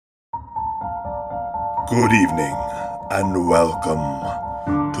Good evening, and welcome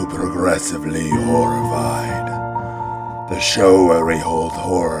to Progressively Horrified, the show where we hold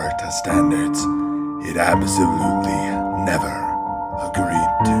horror to standards it absolutely never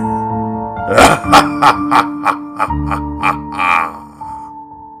agreed to.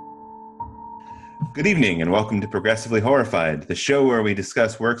 Good evening, and welcome to Progressively Horrified, the show where we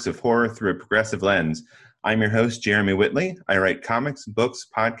discuss works of horror through a progressive lens. I'm your host, Jeremy Whitley. I write comics, books,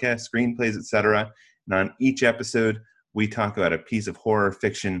 podcasts, screenplays, etc., and on each episode, we talk about a piece of horror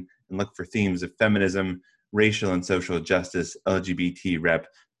fiction and look for themes of feminism, racial and social justice, LGBT rep,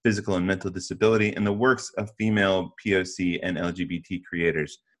 physical and mental disability, and the works of female POC and LGBT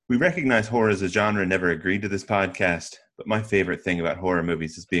creators. We recognize horror as a genre never agreed to this podcast, but my favorite thing about horror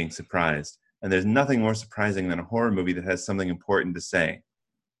movies is being surprised. And there's nothing more surprising than a horror movie that has something important to say.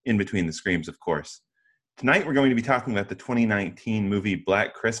 In between the screams, of course. Tonight, we're going to be talking about the 2019 movie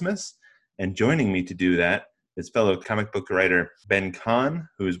Black Christmas. And joining me to do that is fellow comic book writer Ben Kahn,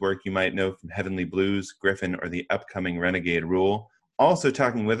 whose work you might know from Heavenly Blues, Griffin, or the upcoming Renegade Rule. Also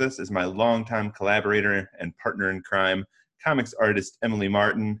talking with us is my longtime collaborator and partner in crime, comics artist Emily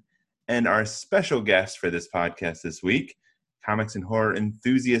Martin, and our special guest for this podcast this week, comics and horror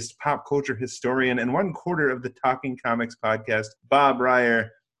enthusiast, pop culture historian, and 1/4 of the Talking Comics podcast, Bob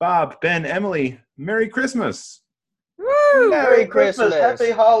Ryer. Bob, Ben, Emily, Merry Christmas. Woo! Merry Christmas. Happy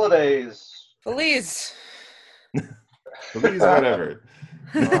holidays. Feliz. Feliz whatever.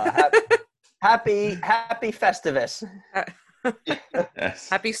 Happy Festivus. Yes.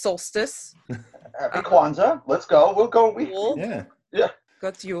 Happy solstice. Happy Kwanzaa. Let's go. We'll go. Yule. Yeah.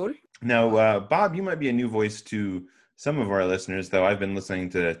 Got Yule. Now, Bob, you might be a new voice to some of our listeners, though I've been listening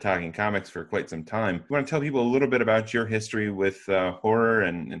to Talking Comics for quite some time. You want to tell people a little bit about your history with horror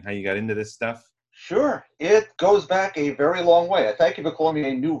and how you got into this stuff? Sure. It goes back a very long way. I thank you for calling me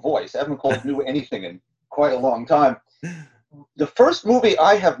a new voice. I haven't called new anything in quite a long time. The first movie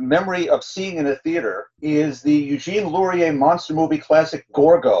I have memory of seeing in a theater is the Eugene Laurier monster movie classic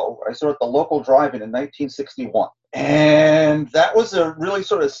Gorgo. I saw it at the local drive-in 1961. And that was a really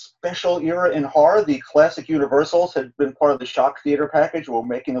sort of special era in horror. The classic Universals had been part of the Shock Theater package, were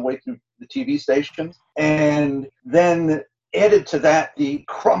making their way through the TV stations. And then added to that, the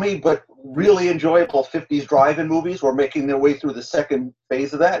crummy but really enjoyable 50s drive-in movies were making their way through the second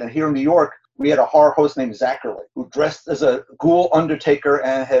phase of that. And here in New York, we had a horror host named Zachary, who dressed as a ghoul undertaker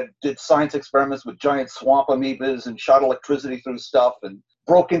and did science experiments with giant swamp amoebas and shot electricity through stuff and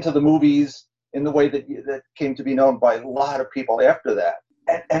broke into the movies in the way that came to be known by a lot of people after that.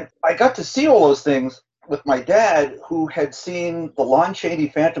 And I got to see all those things with my dad, who had seen the Lon Chaney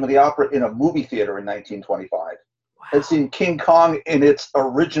Phantom of the Opera in a movie theater in 1925. Wow. Had seen King Kong in its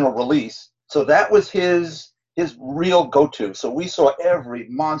original release. So that was his real go-to. So we saw every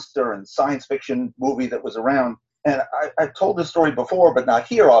monster and science fiction movie that was around. And I've told this story before, but not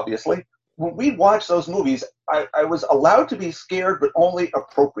here, obviously. When we watched those movies, I was allowed to be scared, but only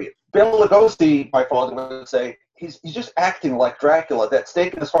appropriate. Bela Lugosi, my father would say, he's just acting like Dracula. That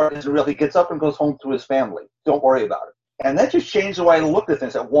stake in his heart isn't real. He gets up and goes home to his family. Don't worry about it. And that just changed the way I looked at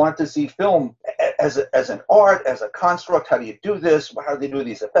things. I wanted to see film as an art, as a construct. How do you do this? How do they do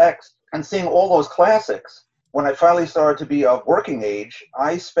these effects? And seeing all those classics, when I finally started to be of working age,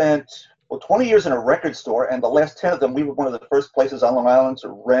 I spent 20 years in a record store, and the last 10 of them, we were one of the first places on Long Island to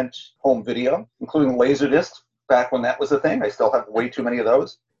rent home video, including Laserdiscs, back when that was a thing. I still have way too many of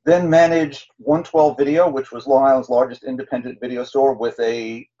those. Then managed 112 Video, which was Long Island's largest independent video store, with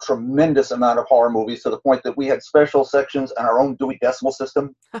a tremendous amount of horror movies, to the point that we had special sections and our own Dewey Decimal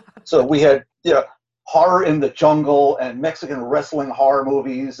System. So we had, horror in the jungle and Mexican wrestling horror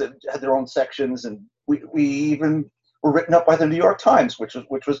movies that had their own sections, and we even were written up by the New York Times, which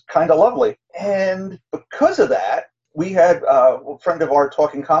was kind of lovely. And because of that, we had a friend of our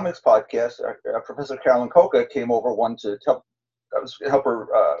Talking Comics podcast, Professor Carolyn Coca, came over to help her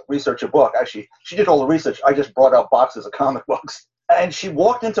research a book. Actually, she did all the research. I just brought out boxes of comic books. And she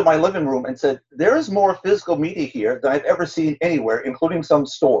walked into my living room and said, "There is more physical media here than I've ever seen anywhere, including some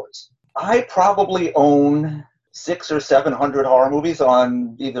stores." I probably own 600 or 700 horror movies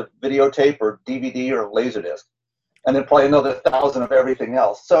on either videotape or DVD or Laserdisc, and then probably another 1,000 of everything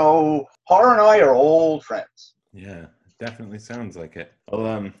else. So horror and I are old friends. Yeah, definitely sounds like it.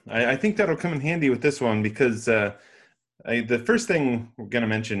 Well, I think that'll come in handy with this one, because the first thing we're going to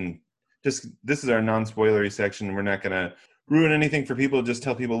mention, this is our non-spoilery section. We're not going to ruin anything for people, just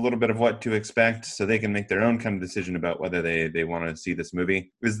tell people a little bit of what to expect so they can make their own kind of decision about whether they want to see this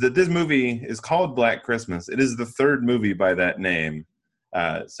movie. Is that this movie is called Black Christmas. It is the third movie by that name.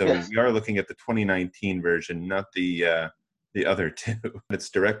 So yes. We are looking at the 2019 version, not the other two. It's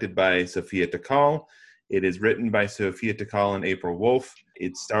directed by Sophia Takal. It is written by Sophia Takal and April Wolf.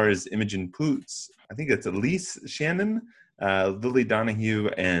 It stars Imogen Poots. I think it's Elise Shannon, Lily Donahue,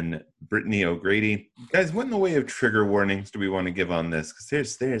 and Brittany O'Grady. Guys, what in the way of trigger warnings do we want to give on this?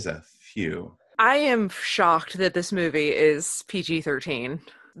 Because there's a few. I am shocked that this movie is PG-13.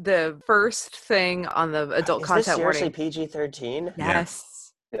 The first thing on the adult content Is this seriously warning. PG-13?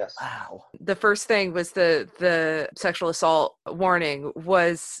 Yes. Yes. Wow. The first thing was the sexual assault warning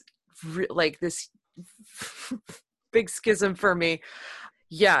was like this big schism for me.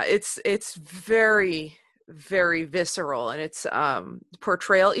 Yeah, it's very, very visceral, and it's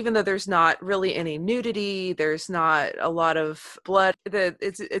portrayal, even though there's not really any nudity, there's not a lot of blood,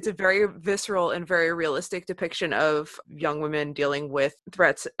 it's a very visceral and very realistic depiction of young women dealing with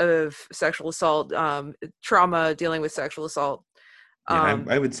threats of sexual assault, trauma, dealing with sexual assault. Yeah,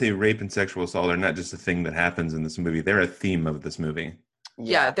 I would say rape and sexual assault are not just a thing that happens in this movie. They're a theme of this movie.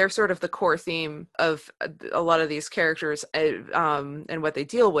 Yeah, they're sort of the core theme of a lot of these characters and what they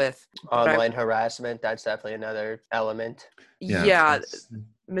deal with. Online harassment, that's definitely another element. Yeah,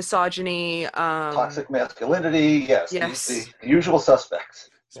 misogyny. Toxic masculinity, yes. Yes. The usual suspects.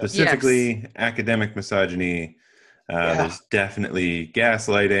 Specifically, academic misogyny. There's definitely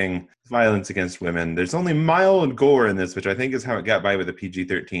gaslighting, violence against women. There's only mild gore in this, which I think is how it got by with a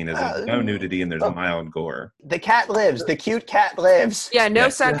PG-13. Is there's no nudity and there's mild gore. The cat lives. The cute cat lives. Yeah, no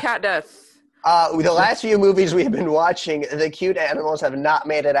sad cat death. The last few movies we've been watching, the cute animals have not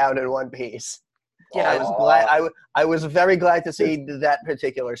made it out in one piece. Yeah, I was glad. I was very glad to see that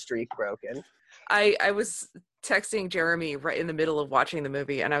particular streak broken. I was texting Jeremy right in the middle of watching the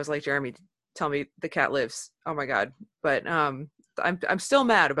movie, and I was like, Jeremy, tell me the cat lives. Oh my god! But I'm still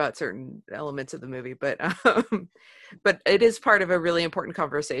mad about certain elements of the movie, but it is part of a really important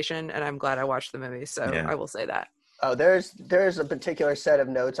conversation, and I'm glad I watched the movie. So yeah. I will say that. Oh, there's a particular set of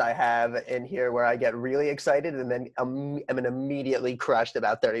notes I have in here where I get really excited and then I'm immediately crushed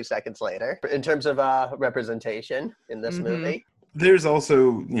about 30 seconds later. In terms of representation in this movie. There's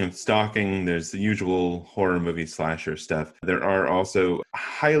also, stalking. There's the usual horror movie slasher stuff. There are also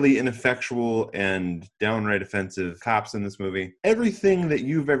highly ineffectual and downright offensive cops in this movie. Everything that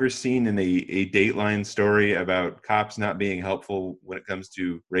you've ever seen in a Dateline story about cops not being helpful when it comes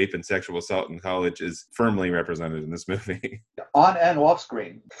to rape and sexual assault in college is firmly represented in this movie. On and off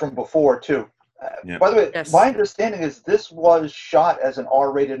screen from before, too. By the way, my understanding is this was shot as an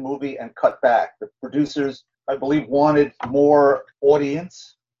R-rated movie and cut back. The producers, I believe, wanted more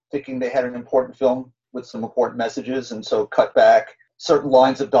audience, thinking they had an important film with some important messages, and so cut back. Certain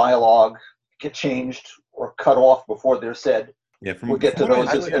lines of dialogue get changed or cut off before they're said. Yeah, we'll get to those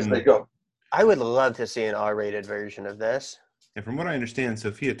as they go. I would love to see an R-rated version of this. And from what I understand,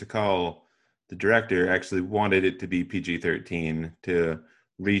 Sophia Takal, the director, actually wanted it to be PG-13 to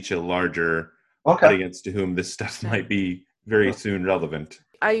reach a larger audience to whom this stuff might be very soon relevant.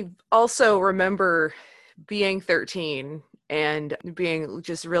 I also remember being 13 and being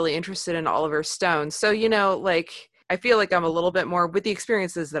just really interested in Oliver Stone. So, I feel like I'm a little bit more, with the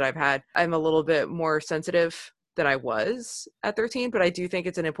experiences that I've had, I'm a little bit more sensitive than I was at 13, but I do think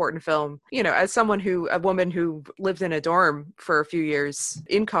it's an important film. As a woman who lived in a dorm for a few years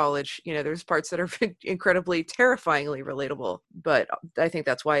in college, there's parts that are incredibly terrifyingly relatable, but I think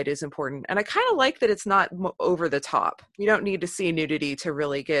that's why it is important. And I kind of like that it's not over the top. You don't need to see nudity to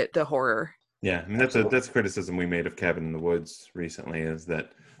really get the horror. Yeah, I mean, that's a criticism we made of Cabin in the Woods recently, is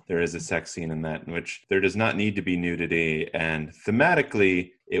that there is a sex scene in that in which there does not need to be nudity, and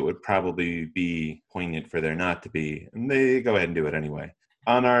thematically it would probably be poignant for there not to be, and they go ahead and do it anyway.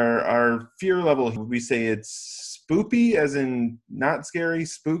 On our fear level, we say it's spoopy as in not scary,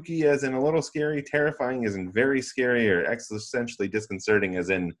 spooky as in a little scary, terrifying as in very scary, or existentially disconcerting as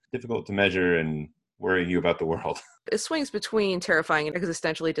in difficult to measure and worrying you about the world. It swings between terrifying and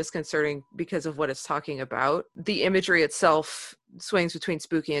existentially disconcerting because of what it's talking about. The imagery itself swings between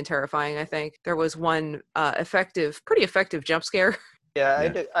spooky and terrifying, I think. There was one pretty effective jump scare.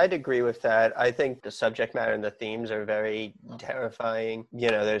 Yeah, I'd agree with that. I think the subject matter and the themes are very terrifying.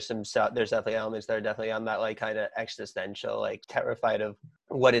 There's definitely elements that are definitely on that kind of existential, terrified of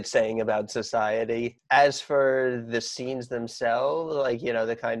what it's saying about society. As for the scenes themselves,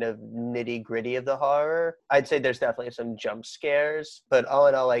 the kind of nitty gritty of the horror, I'd say there's definitely some jump scares, but all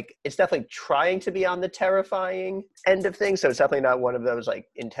in all, it's definitely trying to be on the terrifying end of things. So it's definitely not one of those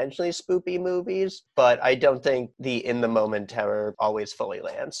intentionally spoopy movies, but I don't think the in the moment terror always fully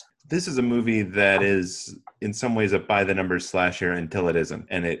lands. This is a movie that is in some ways a by the numbers slasher until it isn't,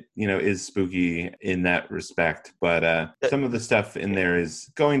 and it is spooky in that respect. But some of the stuff in there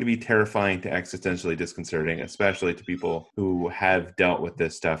is going to be terrifying to existentially disconcerting, especially to people who have dealt with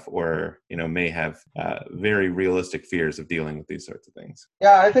this stuff or may have very realistic fears of dealing with these sorts of things.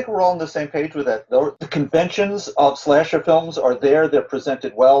 Yeah, I think we're all on the same page with that. The conventions of slasher films are there. They're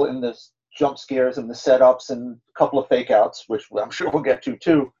presented well in the jump scares and the setups and a couple of fake outs, which I'm sure we'll get to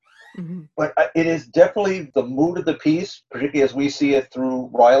too. Mm-hmm. But it is definitely the mood of the piece, particularly as we see it through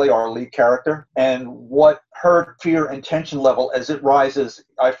Riley, our lead character, and what her fear and tension level as it rises.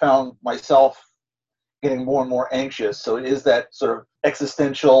 I found myself getting more and more anxious. So it is that sort of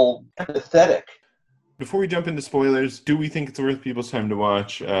existential, empathetic. Before we jump into spoilers, do we think it's worth people's time to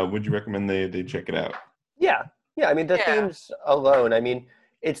watch? Would you recommend they check it out? Yeah. I mean, the themes alone. I mean,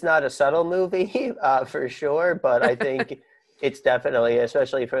 it's not a subtle movie for sure, but I think it's definitely,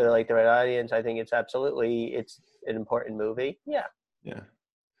 especially for the right audience, I think it's an important movie. Yeah.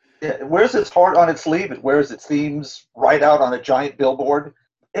 It wears its heart on its sleeve. It wears its themes right out on a giant billboard.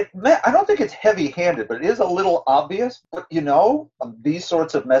 I don't think it's heavy-handed, but it is a little obvious. But these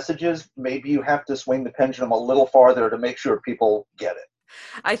sorts of messages, maybe you have to swing the pendulum a little farther to make sure people get it.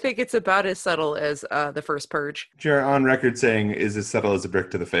 I think it's about as subtle as the first Purge. You're on record saying is as subtle as a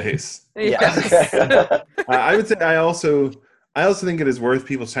brick to the face. Yes. I would say I also think it is worth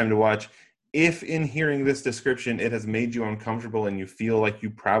people's time to watch if in hearing this description it has made you uncomfortable and you feel like you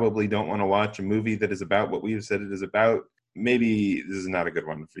probably don't want to watch a movie that is about what we have said it is about. Maybe this is not a good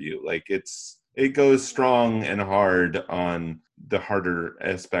one for you. Like it goes strong and hard on the harder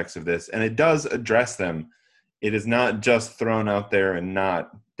aspects of this, and it does address them. It is not just thrown out there and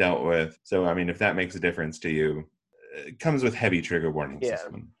not dealt with. So, I mean, if that makes a difference to you, it comes with heavy trigger warnings. Yeah.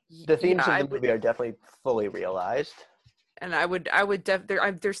 The themes of the movie are definitely fully realized. And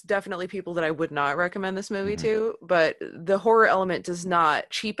there's definitely people that I would not recommend this movie to, but the horror element does not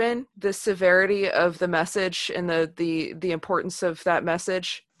cheapen the severity of the message and the importance of that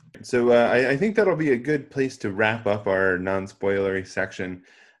message. So I think that'll be a good place to wrap up our non-spoilery section.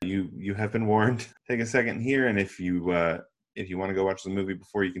 You have been warned. Take a second here, and if you want to go watch the movie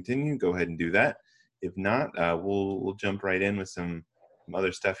before you continue, go ahead and do that. If not, we'll jump right in with some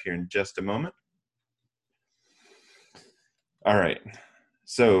other stuff here in just a moment. All right.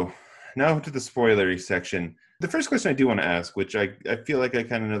 So now to the spoilery section. The first question I do want to ask, which I feel like I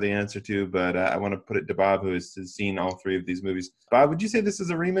kind of know the answer to, but I want to put it to Bob, who has seen all three of these movies. Bob, would you say this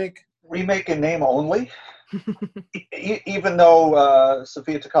is a remake? Remake in name only. Even though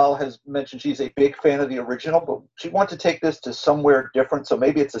Sofia Takal has mentioned she's a big fan of the original, but she wants to take this to somewhere different, so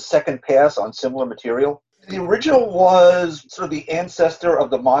maybe it's a second pass on similar material. The original was sort of the ancestor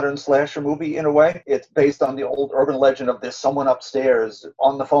of the modern slasher movie in a way. It's based on the old urban legend of there's someone upstairs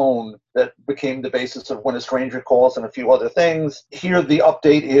on the phone that became the basis of When a Stranger Calls and a few other things. Here the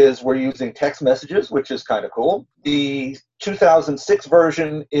update is we're using text messages, which is kind of cool. The 2006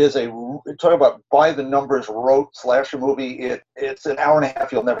 version is talk about by the numbers rote slasher movie. It's an hour and a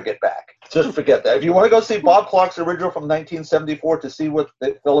half you'll never get back. Just forget that. If you want to go see Bob Clark's original from 1974 to see what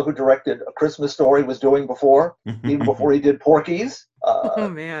the fellow who directed A Christmas Story was doing before, even before he did Porky's. Oh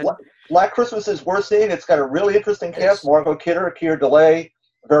man, Black Christmas is worth seeing. It's got a really interesting cast: Margot Kidder, Keir Dullea,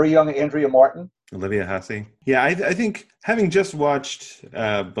 very young Andrea Martin, Olivia Hussey. Yeah, I think having just watched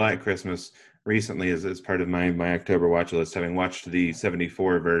Black Christmas recently as part of my October watch list, having watched the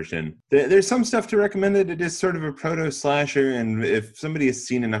 74 version, there's some stuff to recommend it. It is sort of a proto-slasher, and if somebody has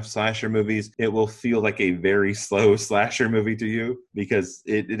seen enough slasher movies, it will feel like a very slow slasher movie to you, because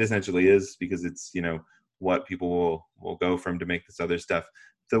it essentially is, because it's, what people will go from to make this other stuff.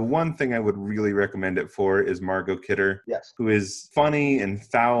 The one thing I would really recommend it for is Margot Kidder, yes, who is funny and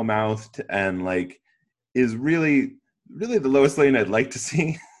foul-mouthed and is really, really the Lois Lane I'd like to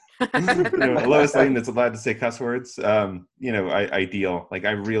see. A Lois Lane that's allowed to say cuss words. Ideal. I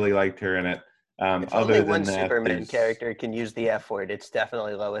really liked her in it. If other only than one that, Superman character can use the F word, it's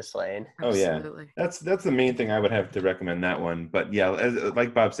definitely Lois Lane. Oh yeah, absolutely. that's the main thing I would have to recommend that one. But yeah,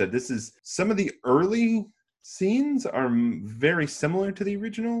 like Bob said, this is some of the early scenes are very similar to the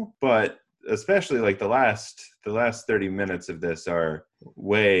original, but especially the last 30 minutes of this are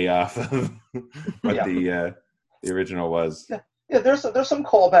way off of what the original was. Yeah, there's some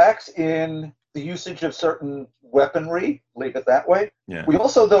callbacks in the usage of certain weaponry, leave it that way. Yeah. We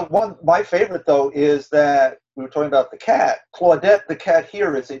also, my favorite though is that we were talking about the cat. Claudette, the cat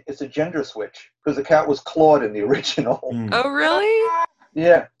here, is a gender switch, because the cat was Claude in the original. Oh really?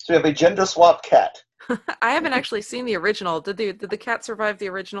 Yeah, so we have a gender swapped cat. I haven't actually seen the original. Did the cat survive the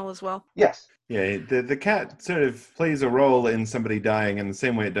original as well? Yes. Yeah, the cat sort of plays a role in somebody dying in the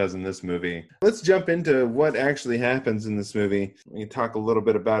same way it does in this movie. Let's jump into what actually happens in this movie. We can talk a little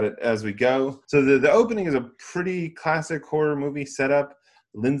bit about it as we go. So the opening is a pretty classic horror movie setup.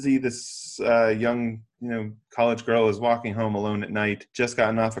 Lindsay, this young college girl, is walking home alone at night, just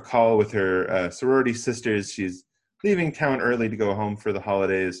gotten off a call with her sorority sisters. She's leaving town early to go home for the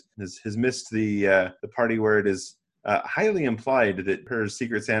holidays. Has missed the party where it is highly implied that her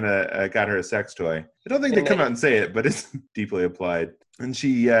Secret Santa got her a sex toy. I don't think they come out and say it, but it's deeply implied. And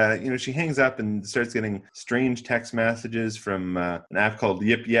she, she hangs up and starts getting strange text messages from an app called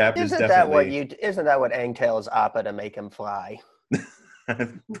Yip Yap. Isn't that what Aang tells Appa to make him fly?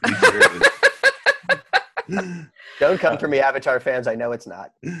 I'm pretty sure it is. Don't come for me, Avatar fans. I know it's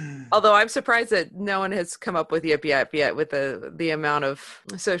not. Although I'm surprised that no one has come up with Yip Yap yet with the amount of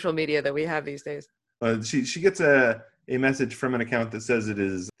social media that we have these days. She gets a message from an account that says it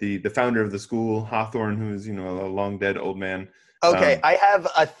is the founder of the school, Hawthorne, who is a long dead old man. Okay, I have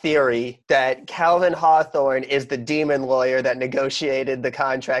a theory that Calvin Hawthorne is the demon lawyer that negotiated the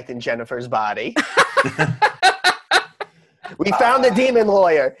contract in Jennifer's body. We found the demon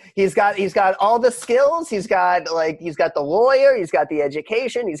lawyer. He's got all the skills. He's got the lawyer. He's got the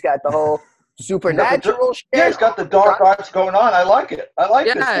education. He's got the whole supernatural shit. Yeah, he's got the dark arts going on. I like it. I like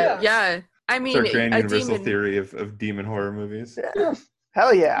this. Yeah. I mean, it's our grand universal theory of demon horror movies. Yeah.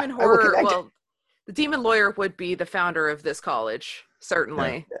 Hell yeah. Demon horror, the demon lawyer would be the founder of this college,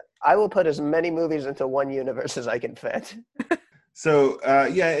 certainly. Yeah. I will put as many movies into one universe as I can fit. So,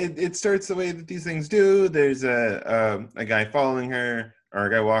 it starts the way that these things do. There's a guy following her, or a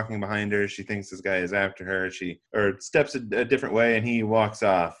guy walking behind her. She thinks this guy is after her. She steps a different way, and he walks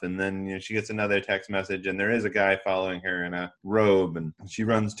off. And then she gets another text message, and there is a guy following her in a robe. And she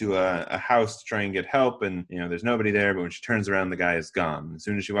runs to a house to try and get help. And there's nobody there. But when she turns around, the guy is gone. As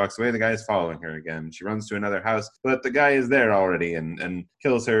soon as she walks away, the guy is following her again. She runs to another house, but the guy is there already and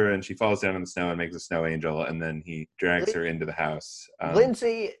kills her. And she falls down in the snow and makes a snow angel. And then he drags her into the house.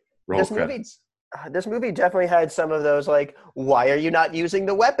 Lindsay, this movie definitely had some of those, why are you not using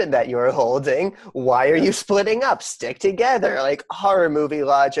the weapon that you're holding? Why are you splitting up? Stick together, horror movie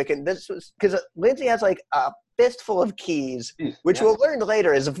logic. And this was because Lindsay has a fistful of keys, which we'll learn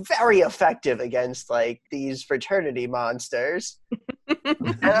later is very effective against these fraternity monsters.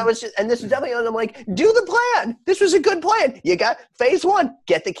 And this is definitely, I'm do the plan. This was a good plan. You got phase 1,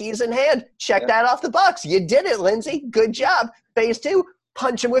 get the keys in hand, check that off the box. You did it, Lindsay. Good job. Phase 2.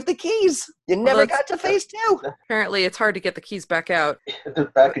 Punch him with the keys. You never got to phase 2. Apparently, it's hard to get the keys back out.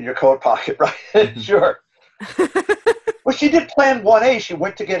 They're back in your coat pocket, right? Sure. Well, she did plan 1A. She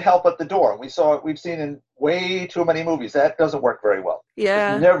went to get help at the door. We've seen in way too many movies. That doesn't work very well.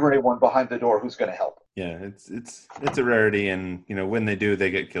 Yeah. There's never anyone behind the door who's going to help. Yeah, it's a rarity, and when they do, they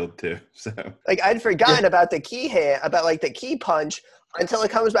get killed too. So I'd forgotten about the key the key punch until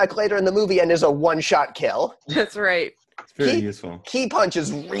it comes back later in the movie and is a one-shot kill. That's right. It's very useful. Key punch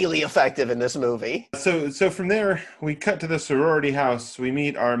is really effective in this movie. So from there, we cut to the sorority house. We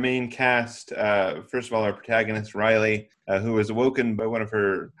meet our main cast. First of all, our protagonist, Riley, who is awoken by one of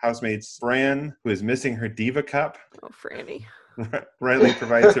her housemates, Fran, who is missing her Diva cup. Oh, Franny. Riley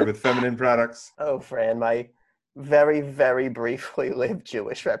provides her with feminine products. Oh, Fran, my very, very briefly lived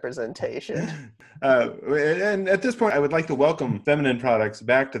Jewish representation. And at this point, I would like to welcome Feminine Products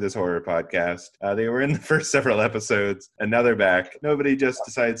back to this horror podcast. They were in the first several episodes, and now they're back. Nobody just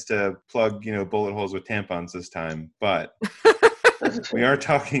decides to plug, bullet holes with tampons this time, but we are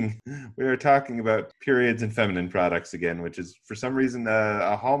talking about periods and feminine products again, which is for some reason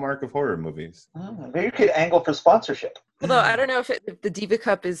a hallmark of horror movies. Maybe you could angle for sponsorship. Although I don't know if the Diva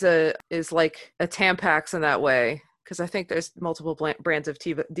Cup is like a Tampax in that way, because I think there's multiple brands of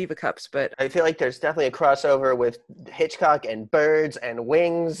Diva Cups, but I feel like there's definitely a crossover with Hitchcock and Birds and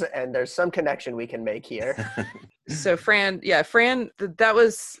Wings, and there's some connection we can make here. So Fran, that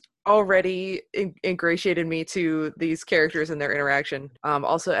was already ingratiated me to these characters and their interaction.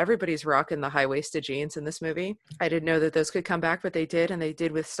 Also, everybody's rocking the high-waisted jeans in this movie. I didn't know that those could come back, but they did, and they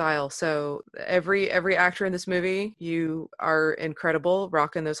did with style. So every actor in this movie, you are incredible,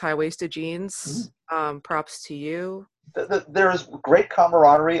 rocking those high-waisted jeans. Props to you. There's great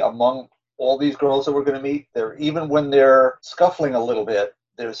camaraderie among all these girls that we're going to meet. Even when they're scuffling a little bit,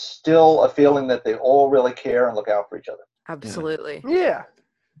 there's still a feeling that they all really care and look out for each other. Absolutely. Yeah.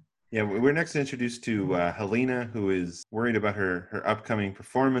 Yeah, we're next introduced to Helena, who is worried about her upcoming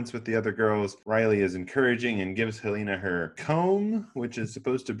performance with the other girls. Riley is encouraging and gives Helena her comb, which is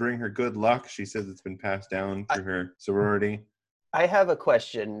supposed to bring her good luck. She says it's been passed down through her sorority. I have a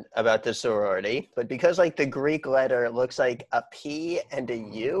question about the sorority, but because like the Greek letter looks like a P and a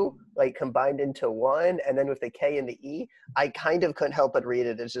U, like combined into one, and then with the K and the E, I kind of couldn't help but read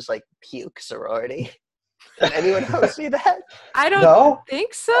it as just like puke sorority. Did anyone else see that? I don't No?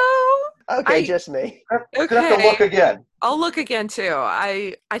 think so. Okay, just me. You're gonna have to look again. I'll look again too.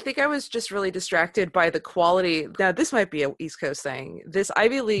 I think I was just really distracted by the quality. Now, this might be an East Coast thing. This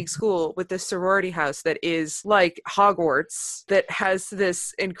Ivy League school with this sorority house that is like Hogwarts, that has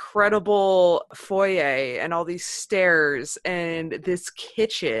this incredible foyer and all these stairs and this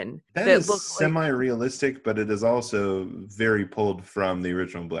kitchen That that is looks semi-realistic, but it is also very pulled from the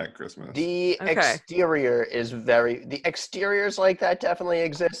original Black Christmas. The exterior is the exteriors like that definitely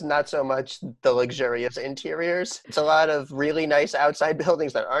exist, not so much the luxurious interiors. It's a lot of really nice outside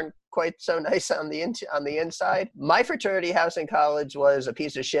buildings that aren't quite so nice on the inside. My fraternity house in college was a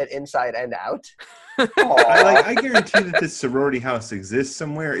piece of shit inside and out. I guarantee that this sorority house exists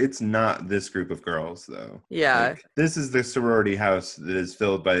somewhere. It's not this group of girls, though. Yeah. Like, this is the sorority house that is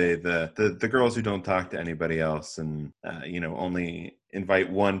filled by the girls who don't talk to anybody else and only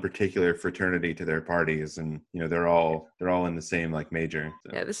invite one particular fraternity to their parties, and they're all in the same like major.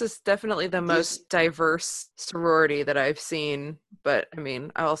 So. Yeah, this is definitely the most diverse sorority that I've seen. But I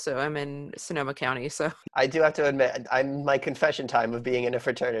mean, I'm in Sonoma County, so I do have to admit, I'm my confession time of being in a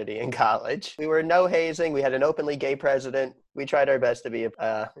fraternity in college. We were no hazing. We had an openly gay president. We tried our best to be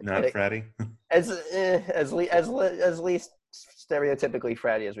not fratty, as least stereotypically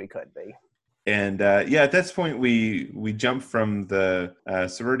fratty as we could be. And at this point, we jump from the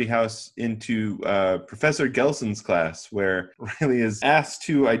sorority house into Professor Gelson's class, where Riley is asked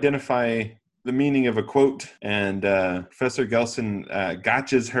to identify the meaning of a quote, and Professor Gelson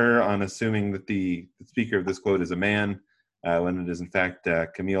gotchas her on assuming that the speaker of this quote is a man, when it is in fact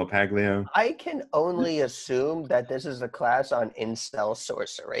Camille Paglio. I can only assume that this is a class on incel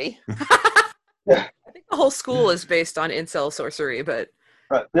sorcery. I think the whole school is based on incel sorcery, but...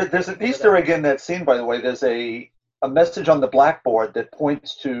 Right. There's an Easter egg in that scene, by the way. There's a message on the blackboard that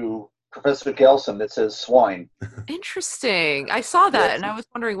points to Professor Gelson that says swine. Interesting. I saw that, and I was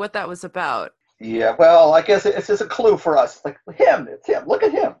wondering what that was about. Yeah, well, I guess it's just a clue for us. Like, it's him. Look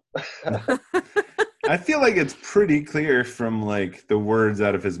at him. I feel like it's pretty clear from like the words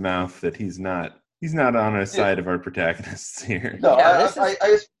out of his mouth that he's not on our side of our protagonists here. No,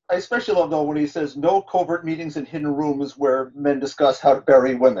 I especially love though when he says no covert meetings in hidden rooms where men discuss how to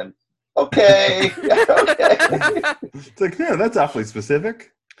bury women. Okay. Okay. It's like, no, that's awfully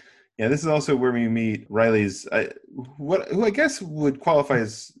specific. Yeah, this is also where we meet Riley's, who I guess would qualify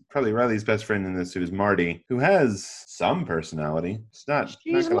as probably Riley's best friend in this, who is Marty, who has some personality.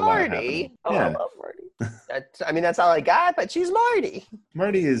 She's Marty. Oh, yeah. I love Marty. That's all I got, but she's Marty.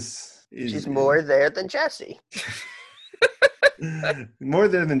 Marty is she's more there than Jesse. More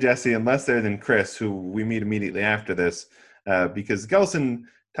there than Jesse and less there than Chris, who we meet immediately after this, because Gelson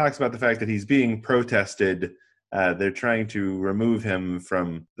talks about the fact that he's being protested. They're trying to remove him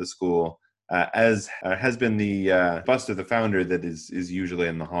from the school, as has been the bust of the founder that is usually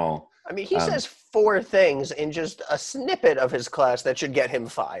in the hall. I mean, he says 4 things in just a snippet of his class that should get him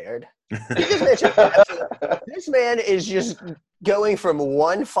fired. This man is just going from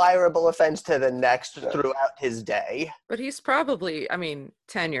one fireable offense to the next throughout his day. But he's probably,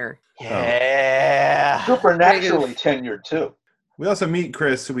 tenure. Yeah. Supernaturally tenured, too. We also meet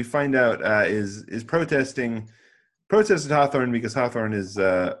Chris, who we find out is protested Hawthorne because Hawthorne is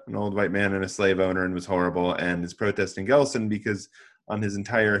an old white man and a slave owner and was horrible, and is protesting Gelson because on his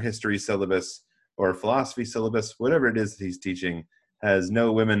entire history syllabus or philosophy syllabus, whatever it is that he's teaching, has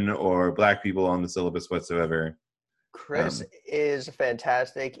no women or black people on the syllabus whatsoever. Chris is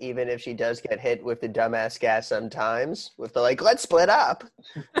fantastic, even if she does get hit with the dumbass gas sometimes, with the let's split up.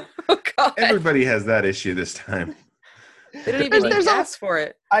 Oh, God. Everybody has that issue this time. They don't even need gas for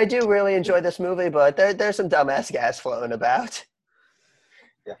it. I do really enjoy this movie, but there's some dumbass gas flowing about.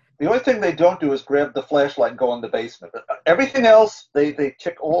 Yeah. The only thing they don't do is grab the flashlight and go in the basement. Everything else, they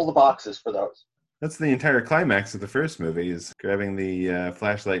tick all the boxes for those. That's the entire climax of the first movie, is grabbing the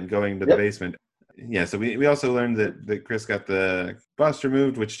flashlight and going to the basement. Yeah, so we also learned that Chris got the bust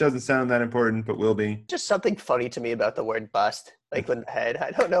removed, which doesn't sound that important, but will be. Just something funny to me about the word bust, like with the head.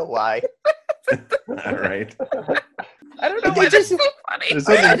 I don't know why. All right. I don't know why that's so funny. There's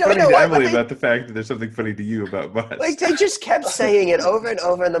something funny to Emily about the fact that there's something funny to you about bust. They just kept saying it over and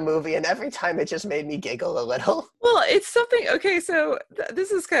over in the movie, and every time it just made me giggle a little. Well, it's something. Okay, so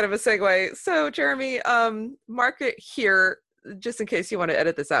this is kind of a segue. So, Jeremy, mark it here just in case you want to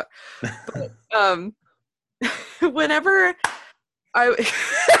edit this out. But, whenever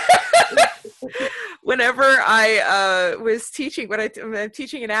whenever I was teaching, when I'm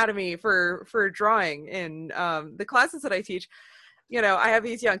teaching anatomy for drawing in the classes that I teach, you know, I have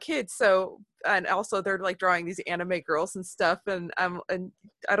these young kids, so, and also they're like drawing these anime girls and stuff, and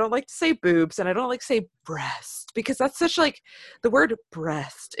I don't like to say boobs, and I don't like to say breast, because that's such like, the word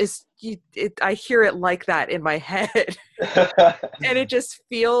breast is, I hear it like that in my head, and it just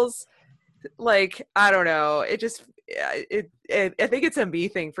feels like, I don't know, it just, I think it's a me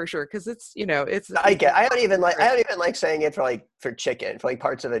thing for sure, because it's, you know, it's, I don't even like saying it for chicken, for like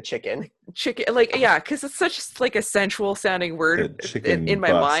parts of a chicken. Chicken, like, yeah, because it's such like a sensual sounding word in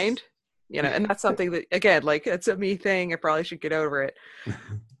my mind, you know, and that's something that, again, like, it's a me thing. I probably should get over it.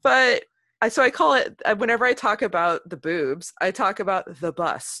 But so I call it, whenever I talk about the boobs, I talk about the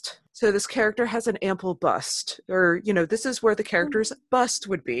bust. So this character has an ample bust, or, you know, this is where the character's bust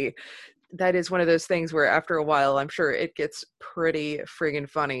would be. That is one of those things where after a while, I'm sure it gets pretty friggin'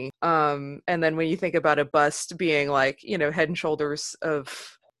 funny. And then when you think about a bust being like, you know, head and shoulders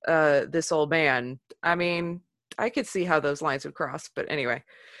of this old man, I mean, I could see how those lines would cross, but anyway.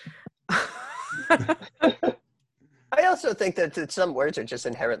 I also think that some words are just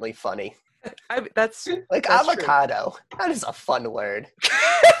inherently funny. That's like that's avocado. True. That is a fun word.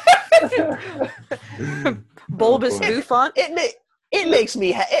 Bulbous bouffant. It makes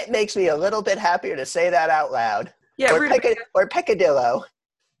me a little bit happier to say that out loud. Yeah, or peccadillo.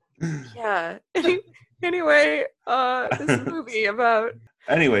 Yeah. Anyway, this movie about.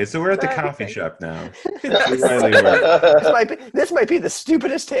 Anyway, so we're at the coffee shop now. This might be the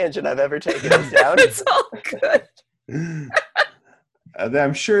stupidest tangent I've ever taken us down. It's all good.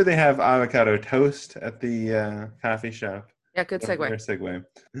 I'm sure they have avocado toast at the coffee shop. Yeah, good segue.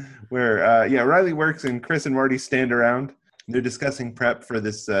 Where Riley works and Chris and Marty stand around. They're discussing prep for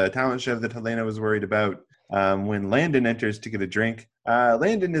this talent show that Helena was worried about. When Landon enters to get a drink.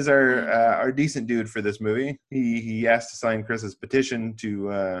 Landon is our decent dude for this movie. He asked to sign Chris's petition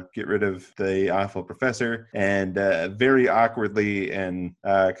to get rid of the awful professor, and very awkwardly and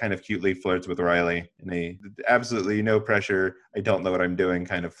kind of cutely flirts with Riley in a absolutely no pressure, I don't know what I'm doing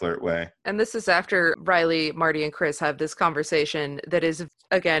kind of flirt way. And this is after Riley, Marty, and Chris have this conversation that is,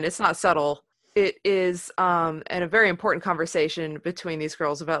 again, it's not subtle. It is and a very important conversation between these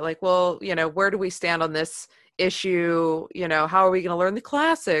girls about like, well, you know, where do we stand on this issue? You know, how are we going to learn the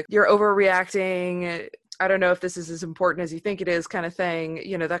classic? You're overreacting. I don't know if this is as important as you think it is, kind of thing.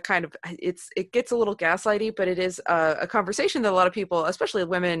 You know, that kind of, it gets a little gaslighty, but it is a conversation that a lot of people, especially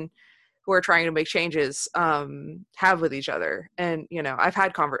women who are trying to make changes, have with each other. And, you know, I've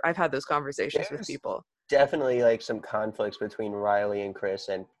had those conversations with people. Definitely like some conflicts between Riley and Chris,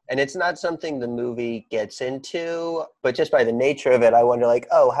 and it's not something the movie gets into, but just by the nature of it, I wonder like,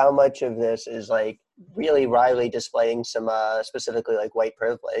 oh, how much of this is like really Riley displaying some specifically like white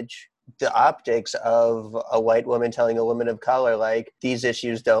privilege, the optics of a white woman telling a woman of color like, these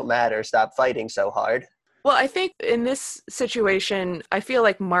issues don't matter, stop fighting so hard. Well, I think in this situation, I feel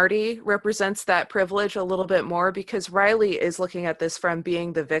like Marty represents that privilege a little bit more, because Riley is looking at this from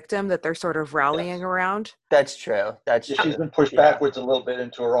being the victim that they're sort of rallying around. That's true. She's been pushed backwards a little bit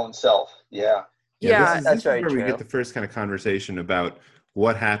into her own self. Yeah. This is where we get the first kind of conversation about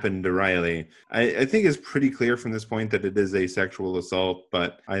what happened to Riley. I think it's pretty clear from this point that it is a sexual assault,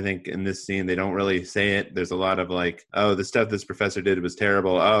 but I think in this scene they don't really say it. There's a lot of like, oh, the stuff this professor did was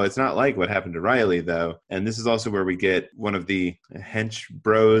terrible. Oh, it's not like what happened to Riley though. And this is also where we get one of the hench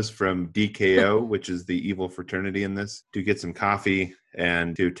bros from DKO, which is the evil fraternity in this, to get some coffee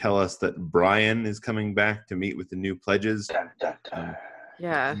and to tell us that Brian is coming back to meet with the new pledges.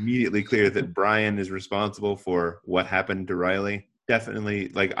 Yeah. Immediately clear that Brian is responsible for what happened to Riley. Definitely,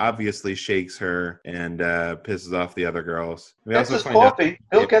 like, obviously shakes her and pisses off the other girls. We gets his coffee.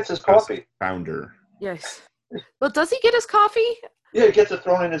 Bill gets his coffee. Founder. Yes. Well, does he get his coffee? Yeah, he gets it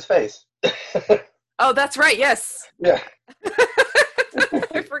thrown in his face. Oh, that's right. Yes. Yeah.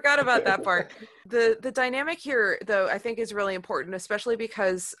 I forgot about that part. The dynamic here, though, I think is really important, especially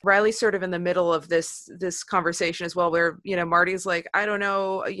because Riley's sort of in the middle of this conversation as well, where, you know, Marty's like, I don't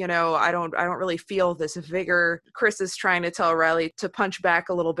know, you know, I don't really feel this vigor. Chris is trying to tell Riley to punch back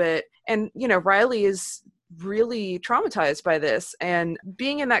a little bit. And, you know, Riley is really traumatized by this, and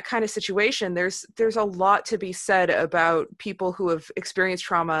being in that kind of situation, there's a lot to be said about people who have experienced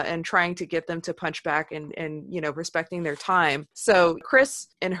trauma and trying to get them to punch back and you know, respecting their time. So Chris,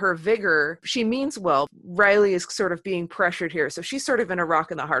 in her vigor, she means well. Riley is sort of being pressured here, so she's sort of in a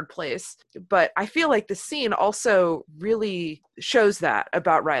rock and a hard place. But I feel like the scene also really shows that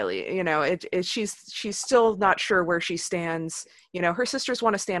about Riley. You know, she's still not sure where she stands. You know, her sisters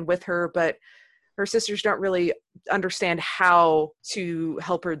want to stand with her, but her sisters don't really understand how to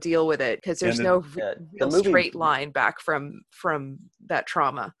help her deal with it, because there's no real straight line back from that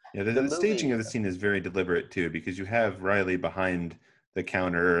trauma. Yeah, the staging of the scene is very deliberate too, because you have Riley behind the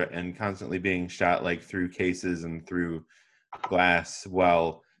counter and constantly being shot like through cases and through glass,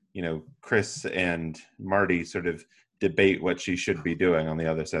 while Chris and Marty sort of debate what she should be doing on the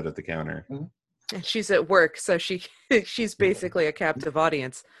other side of the counter. And she's at work, so she's basically a captive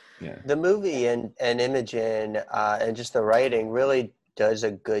audience. Yeah, the movie and Imogen and just the writing really does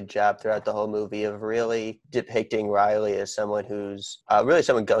a good job throughout the whole movie of really depicting Riley as someone who's really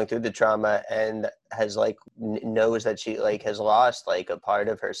someone going through the trauma and has knows that she has lost a part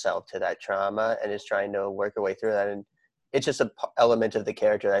of herself to that trauma and is trying to work her way through that. And it's just an element of the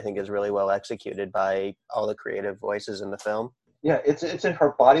character that I think is really well executed by all the creative voices in the film. Yeah, it's in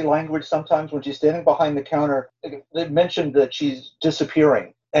her body language sometimes when she's standing behind the counter. They mentioned that she's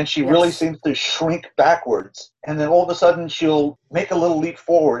disappearing, and she really seems to shrink backwards. And then all of a sudden she'll make a little leap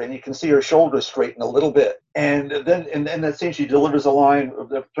forward, and you can see her shoulders straighten a little bit. And then in that scene she delivers a line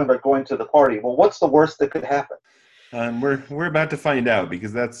about going to the party. Well, what's the worst that could happen? We're about to find out,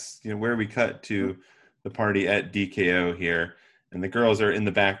 because that's where we cut to the party at DKO here, and the girls are in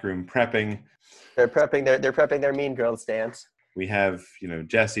the back room prepping. They're prepping their Mean Girls dance. We have,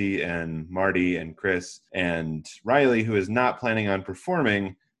 Jesse and Marty and Chris and Riley, who is not planning on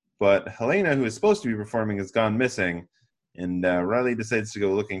performing, but Helena, who is supposed to be performing, has gone missing, and Riley decides to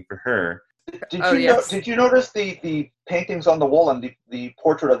go looking for her. Did you notice the paintings on the wall and the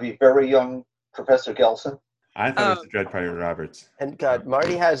portrait of the very young Professor Gelson? I thought it was the Dread Pirate Roberts. And God,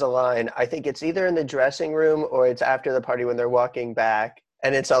 Marty has a line. I think it's either in the dressing room or it's after the party when they're walking back.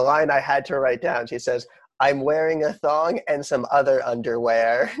 And it's a line I had to write down. She says, "I'm wearing a thong and some other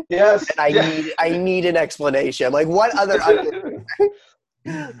underwear." Yes. And I need an explanation. I'm like, what other underwear?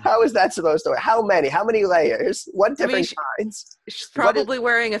 How is that supposed to work? How many? How many layers? What different kinds? She's probably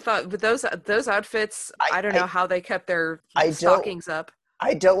wearing a thong. With those outfits, I don't know how they kept their stockings up.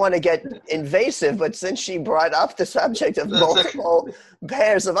 I don't want to get invasive, but since she brought up the subject of multiple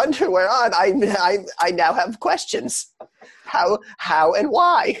pairs of underwear on, I now have questions. How and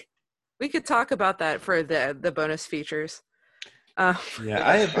why? We could talk about that for the bonus features. Yeah,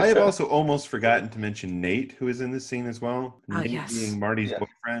 I have also almost forgotten to mention Nate, who is in this scene as well. Nate being Marty's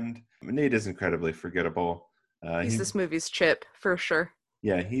boyfriend. Nate is incredibly forgettable. He's this movie's Chip, for sure.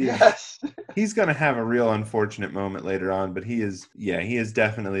 Yeah, he's going to have a real unfortunate moment later on, but he is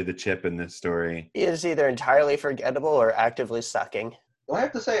definitely the Chip in this story. He is either entirely forgettable or actively sucking. Well, I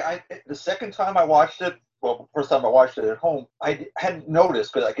have to say, the second time I watched it, well, first time I watched it at home, I hadn't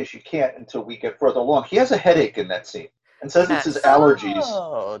noticed, because I guess you can't until we get further along. He has a headache in that scene and says it's his allergies.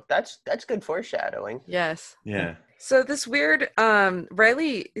 Oh, that's good foreshadowing. Yes. Yeah. So this weird,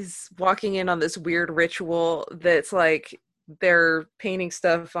 Riley is walking in on this weird ritual that's like they're painting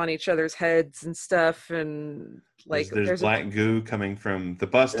stuff on each other's heads and stuff, and there's black goo coming from the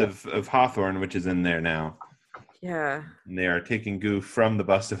bust of Hawthorne, which is in there now. Yeah. And they are taking goo from the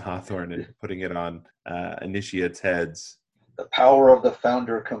bust of Hawthorne and putting it on initiates' heads. The power of the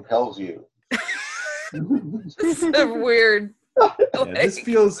founder compels you. This is weird. This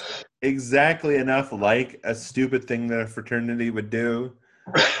feels exactly enough like a stupid thing that a fraternity would do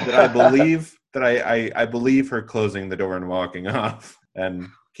that I believe I believe her closing the door and walking off, and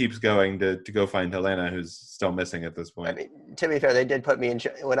keeps going to go find Helena, who's still missing at this point. I mean, to be fair, they did put me in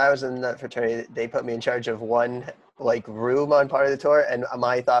when I was in that fraternity. They put me in charge of one room on part of the tour, and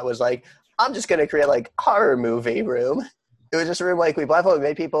my thought was I'm just gonna create horror movie room. It was just a room we blindfolded. We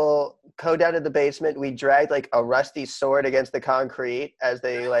made people go down to the basement. We dragged a rusty sword against the concrete as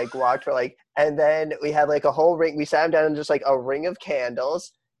they walked for and then we had a whole ring. We sat them down in just a ring of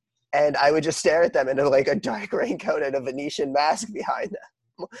candles, and I would just stare at them in a dark raincoat and a Venetian mask behind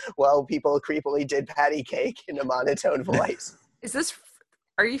them while people creepily did patty cake in a monotone voice.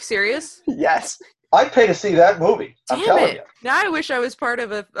 Are you serious? Yes. I'd pay to see that movie. I'm telling you. Now I wish I was part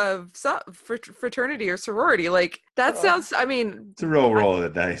of a fraternity or sorority. That sounds. I mean, it's a real roll of the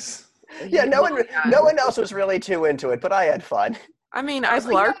dice. Yeah, no one else was really too into it, but I had fun. I mean, I've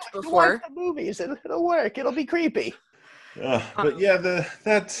LARPed before. Watch the movies, it'll work. It'll be creepy. But yeah,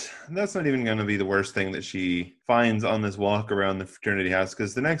 that's not even going to be the worst thing that she finds on this walk around the fraternity house,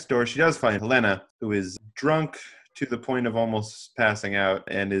 because the next door she does find Helena, who is drunk to the point of almost passing out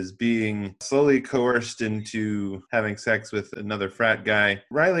and is being slowly coerced into having sex with another frat guy.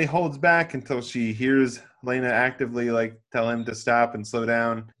 Riley holds back until she hears Helena actively tell him to stop and slow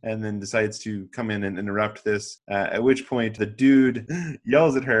down, and then decides to come in and interrupt this, at which point the dude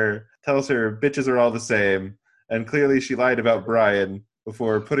yells at her, tells her bitches are all the same, and clearly she lied about Brian,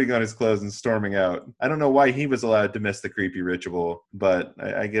 before putting on his clothes and storming out. I don't know why he was allowed to miss the creepy ritual, but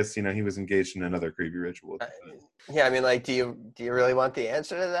I guess, you know, he was engaged in another creepy ritual. Yeah, I mean, like, do you really want the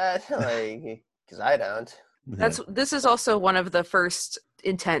answer to that? Like, because I don't. This is also one of the first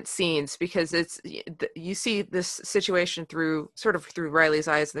intense scenes because you see this situation through Riley's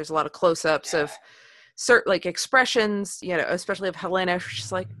eyes. There's a lot of close-ups of certain like expressions, you know, especially of Helena.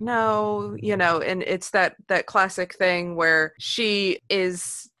 She's like, no, you know, and it's that classic thing where she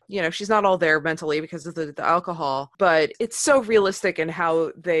is, you know, she's not all there mentally because of the alcohol, but it's so realistic in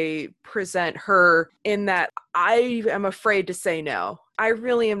how they present her in that I am afraid to say no. I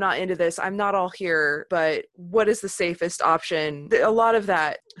really am not into this. I'm not all here, but what is the safest option? A lot of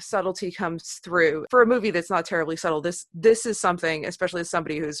that subtlety comes through. For a movie that's not terribly subtle, this is something, especially as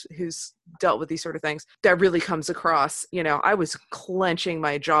somebody who's dealt with these sort of things, that really comes across. You know, I was clenching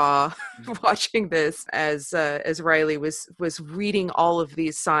my jaw watching this as Riley was reading all of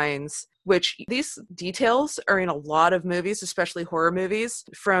these signs, which these details are in a lot of movies, especially horror movies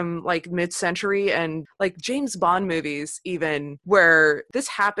from like mid-century and like James Bond movies even, where this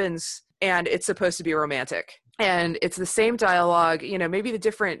happens and it's supposed to be romantic. And it's the same dialogue, you know, maybe the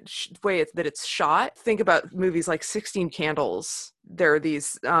different way that it's shot. Think about movies like 16 Candles. There are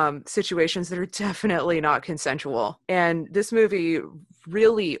these situations that are definitely not consensual. And this movie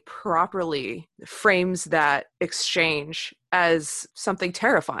really properly frames that exchange as something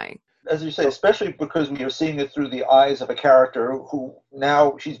terrifying. As you say, especially because we are seeing it through the eyes of a character who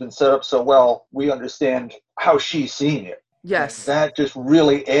now she's been set up so well, we understand how she's seeing it. Yes. And that just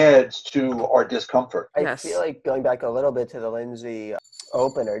really adds to our discomfort. I feel like going back a little bit to the Lindsay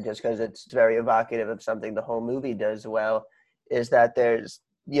opener, just because it's very evocative of something the whole movie does well, is that there's,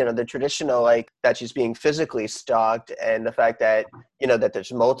 you know, the traditional, like, that she's being physically stalked, and the fact that, you know, that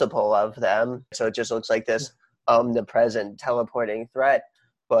there's multiple of them. So it just looks like this omnipresent teleporting threat.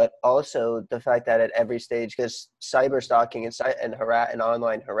 But also the fact that at every stage, because cyber stalking and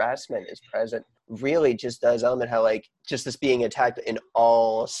online harassment is present, really just does element how, like, just this being attacked in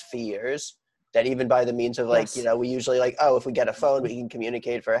all spheres, that even by the means of, like, yes, you know, we usually, like, oh, if we get a phone, we can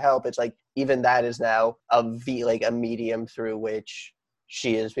communicate for help. It's like, even that is now a medium through which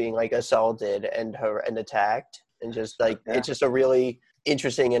she is being, like, assaulted and attacked. And just, like, it's just a really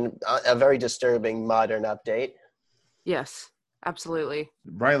interesting and a very disturbing modern update. Yes. Absolutely.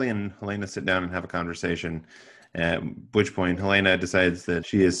 Riley and Helena sit down and have a conversation, at which point Helena decides that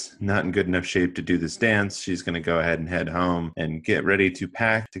she is not in good enough shape to do this dance. She's going to go ahead and head home and get ready to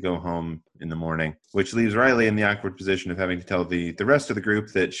pack to go home in the morning, which leaves Riley in the awkward position of having to tell the rest of the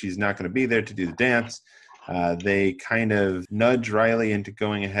group that she's not going to be there to do the dance. They kind of nudge Riley into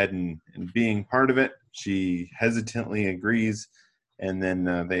going ahead and being part of it. She hesitantly agrees. And then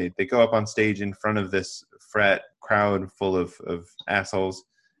they go up on stage in front of this frat crowd full of assholes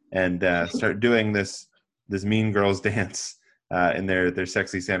and start doing this Mean Girls dance in their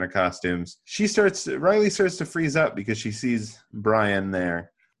sexy Santa costumes. Riley starts to freeze up because she sees Brian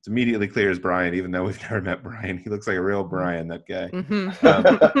there. It's immediately clear as Brian, even though we've never met Brian. He looks like a real Brian, that guy. Mm-hmm.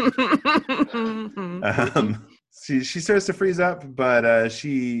 She starts to freeze up, but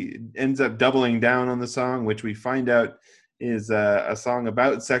she ends up doubling down on the song, which we find out is a song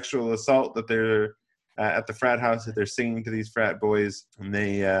about sexual assault that they're at the frat house that they're singing to these frat boys. And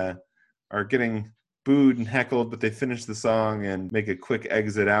they are getting booed and heckled, but they finish the song and make a quick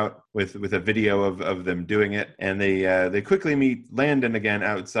exit out with a video of them doing it. And they quickly meet Landon again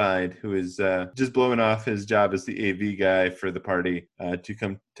outside, who is just blowing off his job as the AV guy for the party to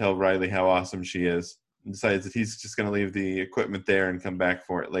come tell Riley how awesome she is. And decides that he's just going to leave the equipment there and come back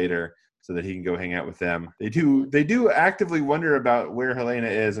for it later, so that he can go hang out with them. They do actively wonder about where Helena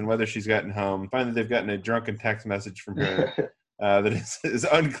is and whether she's gotten home. Finally, they've gotten a drunken text message from her that is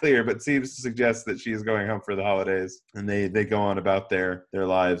unclear, but seems to suggest that she is going home for the holidays. And they go on about their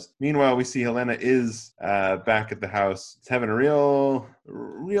lives. Meanwhile, we see Helena is back at the house. It's having a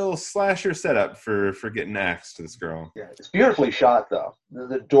real slasher setup for getting axed to this girl. Yeah, it's beautifully shot, though.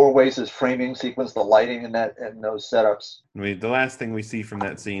 The doorways, this framing sequence, the lighting and those setups. The last thing we see from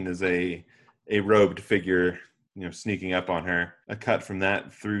that scene is a robed figure, you know, sneaking up on her. A cut from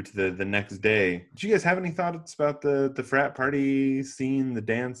that through to the next day. Did you guys have any thoughts about the frat party scene, the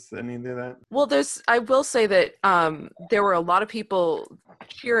dance, any of that? Well, I will say that there were a lot of people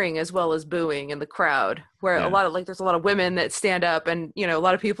cheering as well as booing in the crowd, where there's a lot of women that stand up, and, you know, a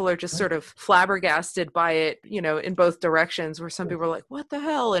lot of people are just sort of flabbergasted by it, you know, in both directions, where some people are like, what the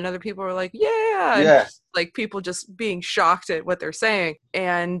hell? And other people are like, yeah. And just, like, people just being shocked at what they're saying.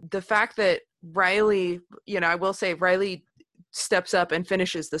 And the fact that Riley, you know, I will say Riley steps up and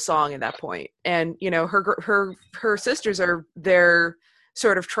finishes the song at that point. And, you know, her sisters are there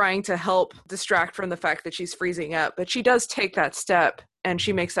sort of trying to help distract from the fact that she's freezing up. But she does take that step and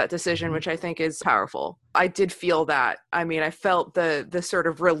she makes that decision, which I think is powerful. I did feel that. I mean, I felt the sort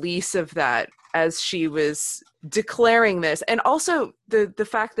of release of that as she was declaring this. And also the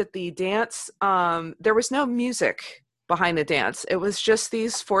fact that the dance, there was no music behind the dance. It was just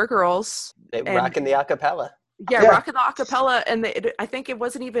these 4 girls. Rocking the acapella. Yeah, rocking the acapella. And I think it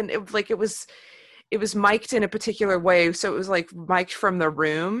wasn't even, it was mic'd in a particular way. So it was like mic'd from the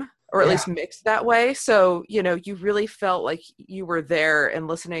room, or at least mixed that way. So, you know, you really felt like you were there and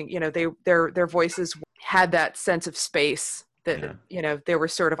listening. You know, their voices had that sense of space that, you know, they were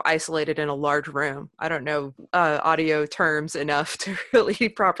sort of isolated in a large room. I don't know audio terms enough to really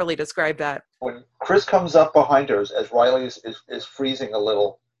properly describe that. When Chris comes up behind her as Riley is freezing a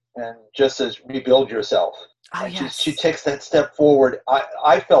little and just says, "Rebuild yourself." Oh, and yes. she takes that step forward.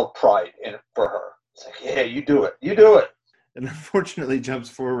 I felt pride in it for her. It's like, yeah, you do it. You do it. And unfortunately jumps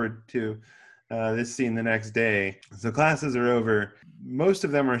forward to this scene the next day. So classes are over. Most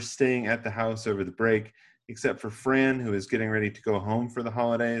of them are staying at the house over the break, except for Fran, who is getting ready to go home for the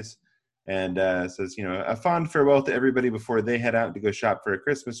holidays, and says, you know, a fond farewell to everybody before they head out to go shop for a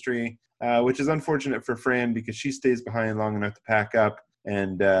Christmas tree, which is unfortunate for Fran because she stays behind long enough to pack up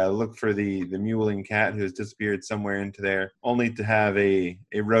and look for the mewling cat who has disappeared somewhere into there, only to have a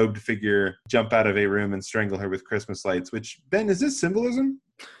robed figure jump out of a room and strangle her with Christmas lights, which, Ben, is this symbolism?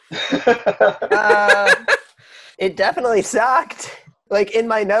 It definitely sucked. Like, in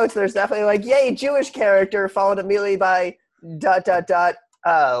my notes, there's definitely like, yay, Jewish character, followed immediately by ...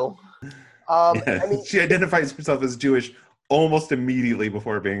 Oh. I mean, she identifies herself as Jewish almost immediately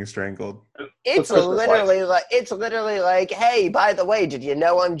before being strangled. It's literally like, hey, by the way, did you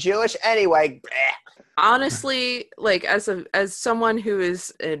know I'm Jewish? Anyway, honestly, like as someone who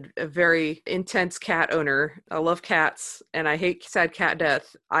is a very intense cat owner, I love cats and I hate sad cat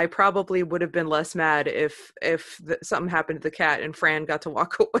death. I probably would have been less mad if something happened to the cat and Fran got to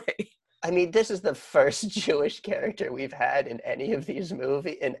walk away. I mean, this is the first Jewish character we've had in any of these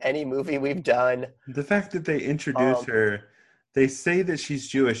in any movie we've done. The fact that they introduce her, they say that she's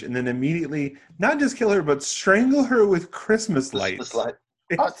Jewish, and then immediately not just kill her, but strangle her with Christmas lights.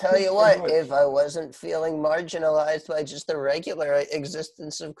 I'll tell you what, if I wasn't feeling marginalized by just the regular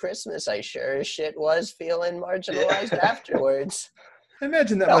existence of Christmas, I sure as shit was feeling marginalized afterwards. I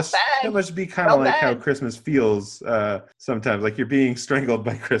imagine that must be kind of like how Christmas feels sometimes, like you're being strangled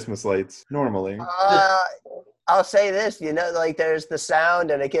by Christmas lights normally. I'll say this, you know, like there's the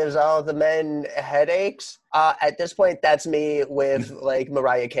sound and it gives all the men headaches. At this point, that's me with like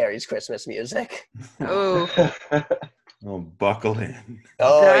Mariah Carey's Christmas music. Oh, Oh, buckle in.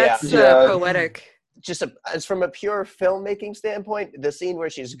 Oh, that's poetic. Just as from a pure filmmaking standpoint, the scene where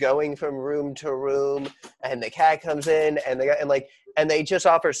she's going from room to room and the cat comes in and they just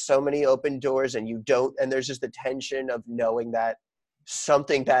offer so many open doors and there's just the tension of knowing that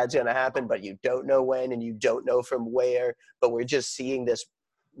something bad's going to happen, but you don't know when and you don't know from where, but we're just seeing this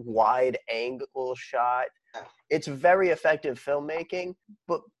wide angle shot. It's very effective filmmaking,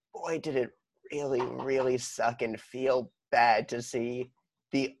 but boy, did it really, really suck and feel bad to see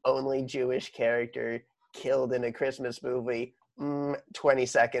the only Jewish character killed in a Christmas movie 20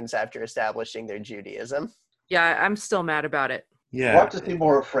 seconds after establishing their Judaism. Yeah, I'm still mad about it. Yeah. Want to see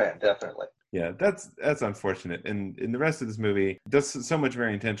more of Fran, definitely. Yeah, that's unfortunate. And in the rest of this movie, does so much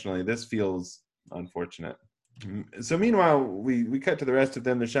very intentionally. This feels unfortunate. So meanwhile, we cut to the rest of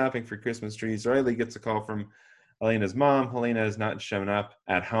them. They're shopping for Christmas trees. Riley gets a call from Helena's mom. Helena has not shown up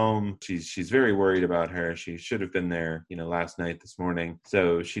at home. She's very worried about her. She should have been there, last night, this morning.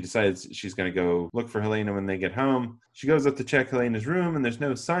 So she decides she's going to go look for Helena when they get home. She goes up to check Helena's room, and there's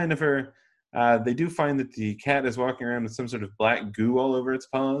no sign of her. They do find that the cat is walking around with some sort of black goo all over its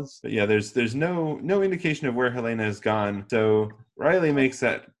paws. But yeah, there's no indication of where Helena has gone. So Riley makes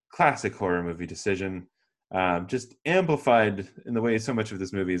that classic horror movie decision, just amplified in the way so much of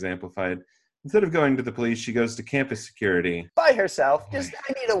this movie is amplified. Instead of going to the police, she goes to campus security. By herself. I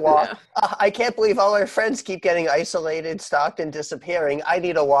need a walk. I can't believe all her friends keep getting isolated, stalked, and disappearing. I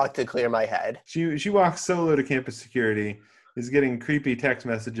need a walk to clear my head. She walks solo to campus security, is getting creepy text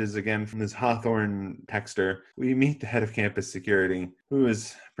messages again from this Hawthorne texter. We meet the head of campus security, who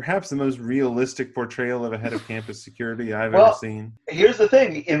is perhaps the most realistic portrayal of a head of campus security I've ever seen. Here's the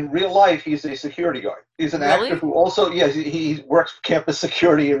thing. In real life, he's a security guard. He's an actor who also, he works for campus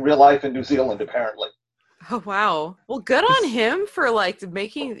security in real life in New Zealand, apparently. Oh, wow. Well, good on him for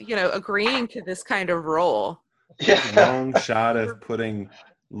making, agreeing to this kind of role. Yeah. Long shot of putting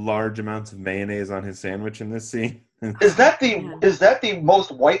large amounts of mayonnaise on his sandwich in this scene. Is that the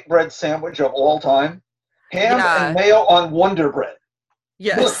most white bread sandwich of all time? Ham and mayo on Wonder Bread.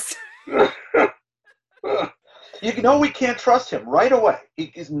 Yes. You know we can't trust him right away.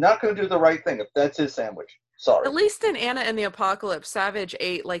 He's not going to do the right thing if that's his sandwich. Sorry. At least in Anna and the Apocalypse, Savage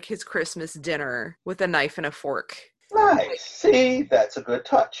ate like his Christmas dinner with a knife and a fork. Nice. See, that's a good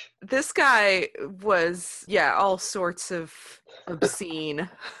touch. This guy was, all sorts of obscene.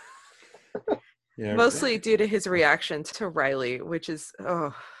 Yeah, Mostly due to his reaction to Riley, which is,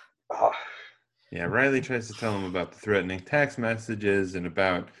 Oh, Yeah, Riley tries to tell him about the threatening text messages and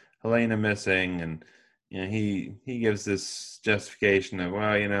about Helena missing, and he gives this justification of,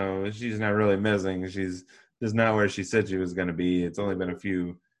 well, she's not really missing. She's just not where she said she was going to be. It's only been a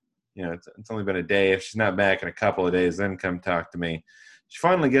few, it's only been a day. If she's not back in a couple of days, then come talk to me. She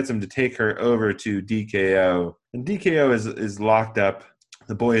finally gets him to take her over to DKO, and DKO is locked up.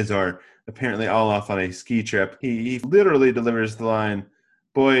 The boys are apparently all off on a ski trip. He literally delivers the line,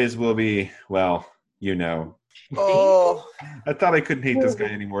 "Boys will be, well, Oh, I thought I couldn't hate this guy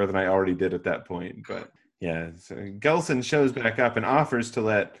any more than I already did at that point. But yeah, so Gelson shows back up and offers to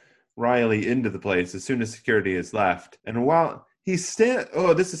let Riley into the place as soon as security is left. And while he's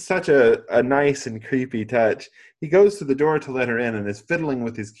this is such a nice and creepy touch. He goes to the door to let her in and is fiddling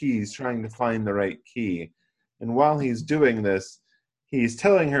with his keys, trying to find the right key. And while he's doing this, he's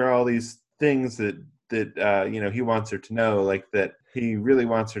telling her all these things that he wants her to know, like that he really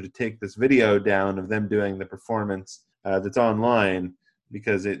wants her to take this video down of them doing the performance that's online,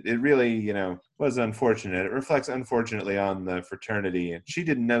 because it really, was unfortunate. It reflects unfortunately on the fraternity. And she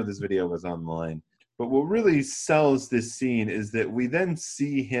didn't know this video was online. But what really sells this scene is that we then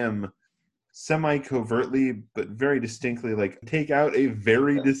see him semi-covertly but very distinctly take out a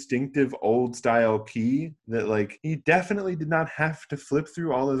very distinctive old style key that he definitely did not have to flip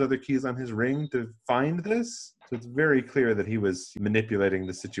through all those other keys on his ring to find this. So it's very clear that he was manipulating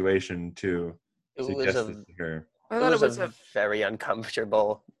the situation to suggest this to her. I thought it was a very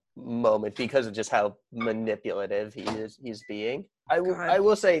uncomfortable moment because of just how manipulative he's being. I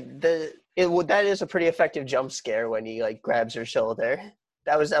will say that is a pretty effective jump scare when he grabs her shoulder.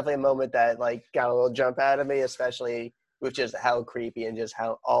 That was definitely a moment that got a little jump out of me, especially with just how creepy and just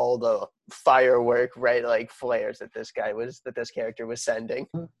how all the firework flares that this character was sending.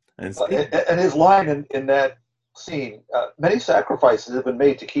 And his line in that scene, many sacrifices have been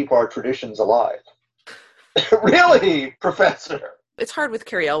made to keep our traditions alive. Really, Professor? It's hard with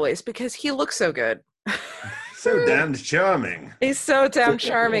Cary Elwes because he looks so good. So damned charming. He's so damn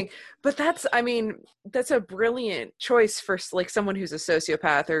charming. But that's a brilliant choice for someone who's a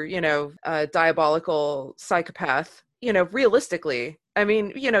sociopath or, a diabolical psychopath. Realistically,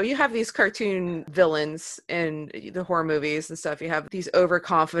 you have these cartoon villains in the horror movies and stuff. You have these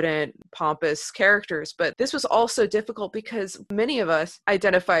overconfident, pompous characters. But this was also difficult because many of us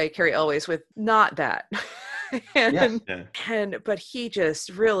identify Cary Elwes with not that. But he just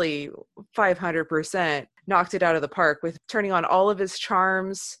really 500% knocked it out of the park with turning on all of his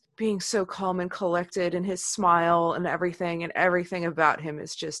charms, being so calm and collected, and his smile and everything about him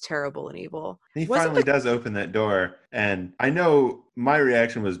is just terrible and evil. He finally does open that door, and I know my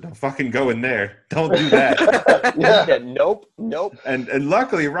reaction was, don't fucking go in there. Don't do that. Yeah, nope. And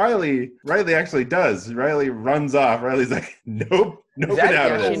luckily, Riley actually does. Riley runs off. Riley's like, nope, get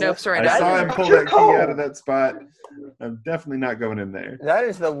out of She this. nopes right I out. saw him pull that key out of that spot. I'm definitely not going in there. That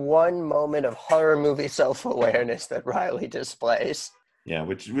is the one moment of horror movie self-awareness that Riley displays. Yeah,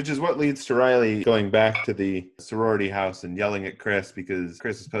 which is what leads to Riley going back to the sorority house and yelling at Chris because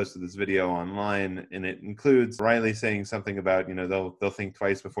Chris has posted this video online, and it includes Riley saying something about, they'll think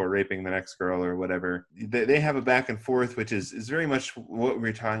twice before raping the next girl or whatever. They have a back and forth, which is very much what we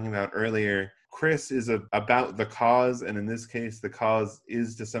were talking about earlier. Chris is about the cause, and in this case, the cause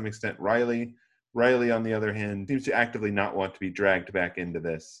is to some extent Riley. Riley, on the other hand, seems to actively not want to be dragged back into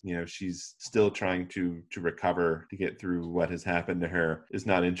this. She's still trying to recover, to get through what has happened to her, is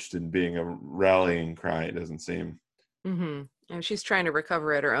not interested in being a rallying cry, it doesn't seem. Mm-hmm. And she's trying to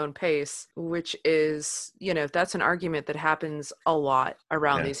recover at her own pace, which is, that's an argument that happens a lot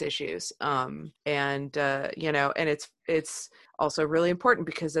around these issues. And it's also really important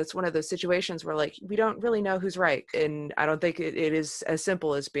because that's one of those situations where we don't really know who's right. And I don't think it is as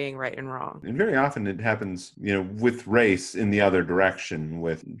simple as being right and wrong. And very often it happens, with race in the other direction,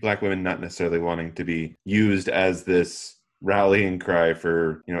 with Black women not necessarily wanting to be used as this rallying cry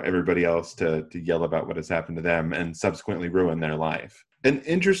for everybody else to yell about what has happened to them and subsequently ruin their life. An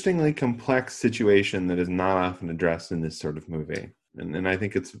interestingly complex situation that is not often addressed in this sort of movie. And I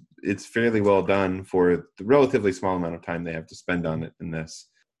think it's fairly well done for the relatively small amount of time they have to spend on it in this.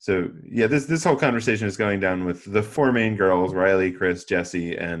 So yeah, this whole conversation is going down with the four main girls, Riley, Chris,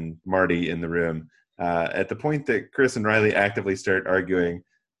 Jesse, and Marty in the room. At the point that Chris and Riley actively start arguing,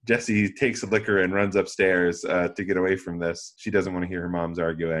 Jessie takes a liquor and runs upstairs to get away from this. She doesn't want to hear her mom's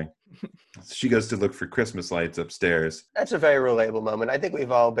arguing. She goes to look for Christmas lights upstairs. That's a very relatable moment. I think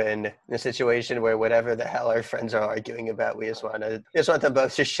we've all been in a situation where whatever the hell our friends are arguing about, we just want them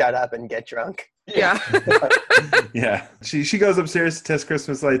both to shut up and get drunk. Yeah. Yeah. She goes upstairs to test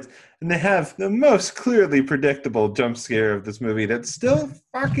Christmas lights, and they have the most clearly predictable jump scare of this movie that still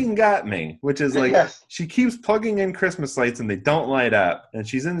fucking got me, which is like, Yes. she keeps plugging in Christmas lights and they don't light up. And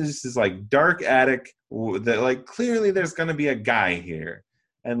she's in this like dark attic that like clearly there's going to be a guy here.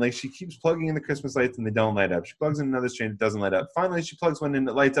 And like she keeps plugging in the Christmas lights and they don't light up. She plugs in another strand, it doesn't light up. Finally, she plugs one in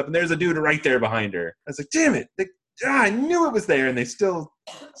that lights up, and there's a dude right there behind her. I was like, damn it! I knew it was there, and they still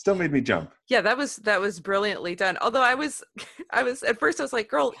made me jump. Yeah, that was brilliantly done. Although I was at first I was like,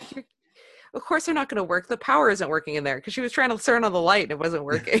 girl, of course they're not going to work. The power isn't working in there, because she was trying to turn on the light and it wasn't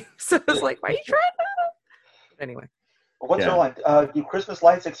working. So I was like, why are you trying that? Anyway. What's her line? Do Christmas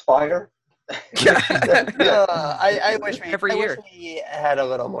lights expire? I wish Every year. wish we had a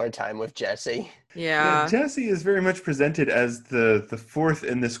little more time with Jessie. Yeah. Jessie is very much presented as the fourth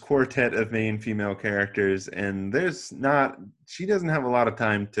in this quartet of main female characters, and she doesn't have a lot of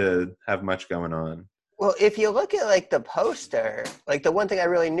time to have much going on. Well, if you look at like the poster, like the one thing I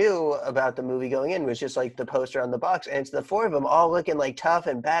really knew about the movie going in was just like the poster on the box, and it's the four of them all looking like tough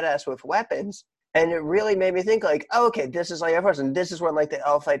and badass with weapons. And it really made me think like, oh, okay, this is like every person, this is when like they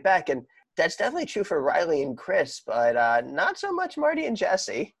all fight back. And that's definitely true for Riley and Chris, but not so much Marty and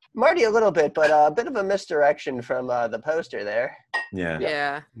Jessie. Marty a little bit, but a bit of a misdirection from the poster there.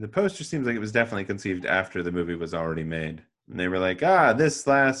 Yeah. The poster seems like it was definitely conceived after the movie was already made. And they were like, this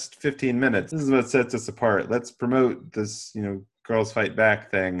last 15 minutes, this is what sets us apart. Let's promote this, girls fight back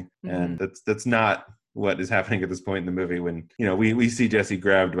thing. Mm-hmm. And that's not what is happening at this point in the movie when, we see Jessie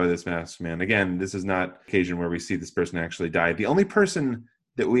grabbed by this masked man. Again, this is not an occasion where we see this person actually die. The only person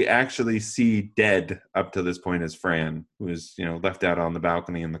that we actually see dead up to this point is Fran, who is, left out on the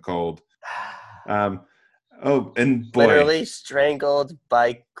balcony in the cold. And boy. Literally strangled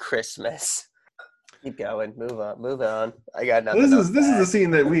by Christmas. Keep going. Move on. I got nothing. This is a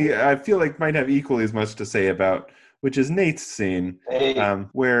scene that I feel like might have equally as much to say about, which is Nate's scene,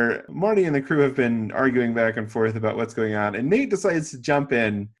 where Marty and the crew have been arguing back and forth about what's going on, and Nate decides to jump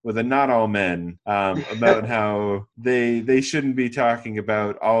in with a not all men about how they shouldn't be talking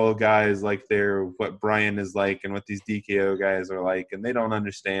about all guys like they're what Brian is like and what these DKO guys are like, and they don't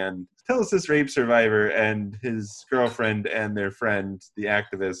understand. Tell us this rape survivor and his girlfriend and their friend, the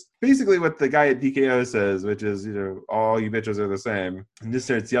activist, basically what the guy at DKO says, which is, all you bitches are the same, and just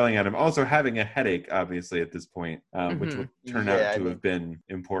starts yelling at him. Also having a headache, obviously, at this point. Which will turn out to have been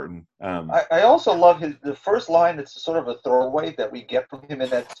important. I also love the first line that's sort of a throwaway that we get from him in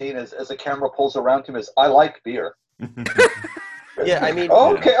that scene as the camera pulls around him is, I like beer. Yeah, I mean...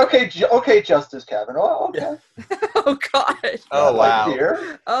 Okay, Justice Kavanaugh, okay. Oh, God. Oh, wow. Like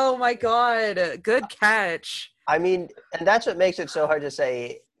beer. Oh, my God. Good catch. I mean, and that's what makes it so hard to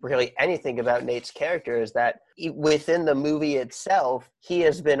say really anything about Nate's character is that within the movie itself, he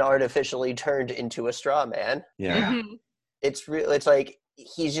has been artificially turned into a straw man. Yeah. Mm-hmm. It's like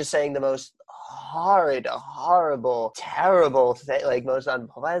he's just saying the most horrible, terrible like most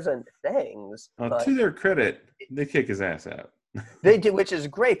unpleasant things. Well, to their credit, they kick his ass out. They do, which is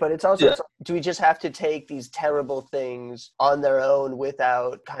great, but it's also, do we just have to take these terrible things on their own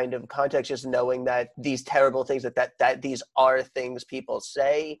without kind of context, just knowing that these terrible things, that these are things people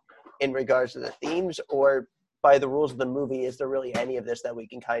say in regards to the themes, or by the rules of the movie, is there really any of this that we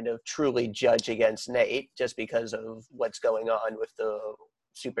can kind of truly judge against Nate just because of what's going on with the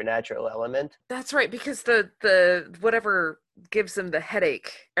supernatural element? That's right, because the whatever gives them the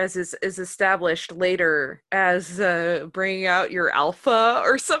headache as is established later as bringing out your alpha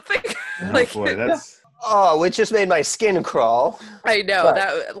or something. Boy, that's which just made my skin crawl. I know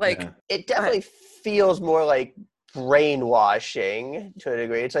that it definitely feels more like brainwashing to a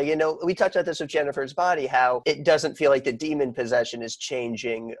degree. It's like, we touched on this with Jennifer's Body, how it doesn't feel like the demon possession is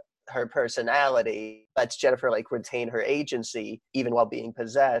changing her personality, lets Jennifer retain her agency even while being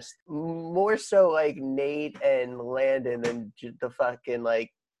possessed. More so like Nate and Landon and the fucking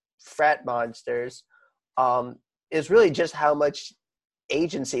frat monsters is really just how much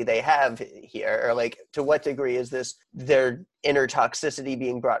agency they have here, or to what degree is this their inner toxicity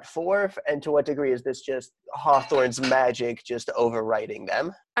being brought forth, and to what degree is this just Hawthorne's magic just overriding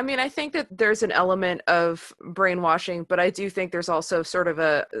them? I mean, I think that there's an element of brainwashing, but I do think there's also sort of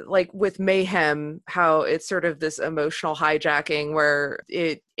a, with Mayhem, how it's sort of this emotional hijacking where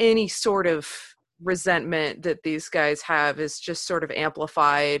any sort of resentment that these guys have is just sort of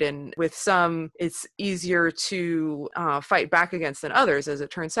amplified, and with some it's easier to fight back against than others, as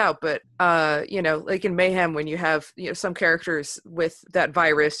it turns out. But like in Mayhem, when you have some characters with that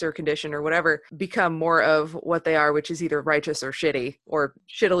virus or condition or whatever become more of what they are, which is either righteous or shitty or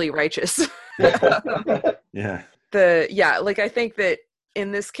shittily righteous. Yeah. I think that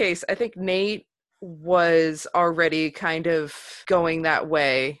in this case, I think Nate was already kind of going that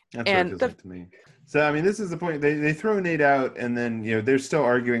way. That's what it feels like to me. So, I mean, this is the point. They throw Nate out, and then, they're still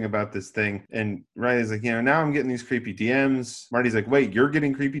arguing about this thing. And Riley's like, now I'm getting these creepy DMs. Marty's like, wait, you're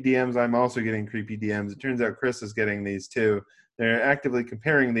getting creepy DMs? I'm also getting creepy DMs. It turns out Chris is getting these too. They're actively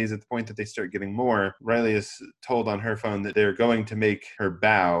comparing these at the point that they start getting more. Riley is told on her phone that they're going to make her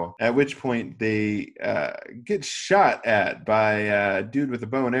bow, at which point they get shot at by a dude with a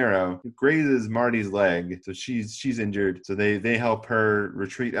bow and arrow who grazes Marty's leg. So she's injured. So they help her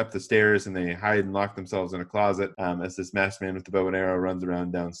retreat up the stairs, and they hide and lock themselves in a closet as this masked man with the bow and arrow runs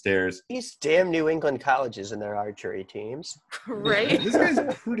around downstairs. These damn New England colleges and their archery teams. Right? This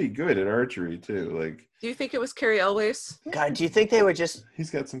guy's pretty good at archery, too. Like, do you think it was Carrie Elways? God, do you think they were just... He's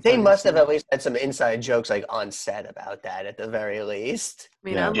got some... They must have at least had some inside jokes, like, on set about that, at the very least. I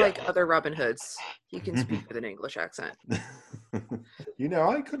mean, unlike other Robin Hoods, he can speak with an English accent.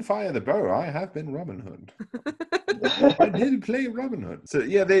 I could fire the bow. I have been Robin Hood. I did play Robin Hood. So,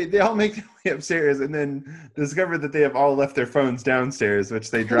 they all make their way upstairs and then discover that they have all left their phones downstairs, which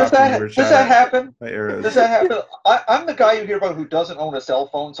they dropped when they were shot Does that happen? by arrows. Does that happen? I'm the guy you hear about who doesn't own a cell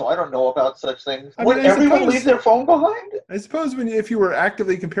phone, so I don't know about such things. I mean, Would everyone leave their phone behind? I suppose if you were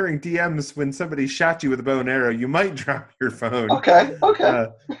actively comparing DMs when somebody shot you with a bow and arrow, you might drop your phone. Okay.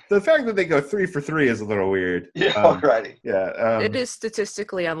 The fact that they go 3 for 3 is a little weird. Yeah, alrighty. Yeah. It is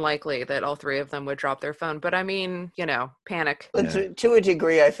statistically unlikely that all three of them would drop their phone, but I mean, panic. But to a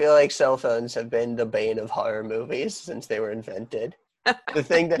degree, I feel like cell phones have been the bane of horror movies since they were invented. The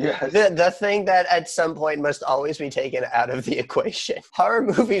thing that the thing that at some point must always be taken out of the equation. Horror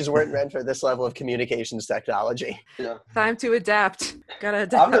movies weren't meant for this level of communications technology. Yeah. Time to adapt. Gotta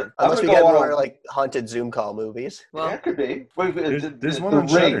adapt. Unless we get more like haunted Zoom call movies. Well, it could be. There's one on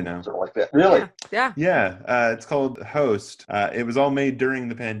Shudder now. Sort of like that. Really? Yeah. Yeah. It's called Host. It was all made during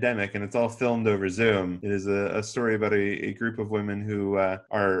the pandemic, and it's all filmed over Zoom. It is a story about a group of women who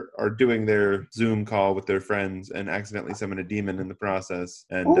are doing their Zoom call with their friends and accidentally summon a demon in the process,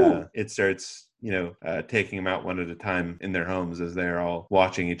 and it starts taking them out one at a time in their homes as they're all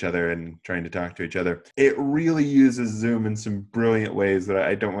watching each other and trying to talk to each other. It really uses Zoom in some brilliant ways that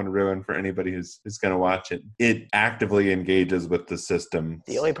I don't want to ruin for anybody who's going to watch it. It actively engages with the system.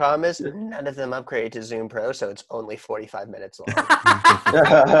 The only problem is none of them upgrade to Zoom Pro, so it's only 45 minutes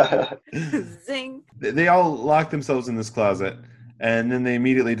long. Zing. They all lock themselves in this closet, and then they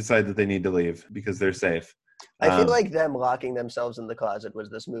immediately decide that they need to leave because they're safe. I feel like them locking themselves in the closet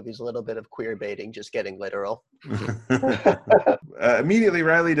was this movie's little bit of queer baiting, just getting literal. Immediately,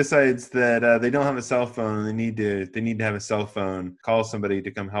 Riley decides that they don't have a cell phone and they need to have a cell phone, call somebody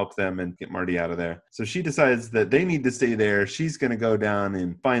to come help them and get Marty out of there. So she decides that they need to stay there. She's going to go down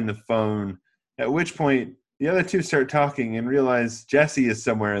and find the phone, at which point the other two start talking and realize Jessie is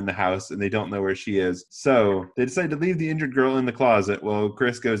somewhere in the house and they don't know where she is. So they decide to leave the injured girl in the closet while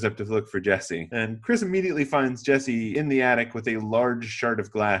Chris goes up to look for Jessie. And Chris immediately finds Jessie in the attic with a large shard of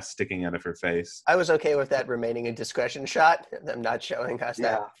glass sticking out of her face. I was okay with that remaining a discretion shot, them not showing us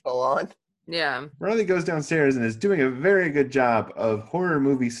that full on. Yeah. Riley goes downstairs and is doing a very good job of horror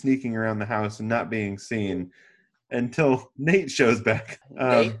movie sneaking around the house and not being seen, until Nate shows back.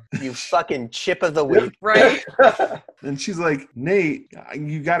 Nate, you fucking chip of the week. Right. And she's like, Nate,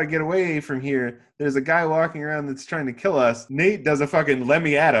 you got to get away from here. There's a guy walking around that's trying to kill us. Nate does a fucking let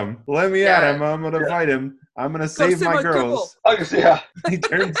me at him. Let me at him. I'm going to fight him. I'm going to save my girls. He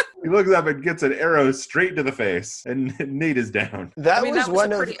looks up and gets an arrow straight to the face. And Nate is down. That was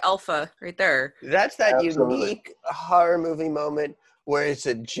a pretty alpha right there. That's that unique horror movie moment where it's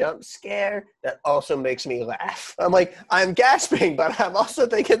a jump scare that also makes me laugh. I'm like, I'm gasping, but I'm also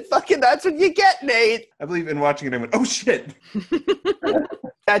thinking, fucking, that's what you get, Nate. I believe in watching it, I went, oh, shit.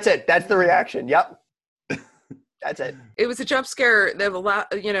 That's it. That's the reaction. Yep. That's it. It was a jump scare that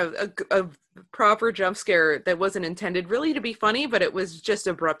a proper jump scare that wasn't intended really to be funny, but it was just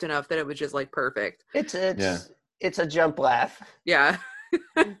abrupt enough that it was just like perfect. It's a jump laugh. Yeah.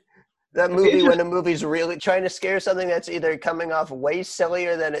 That movie, when a movie's really trying to scare something that's either coming off way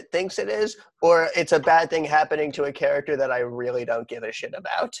sillier than it thinks it is, or it's a bad thing happening to a character that I really don't give a shit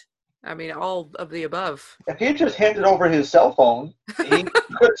about. I mean, all of the above. If he had just handed over his cell phone, he could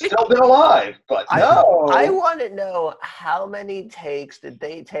have still been alive. But no. I want to know how many takes did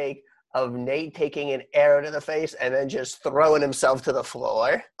they take of Nate taking an arrow to the face and then just throwing himself to the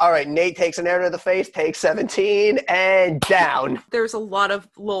floor. All right, Nate takes an arrow to the face, takes 17, and down. There's a lot of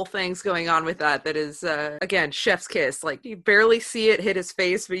little things going on with that is, again, chef's kiss. Like, you barely see it hit his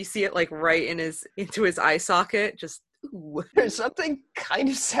face, but you see it, like, right into his eye socket. Just, ooh. There's something kind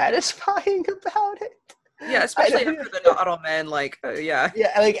of satisfying about it. Yeah, especially after the Nottle Men, like, yeah.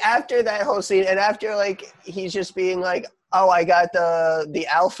 Yeah, like, after that whole scene, and after, like, he's just being like, oh, I got the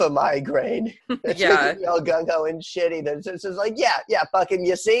alpha migraine. It's Yeah. making me all gung-ho and shitty. It's just like, yeah, fucking,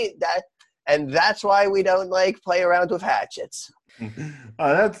 you see that? And that's why we don't, like, play around with hatchets.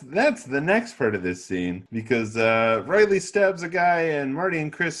 That's the next part of this scene, because Riley stabs a guy and Marty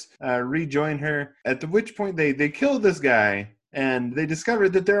and Chris rejoin her, at which point they kill this guy, and they discover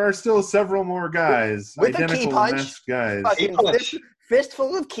that there are still several more guys, with a identical key punch, masked guys. fucking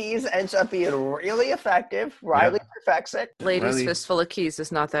fistful of keys ends up being really effective. Riley perfects it. Ladies' Riley- fistful of keys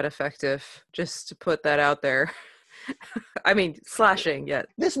is not that effective, just to put that out there. I mean, slashing, yeah.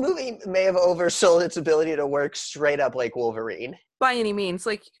 This movie may have oversold its ability to work straight up like Wolverine. By any means,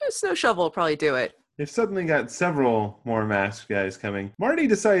 like, a snow shovel will probably do it. They've suddenly got several more masked guys coming. Marty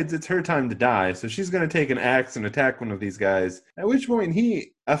decides it's her time to die, so she's going to take an axe and attack one of these guys, at which point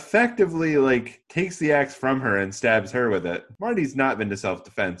he effectively, like, takes the axe from her and stabs her with it. Marty's not been to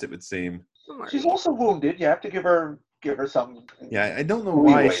self-defense, it would seem. She's also wounded. You have to give her some. Yeah, I don't know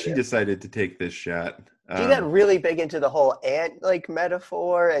why Leeway she there. decided to take this shot. She got really big into the whole ant like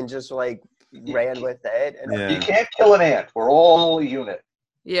metaphor and just like ran with it. And Yeah. You can't kill an ant. We're all a unit.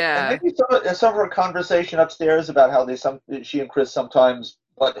 Yeah. And maybe some of her conversation upstairs about how she and Chris sometimes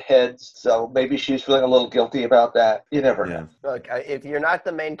butt heads. So maybe she's feeling a little guilty about that. You never know. Look, if you're not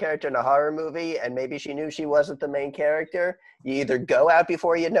the main character in a horror movie and maybe she knew she wasn't the main character, you either go out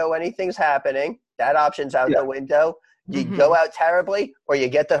before you know anything's happening. That option's out the window. You go out terribly, or you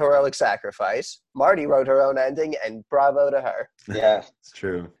get the heroic sacrifice. Marty wrote her own ending, and bravo to her. Yeah. It's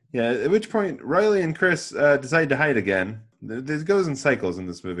true. Yeah, at which point Riley and Chris decide to hide again. This goes in cycles in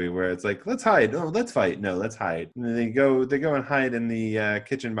this movie where it's like, let's hide. Oh, let's fight. No, let's hide. And then they go and hide in the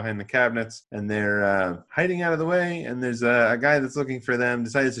kitchen behind the cabinets, and they're hiding out of the way. And there's a guy that's looking for them,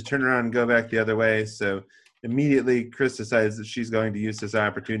 decides to turn around and go back the other way. So immediately, Chris decides that she's going to use this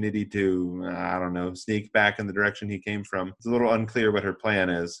opportunity to, I don't know, sneak back in the direction he came from. It's a little unclear what her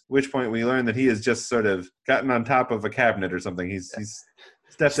plan is. At which point we learn that he has just sort of gotten on top of a cabinet or something. He's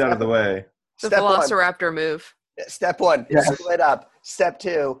stepped out of the way. The Step one. Velociraptor move. Step 1, split up. Step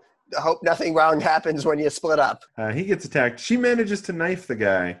 2, hope nothing wrong happens when you split up. He gets attacked. She manages to knife the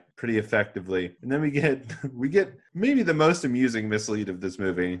guy pretty effectively. And then we get maybe the most amusing mislead of this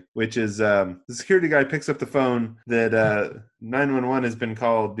movie, which is the security guy picks up the phone that 911 has been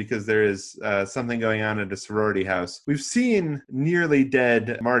called because there is something going on at a sorority house. We've seen nearly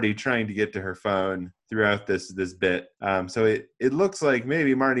dead Marty trying to get to her phone throughout this bit. So it looks like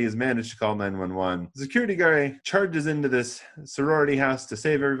maybe Marty has managed to call 911. The security guy charges into this sorority house to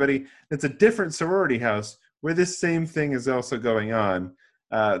save everybody. It's a different sorority house where this same thing is also going on.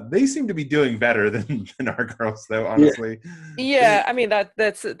 They seem to be doing better than our girls, though, honestly. Yeah, I mean,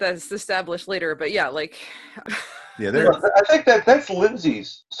 that's established later, but yeah, like... Yeah, I think that's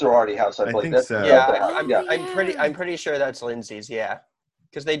Lindsay's sorority house. I believe. think so. Yeah, I'm pretty sure that's Lindsay's. Yeah,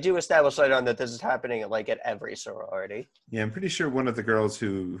 because they do establish later on that this is happening at every sorority. Yeah, I'm pretty sure one of the girls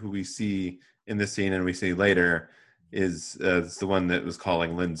who we see in this scene and we see later is the one that was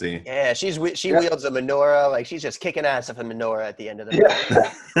calling Lindsay. Yeah, she wields a menorah, like she's just kicking ass with a menorah at the end of the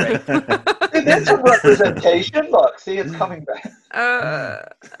movie. That's a representation. Look, see, it's coming back. I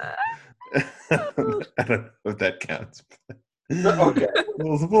don't know if that counts. Okay.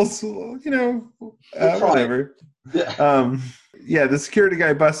 We'll try. whatever. Yeah. The security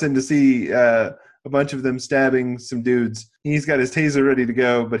guy busts in to see a bunch of them stabbing some dudes. He's got his taser ready to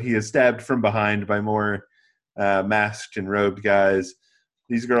go, but he is stabbed from behind by more masked and robed guys.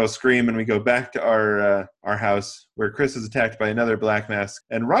 These girls scream, and we go back to our house where Chris is attacked by another black mask.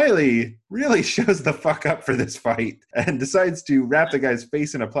 And Riley really shows the fuck up for this fight and decides to wrap the guy's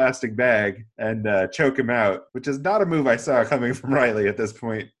face in a plastic bag and choke him out, which is not a move I saw coming from Riley at this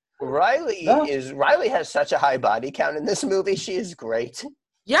point. Riley has such a high body count in this movie. She is great.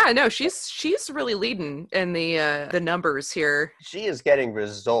 Yeah, no, she's really leading in the numbers here, She is getting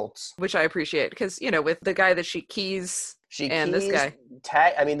results. which I appreciate because with the guy that she keys and this guy.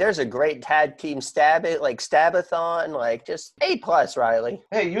 There's a great tag team stabathon, just A+ Riley.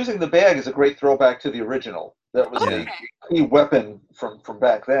 Hey, using the bag is a great throwback to the original. That was Okay. the key weapon from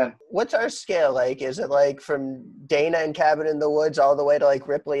back then. What's our scale like? Is it like from Dana and Cabin in the Woods all the way to like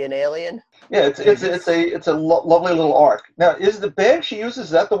Ripley and Alien? Yeah, it's a lovely little arc. Now, is the bag she uses, is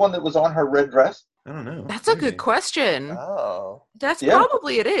that the one that was on her red dress? I don't know. That's a Maybe. good question. Oh, That's Yeah.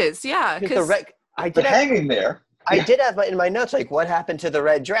 probably it is. Yeah, because because I The did have, hanging there. I did have in my notes like what happened to the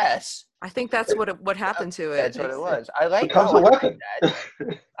red dress. I think that's what happened to it. That's what it was. I like Becomes oh, a I like weapon.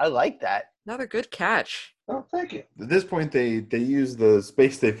 that. I like that. Another good catch. Oh, thank you. At this point, they use the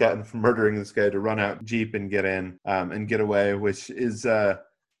space they've gotten from murdering this guy to run out Jeep and get in and get away, which is a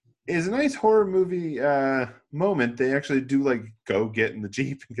nice horror movie moment. They actually do like go get in the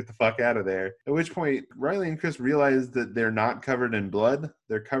Jeep and get the fuck out of there. At which point, Riley and Chris realize that they're not covered in blood.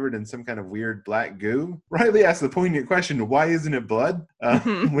 They're covered in some kind of weird black goo. Riley asks the poignant question, "Why isn't it blood?"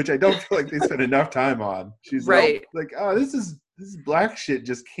 Which I don't feel like they spent enough time on. She's Right. like, "Oh, this is black shit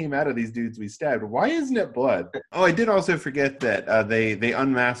just came out of these dudes we stabbed. Why isn't it blood?" Oh, I did also forget that they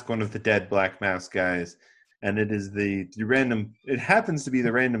unmask one of the dead Black Mask guys, and it is the random. It happens to be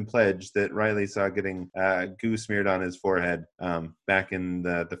the random pledge that Riley saw getting goo smeared on his forehead back in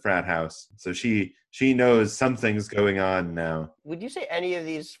the frat house. So she knows something's going on now. Would you say any of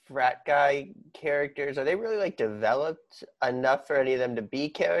these frat guy characters are they really like developed enough for any of them to be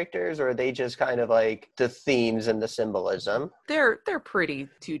characters, or are they just kind of like the themes and the symbolism? They're pretty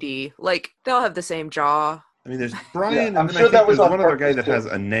 2D. Like they'll have the same jaw. I mean, there's Brian, Yeah, I'm and then sure I think that was there's on one other guy purpose, that has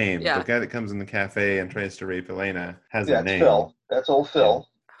too. a name. Yeah. The guy that comes in the cafe and tries to rape Elena has Yeah, a it's name. Phil. That's old Phil.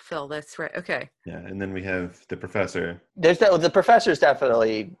 Phil, that's right. Okay. Yeah, and then we have the professor. There's the professor's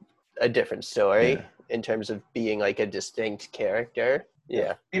definitely a different story Yeah. in terms of being like a distinct character.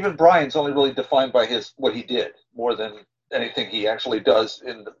 Yeah. Even Brian's only really defined by what he did more than anything he actually does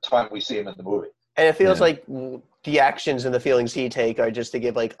in the time we see him in the movie. And it feels Yeah. like the actions and the feelings he take are just to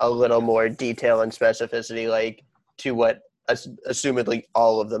give like a little more detail and specificity, like to what assumedly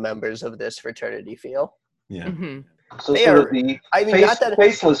all of the members of this fraternity feel. Yeah. hmm So They sort are- of the I mean, not that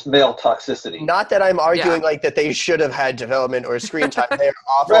faceless male toxicity. not that I'm arguing Yeah. like that they should have had development or screen time. They're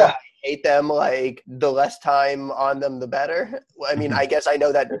awful. Right. I hate them. Like the less time on them, the better. I mean, I guess I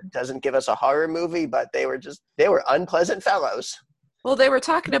know that doesn't give us a horror movie, but they were unpleasant fellows. Well, they were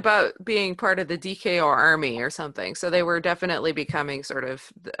talking about being part of the DKR army or something, so they were definitely becoming sort of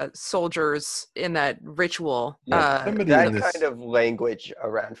soldiers in that ritual. Yeah, somebody That in this, kind of language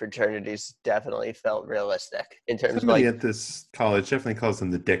around fraternities definitely felt realistic in terms of somebody like, at this college definitely calls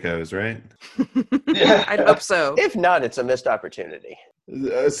them the Dickos, right? Yeah. I'd hope so. if not, it's a missed opportunity.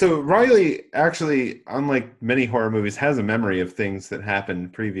 So Riley actually, unlike many horror movies, has a memory of things that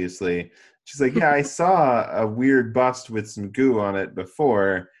happened previously. She's like, yeah, I saw a weird bust with some goo on it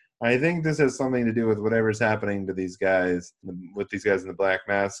before. I think this has something to do with whatever's happening to these guys, with these guys in the black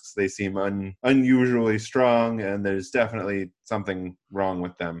masks. They seem unusually strong, and there's definitely something wrong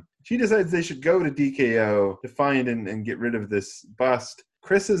with them. She decides they should go to DKO to find and get rid of this bust.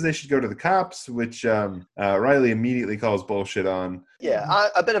 Chris says they should go to the cops, which Riley immediately calls bullshit on. Yeah,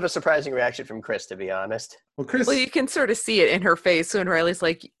 a bit of a surprising reaction from Chris, to be honest. Well, Chris, Well, you can sort of see it in her face when Riley's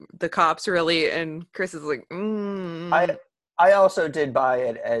like, the cops really, and Chris is like, I also did buy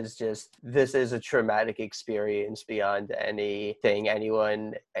it as just this is a traumatic experience beyond anything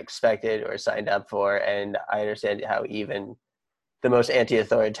anyone expected or signed up for, and I understand how even the most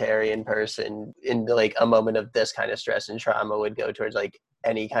anti-authoritarian person in like a moment of this kind of stress and trauma would go towards like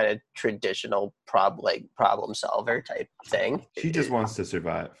any kind of traditional problem solver type thing. she just wants to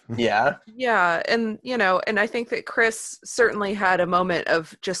survive. Yeah. yeah, and and I think that Chris certainly had a moment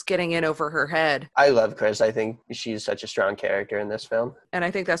of just getting in over her head, I love Chris. I think she's such a strong character in this film. and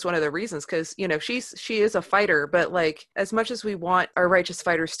I think that's one of the reasons because she is a fighter, but like as much as we want our righteous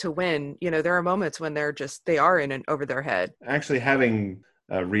fighters to win, there are moments when they are in and over their head. Actually, having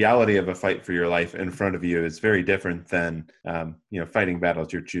a reality of a fight for your life in front of you is very different than fighting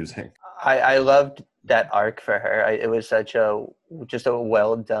battles you're choosing. I loved that arc for her. It was such just a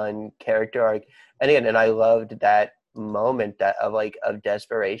well done character arc, and I loved that moment of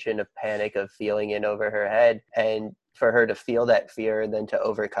desperation, of panic, of feeling in over her head, and for her to feel that fear and then to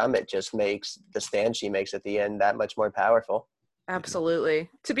overcome it just makes the stand she makes at the end that much more powerful. Absolutely.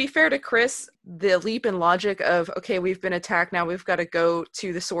 To be fair to Chris, the leap in logic of, okay, we've been attacked, now we've got to go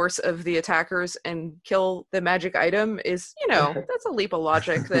to the source of the attackers and kill the magic item is, that's a leap of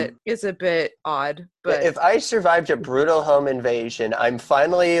logic that is a bit odd. But If I survived a brutal home invasion, I'm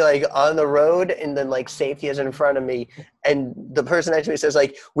finally like on the road and then like safety is in front of me, and the person next to me says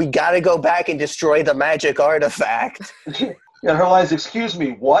like, we got to go back and destroy the magic artifact. And her lines, excuse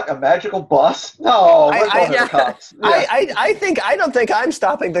me, what? A magical bus? No, we're going to yeah. the cops. Yeah. I don't think I'm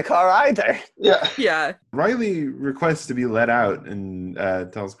stopping the car either. Yeah. Yeah. Riley requests to be let out and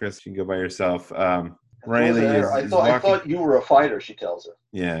tells Chris she can go by herself. Riley I is thought, I walking. thought you were a fighter, she tells her.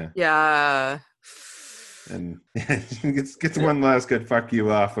 Yeah. Yeah. And she gets one last good fuck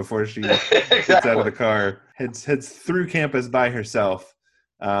you off before she gets Exactly. out of the car, heads through campus by herself.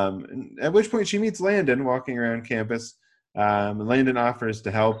 At which point she meets Landon walking around campus. Landon offers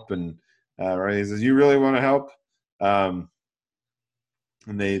to help, and Riley says, "You really want to help?" And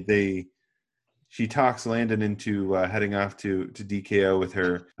she talks Landon into heading off to DKO with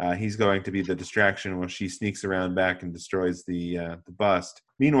her. He's going to be the distraction while she sneaks around back and destroys the bust.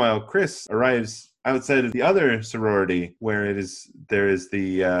 Meanwhile, Chris arrives outside of the other sorority where there is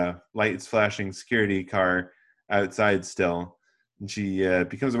the lights flashing security car outside still. And she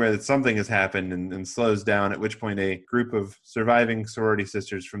becomes aware that something has happened and slows down, at which point a group of surviving sorority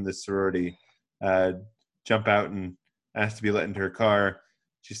sisters from this sorority jump out and ask to be let into her car.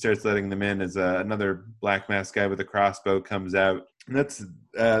 She starts letting them in as another black masked guy with a crossbow comes out. And that's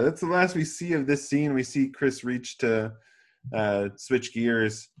the last we see of this scene. We see Chris reach to switch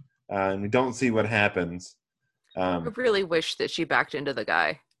gears, and we don't see what happens. I really wish that she backed into the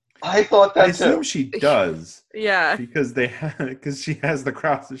guy. I thought that I assume too. she does. Yeah. Because she has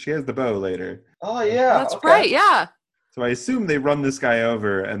the bow later. Oh, yeah. That's okay. right. Yeah. So I assume they run this guy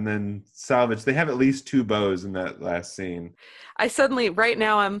over and then salvage. They have at least 2 bows in that last scene. I suddenly, right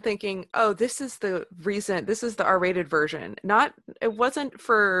now, I'm thinking, oh, this is the reason. This is the R-rated version. It wasn't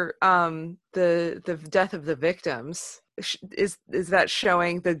for the death of the victims. Is that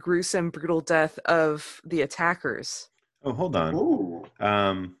showing the gruesome, brutal death of the attackers? Oh, hold on. Ooh.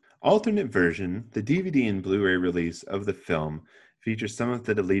 Alternate version, the DVD and Blu-ray release of the film features some of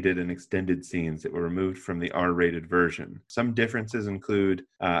the deleted and extended scenes that were removed from the R-rated version. Some differences include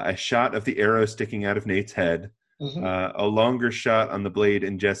a shot of the arrow sticking out of Nate's head, a longer shot on the blade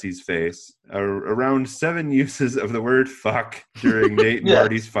in Jesse's face, around 7 uses of the word fuck during Nate and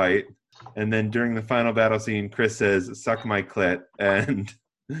Marty's fight, and then during the final battle scene, Chris says, "Suck my clit," and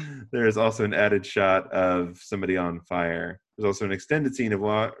there is also an added shot of somebody on fire. There's also an extended scene of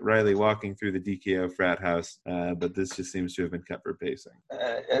Riley walking through the DKO frat house, but this just seems to have been cut for pacing.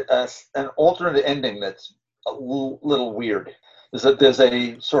 An alternate ending that's a little weird. There's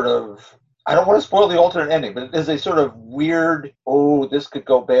a sort of, I don't want to spoil the alternate ending, but there's a sort of weird, oh, this could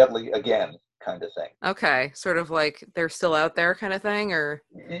go badly again kind of thing. Okay, sort of like they're still out there kind of thing, or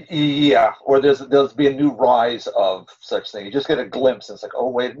yeah, or there's be a new rise of such thing. You just get a glimpse, and it's like, oh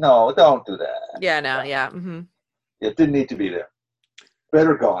wait, no, don't do that. yeah, no, yeah. Mm-hmm. It didn't need to be there.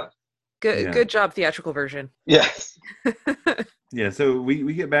 Better gone. Good job, theatrical version. Yes. Yeah, so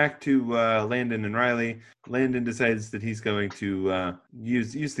we get back to Landon and Riley. Landon decides that he's going to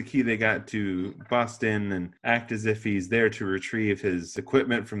use the key they got to bust in and act as if he's there to retrieve his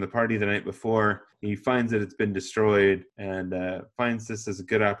equipment from the party the night before. He finds that it's been destroyed and finds this as a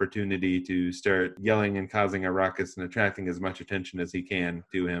good opportunity to start yelling and causing a ruckus and attracting as much attention as he can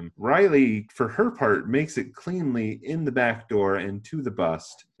to him. Riley, for her part, makes it cleanly in the back door and to the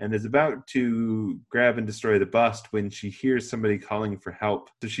bust and is about to grab and destroy the bust when she hears somebody calling for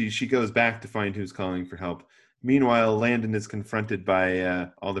help. So she goes back to find who's calling for help. Meanwhile, Landon is confronted by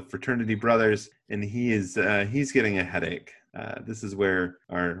all the fraternity brothers, and he's getting a headache. This is where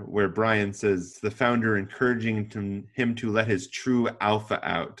Brian says the founder encouraging him to let his true alpha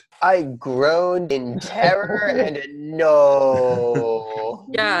out. I groaned in terror and no.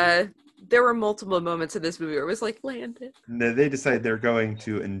 Yeah, there were multiple moments in this movie where it was like, Landon. They decide they're going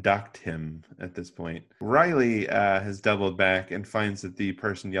to induct him at this point. Riley has doubled back and finds that the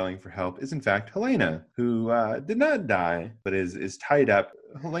person yelling for help is in fact Helena, who did not die, but is tied up.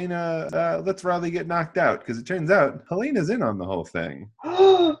 Helena lets Riley get knocked out because it turns out Helena's in on the whole thing.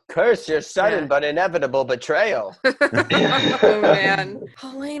 Curse your sudden Yeah. but inevitable betrayal. Oh man,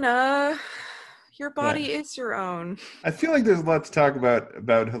 Helena, your body is your own. I feel like there's a lot to talk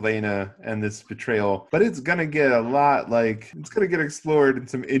about Helena and this betrayal, but it's gonna get explored in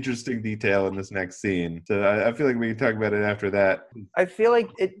some interesting detail in this next scene. So I feel like we can talk about it after that. I feel like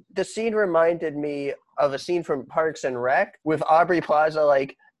the scene reminded me of a scene from Parks and Rec with Aubrey Plaza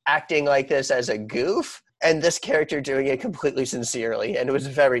like acting like this as a goof and this character doing it completely sincerely, and it was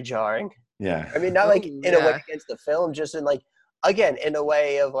very jarring. Yeah. I mean, not like Ooh, in a way yeah. against the film, just in like, again, in a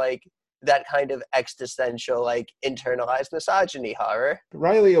way of like that kind of existential, like internalized misogyny horror.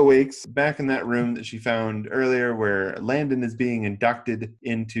 Riley awakes back in that room that she found earlier where Landon is being inducted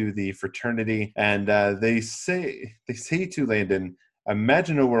into the fraternity, and they say to Landon,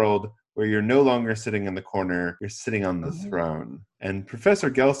 imagine a world where you're no longer sitting in the corner, you're sitting on the throne. And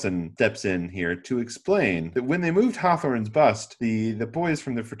Professor Gelson steps in here to explain that when they moved Hawthorne's bust, the boys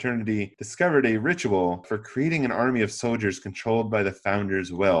from the fraternity discovered a ritual for creating an army of soldiers controlled by the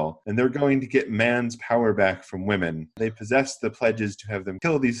founder's will. And they're going to get man's power back from women. They possessed the pledges to have them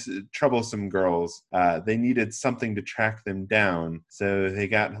kill these troublesome girls. They needed something to track them down. So they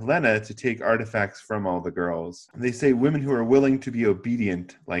got Helena to take artifacts from all the girls. They say women who are willing to be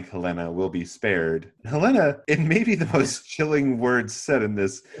obedient, like Helena, will be spared. Helena, in maybe the most chilling words said in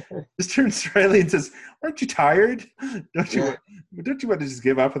this, just turns to Riley and says, "Aren't you tired? Don't you want to just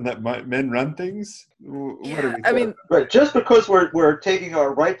give up and let men run things?" What are we I mean, right. Just because we're taking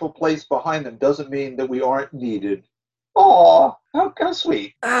our rightful place behind them doesn't mean that we aren't needed. Aw, how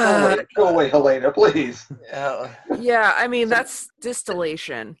sweet. Go away, Helena, please. Oh, yeah, I mean, that's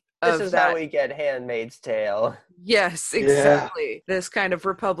distillation. this of is that. how we get Handmaid's Tale. Yes, exactly. This kind of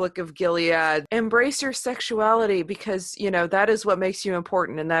Republic of Gilead. Embrace your sexuality because, that is what makes you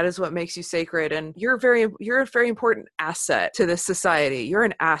important and that is what makes you sacred. And you're a very important asset to this society. You're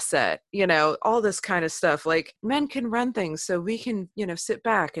an asset, all this kind of stuff. Like men can run things so we can, sit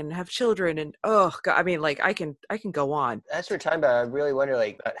back and have children and oh God, I mean, like I can go on. As we're talking about, I really wonder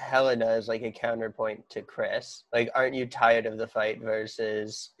about Helena as like a counterpoint to Chris. Like, aren't you tired of the fight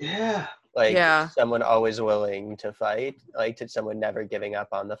versus someone always willing to fight, like to someone never giving up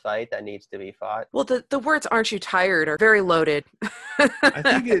on the fight that needs to be fought? Well, the words "aren't you tired" are very loaded. I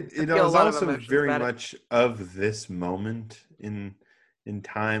think it is also very much much of this moment in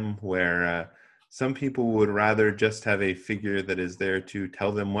time where some people would rather just have a figure that is there to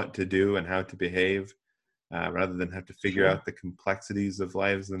tell them what to do and how to behave, rather than have to figure out the complexities of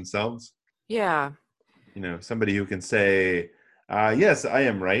lives themselves. Yeah. Somebody who can say, yes, I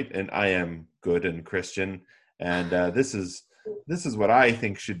am right, and I am good and Christian, and this is what I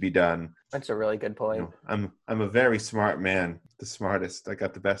think should be done. That's a really good point. I'm a very smart man, the smartest. I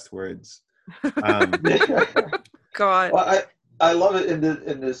got the best words. God. Well, I love it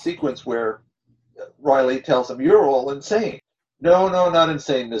in the sequence where Riley tells him, "You're all insane." No, not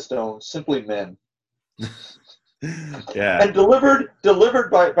insane, Miss Stone. Simply men. Yeah. And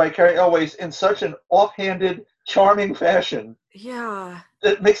delivered by Carrie Elways in such an offhanded, charming fashion. Yeah.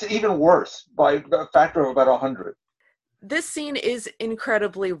 It makes it even worse by a factor of about 100. This scene is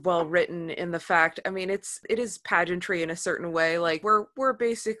incredibly well written in the fact, I mean, it is pageantry in a certain way. Like we're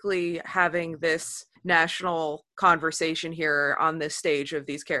basically having this national conversation here on this stage of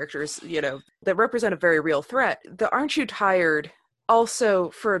these characters, that represent a very real threat. The "aren't you tired" also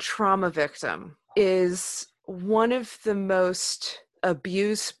for a trauma victim is one of the most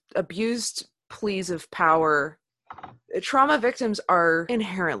abused pleas of power. Trauma victims are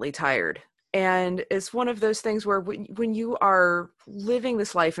inherently tired. And it's one of those things where when you are living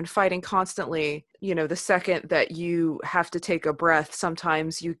this life and fighting constantly, the second that you have to take a breath,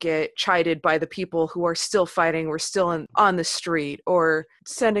 sometimes you get chided by the people who are still fighting or still on the street or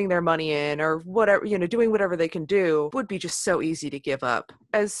sending their money in or whatever, doing whatever they can do. It would be just so easy to give up.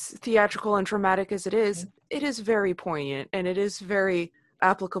 As theatrical and dramatic as it is very poignant and it is very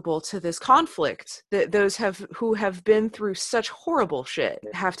applicable to this conflict that those who have been through such horrible shit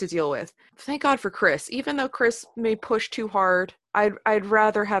have to deal with. Thank God for Chris. Even though Chris may push too hard, I'd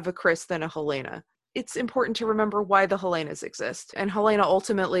rather have a Chris than a Helena. It's important to remember why the Helenas exist, and Helena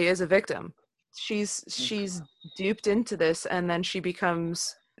ultimately is a victim. She's duped into this, and then she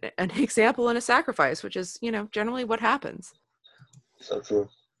becomes an example and a sacrifice, which is generally what happens. So true.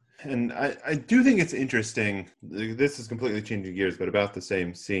 And I do think it's interesting, this is completely changing gears, but about the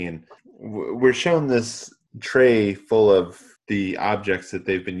same scene. We're shown this tray full of the objects that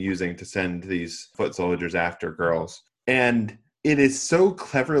they've been using to send these foot soldiers after girls. And it is so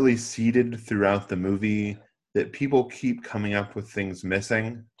cleverly seeded throughout the movie that people keep coming up with things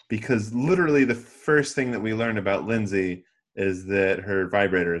missing. Because literally the first thing that we learn about Lindsay is that her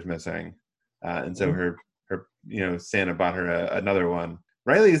vibrator is missing. And so her Santa bought her another one.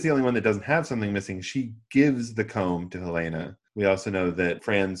 Riley is the only one that doesn't have something missing. She gives the comb to Helena. We also know that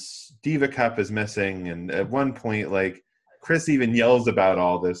Fran's Diva Cup is missing, and at one point, Chris even yells about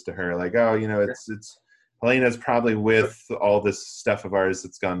all this to her, it's Helena's probably with all this stuff of ours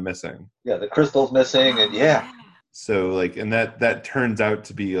that's gone missing. Yeah, the crystal's missing, and yeah. So and that turns out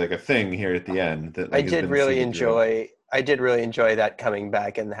to be a thing here at the end. That I did really enjoy that coming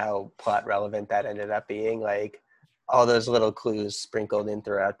back and how plot relevant that ended up being. All those little clues sprinkled in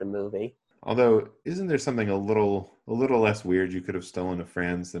throughout the movie. Although, isn't there something a little less weird you could have stolen of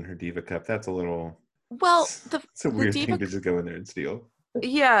Fran's than her Diva Cup? That's a little... Well, it's a weird thing to just go in there and steal.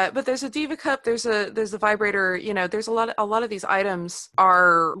 Yeah, but there's a Diva Cup, there's the vibrator, there's a lot of these items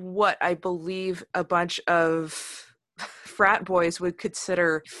are what I believe a bunch of frat boys would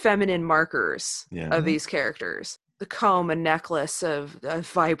consider feminine markers of these characters. The comb, a necklace, of a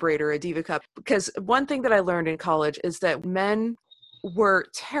vibrator, a Diva Cup. Because one thing that I learned in college is that men were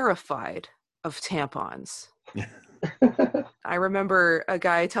terrified of tampons. I remember a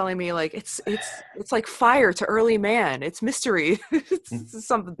guy telling me like it's like fire to early man. It's mystery.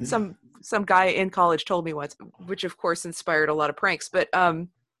 Some guy in college told me once, which of course inspired a lot of pranks. But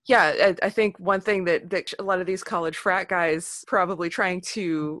yeah, I think one thing that a lot of these college frat guys probably trying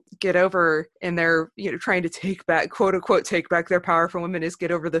to get over in their, trying to take back, quote unquote, take back their power from women is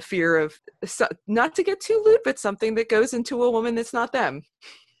get over the fear of, not to get too lewd, but something that goes into a woman that's not them.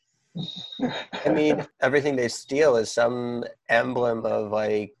 I mean, everything they steal is some emblem of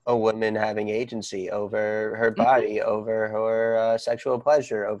like a woman having agency over her body, over her sexual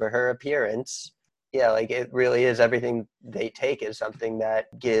pleasure, over her appearance. Yeah, like it really is, everything they take is something that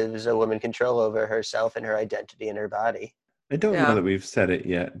gives a woman control over herself and her identity and her body. I don't know that we've said it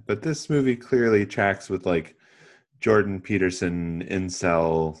yet, but this movie clearly tracks with like Jordan Peterson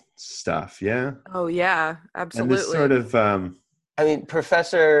incel stuff, yeah? Oh yeah, absolutely. And this sort of I mean,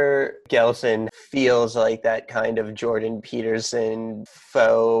 Professor Gelson feels like that kind of Jordan Peterson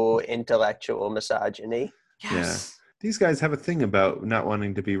faux intellectual misogyny. Yes. Yeah. These guys have a thing about not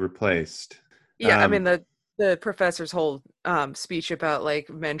wanting to be replaced. Yeah, I mean, the professor's whole speech about like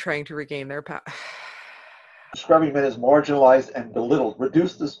men trying to regain their power. Describing men as marginalized and belittled,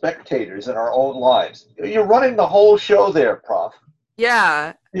 reduce the spectators in our own lives. You're running the whole show there, Prof.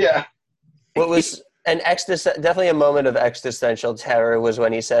 Yeah. Yeah. What was definitely a moment of existential terror was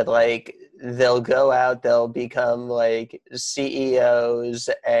when he said, like, they'll go out, they'll become like CEOs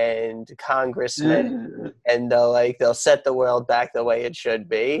and congressmen, and they'll set the world back the way it should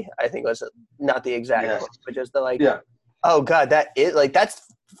be. I think it was not the exact quote, but just oh God, that's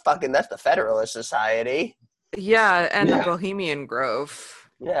the Federalist Society. Yeah, and the Bohemian Grove.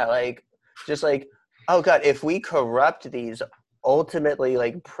 Yeah, like, just like, oh God, if we corrupt these ultimately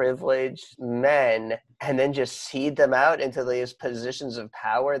like privileged men and then just seed them out into these positions of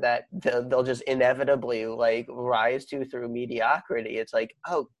power that they'll just inevitably like rise to through mediocrity, it's like,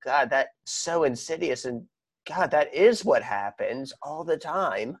 oh God, that's so insidious. And God, that is what happens all the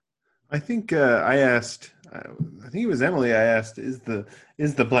time. I think I think it was Emily, I asked, is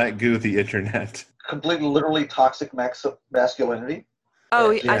the black goo the internet? Completely literally toxic masculinity.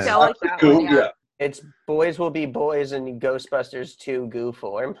 Oh, yeah. I like that one, yeah. It's boys will be boys in Ghostbusters 2 goo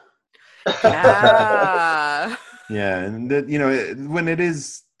form. Yeah. Yeah, and that, when it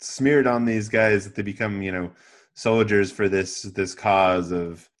is smeared on these guys that they become, soldiers for this cause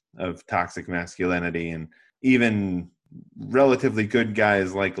of toxic masculinity, and even relatively good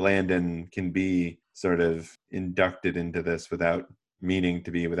guys like Landon can be sort of inducted into this without meaning to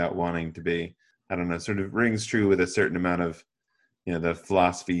be, without wanting to be. I don't know, sort of rings true with a certain amount of the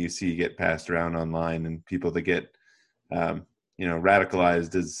philosophy you see get passed around online, and people that get,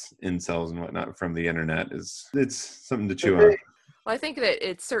 radicalized as incels and whatnot from the internet it's something to chew on. Well, I think that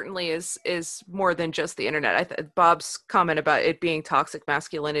it certainly is more than just the internet. Bob's comment about it being toxic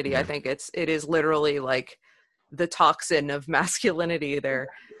masculinity, I think it is literally like the toxin of masculinity there.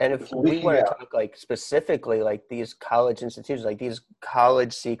 And if we want to talk like specifically like these college institutions, like these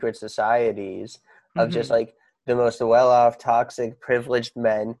college secret societies of just like the most well-off, toxic, privileged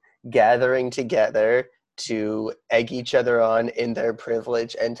men gathering together to egg each other on in their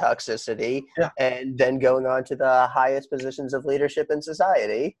privilege and toxicity, and then going on to the highest positions of leadership in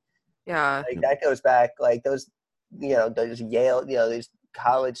society. Yeah. Like that goes back, like those Yale, these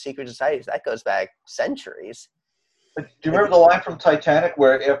college secret societies, that goes back centuries. Do you remember the line from Titanic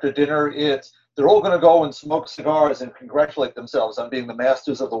where after dinner they're all going to go and smoke cigars and congratulate themselves on being the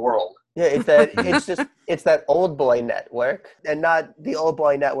masters of the world? Yeah, it's that old boy network, and not the old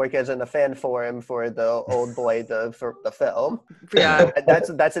boy network as in a fan forum for the old boy for the film. Yeah, that's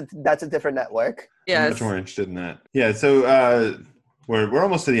a different network. Yeah, I'm much more interested in that. Yeah, so we're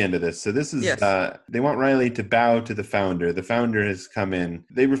almost to the end of this. So this is they want Riley to bow to the founder. The founder has come in.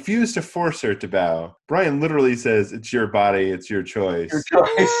 They refuse to force her to bow. Brian literally says, "It's your body, it's your choice." Your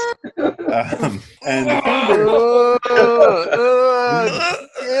choice. And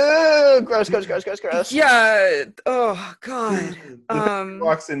gross. Yeah. Oh God.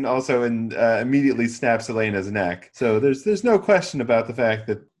 Walks in also and immediately snaps Elena's neck. So there's no question about the fact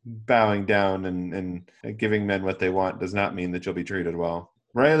that bowing down and giving men what they want does not mean that you'll be treated well.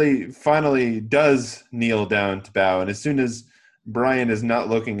 Riley finally does kneel down to bow, and as soon as Brian is not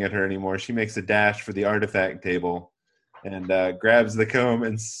looking at her anymore, she makes a dash for the artifact table and grabs the comb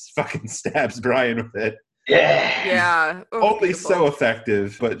and fucking stabs Brian with it. Yeah. Yeah. Oh, Only beautiful. so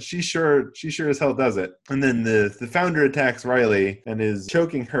effective, but she sure as hell does it. And then the founder attacks Riley and is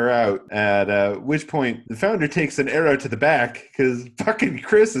choking her out, at which point the founder takes an arrow to the back because fucking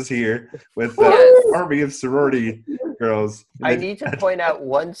Chris is here with an Yes. army of sorority girls. And I then- need to point out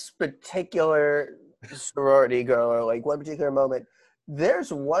one particular sorority girl, or like one particular moment.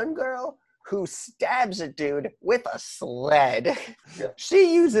 There's one girl who stabs a dude with a sled. Yeah.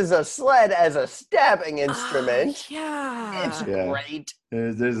 She uses a sled as a stabbing instrument. Yeah. It's Yeah. great.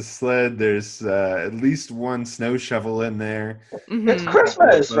 There's a sled. There's at least one snow shovel in there. It's Mhm.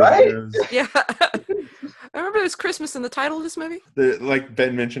 Christmas, right? Yeah. I remember it was Christmas in the title of this movie. Like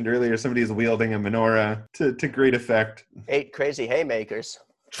Ben mentioned earlier, somebody's wielding a menorah to great effect. 8 crazy haymakers.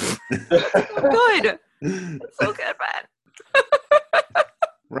 Good. So good, man.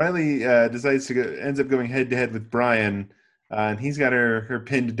 Riley decides to ends up going head to head with Brian, and he's got her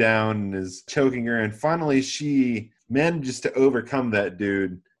pinned down and is choking her. And finally, she manages to overcome that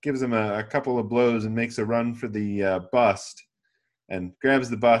dude, gives him a couple of blows, and makes a run for the bust, and grabs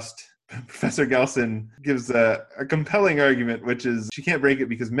the bust. Professor Gelson gives a compelling argument, which is she can't break it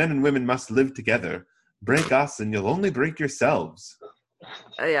because men and women must live together. Break us, and you'll only break yourselves.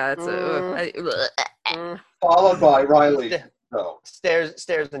 Yeah, it's Followed by Riley. No. Stairs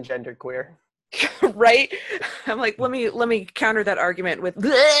and genderqueer. right. I'm like, let me counter that argument with.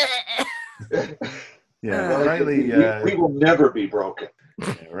 Yeah, Uh, Riley. We will never be broken.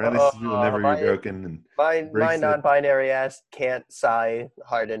 Riley says we will never my- be broken. And My Breaks it. non-binary ass can't sigh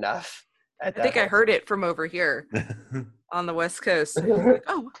hard enough. At I think I that heard it from over here on the West Coast. Like,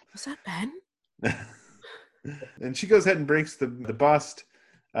 oh, was that Ben? and she goes ahead and breaks the bust.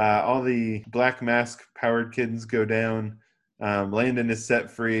 All the Black Mask powered kids go down. Landon is set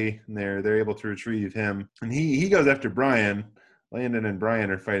free, and they're able to retrieve him. And he goes after Brian. Landon and Brian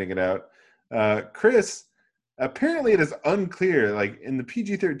are fighting it out. Chris, apparently it is unclear. Like in the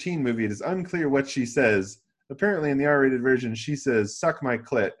PG-13 movie, it is unclear what she says. Apparently in the R-rated version, she says, "Suck my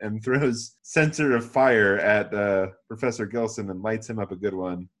clit," and throws censer of fire at Professor Gilson and lights him up a good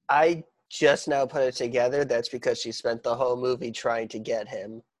one. I just now put it together. That's because she spent the whole movie trying to get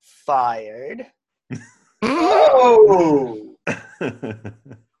him fired. Oh!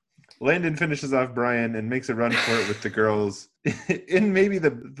 Landon finishes off Brian and makes a run for it with the girls. In maybe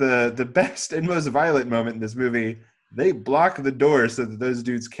the best and most violent moment in this movie, they block the door so that those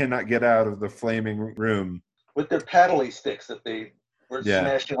dudes cannot get out of the flaming room. With their paddly sticks that they were Yeah.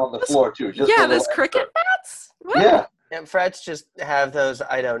 smashing on the floor, too. Just Yeah, a those little cricket extra. bats. What? Yeah. And frats just have those.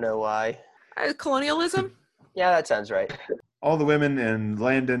 I don't know why. Colonialism. Yeah, that sounds right. All the women and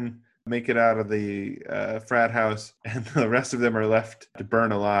Landon make it out of the frat house, and the rest of them are left to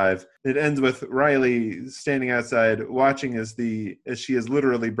burn alive. It ends with Riley standing outside watching as she is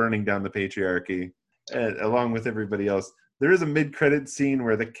literally burning down the patriarchy, along with everybody else. There is a mid-credit scene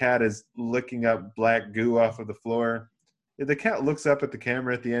where the cat is licking up black goo off of the floor. The cat looks up at the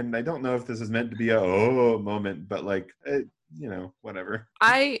camera at the end. I don't know if this is meant to be a moment, but whatever.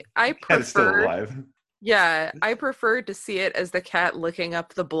 I Cat is still prefer. alive. Yeah, I prefer to see it as the cat licking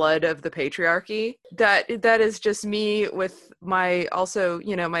up the blood of the patriarchy. That is just me with my also,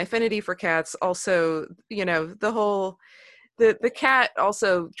 my affinity for cats. Also, the whole the cat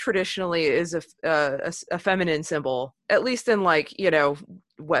also traditionally is a feminine symbol, at least in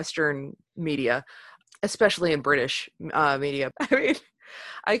Western media, especially in British media. I mean,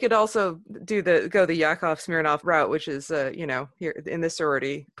 I could also go the Yakov Smirnoff route, which is here in this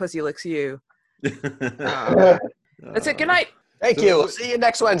sorority, pussy licks you. That's it. Good night. Thank So- you. We'll see you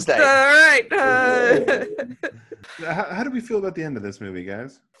next Wednesday. All right. How do we feel about the end of this movie,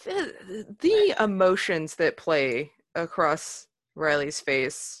 guys? The emotions that play across Riley's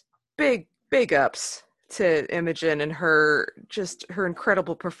face, big ups to Imogen and her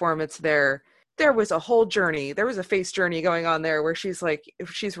incredible performance there. There was a whole journey. There was a face journey going on there where she's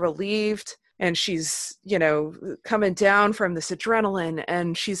relieved and she's, coming down from this adrenaline,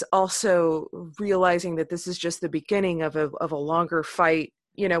 and she's also realizing that this is just the beginning of a longer fight.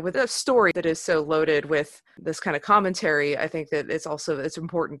 With a story that is so loaded with this kind of commentary, I think that it's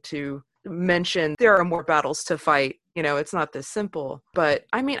important to mention there are more battles to fight. It's not this simple. But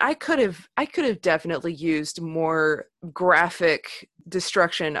I mean, I could have definitely used more graphic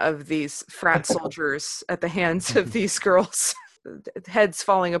destruction of these frat soldiers at the hands of these girls. Heads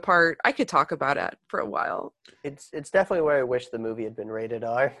falling apart. I could talk about it for a while. It's definitely where I wish the movie had been rated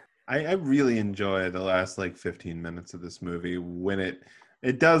R. I really enjoy the last 15 minutes of this movie when it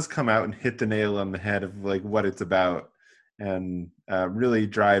does come out and hit the nail on the head of what it's about, and really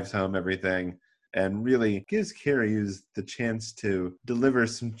drives home everything. and really gives Carrie the chance to deliver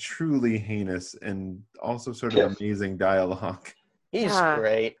some truly heinous and also sort of amazing dialogue. He's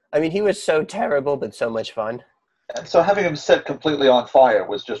great. I mean, he was so terrible, but so much fun. And so having him set completely on fire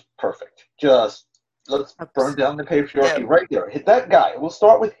was just perfect. Just, let's burn down the patriarchy right there. Hit that guy. We'll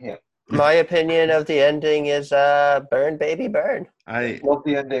start with him. My opinion of the ending is burn, baby, burn. I love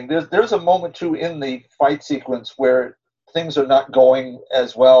the ending. There's a moment, too, in the fight sequence where things are not going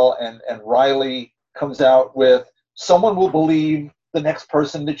as well, and Riley comes out with, someone will believe the next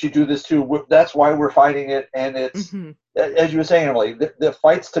person that you do this to. That's why we're fighting it, and it's, as you were saying, Emily, the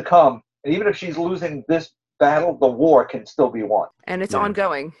fight's to come, and even if she's losing this battle, the war can still be won. And it's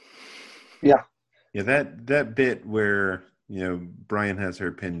ongoing. Yeah. Yeah, that bit where, Brian has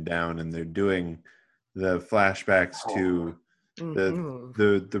her pinned down and they're doing the flashbacks to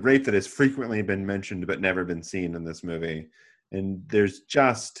the rape that has frequently been mentioned but never been seen in this movie. And there's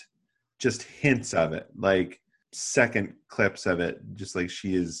just hints of it, like second clips of it, just like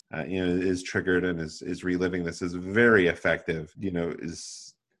she is, is triggered and is reliving this, is very effective,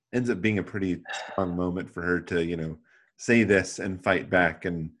 ends up being a pretty strong moment for her to, say this and fight back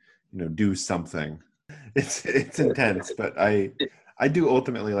and, do something. It's intense, but I do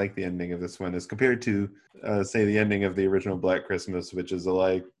ultimately like the ending of this one as compared to, say, the ending of the original Black Christmas, which is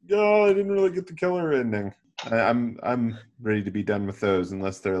I didn't really get the killer ending. I'm ready to be done with those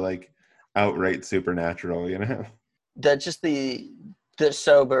unless they're like outright supernatural, That's just the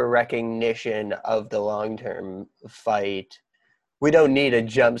sober recognition of the long-term fight. We don't need a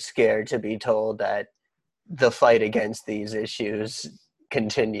jump scare to be told that the fight against these issues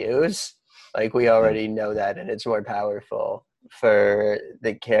continues. Like, we already know that, and it's more powerful for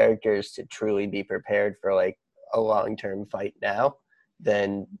the characters to truly be prepared for like a long-term fight now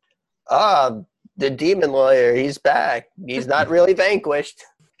than the demon lawyer, he's back, he's not really vanquished.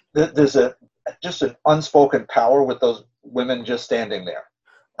 There's just an unspoken power with those women just standing there,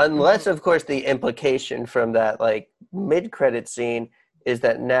 unless of course the implication from that like mid-credit scene is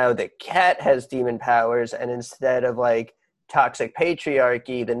that now the cat has demon powers, and instead of like toxic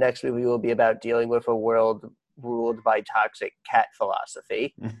patriarchy, the next movie will be about dealing with a world ruled by toxic cat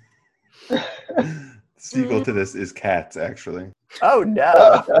philosophy. Sequel to this is Cats, actually. Oh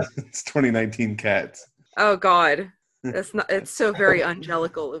no. It's 2019 Cats. Oh God. It's so very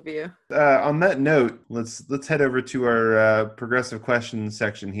angelical of you. On that note, let's head over to our progressive questions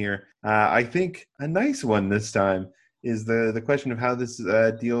section here. I think a nice one this time is the question of how this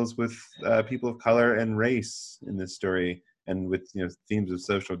deals with people of color and race in this story, and with themes of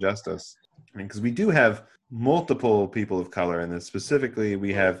social justice. Because we do have multiple people of color in this. Specifically,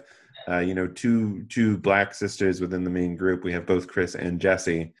 we have two black sisters within the main group. We have both Chris and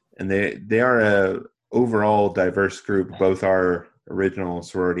Jessie, and they are a overall diverse group. Both our original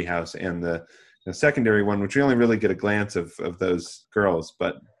sorority house and the secondary one, which we only really get a glance of those girls,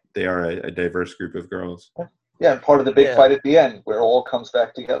 but they are a diverse group of girls. Yeah, and part of the big fight at the end where it all comes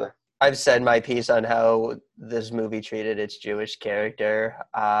back together. I've said my piece on how this movie treated its Jewish character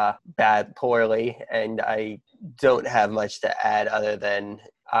poorly, and I don't have much to add other than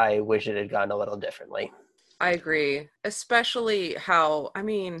I wish it had gone a little differently. I agree, especially how,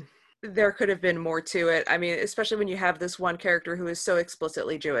 there could have been more to it. Especially when you have this one character who is so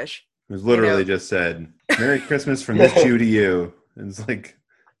explicitly Jewish. It was literally just said, "Merry Christmas from this Jew to you." And it's like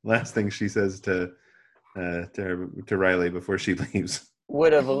last thing she says to Riley before she leaves.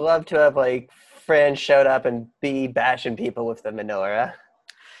 Would have loved to have like Fran showed up and be bashing people with the menorah.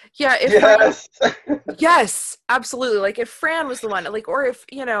 Yeah, if yes, absolutely. Like if Fran was the one, like, or if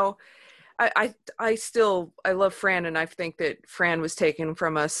I love Fran, and I think that Fran was taken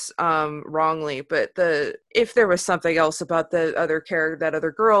from us wrongly. But if there was something else about the other character, that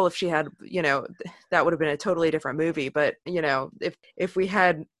other girl, if she had, that would have been a totally different movie. But if we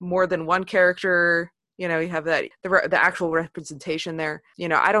had more than one character, you have that the actual representation there.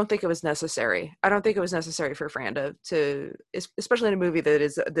 I don't think it was necessary. I don't think it was necessary for Fran to especially in a movie that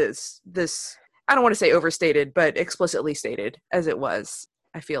is this. I don't want to say overstated, but explicitly stated as it was.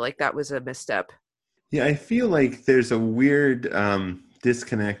 I feel like that was a misstep. Yeah, I feel like there's a weird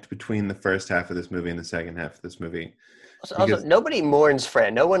disconnect between the first half of this movie and the second half of this movie. Also, nobody mourns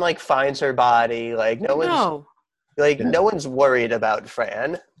Fran. No one finds her body. Like no one's worried about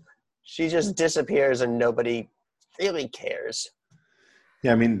Fran. She just disappears and nobody really cares.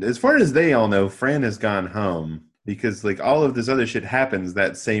 Yeah, as far as they all know, Fran has gone home because like all of this other shit happens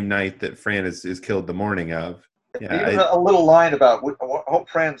that same night that Fran is killed the morning of. Yeah, even a little line about hope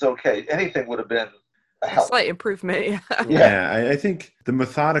Fran's okay. Anything would have been a help. Slight improvement. Yeah, I think the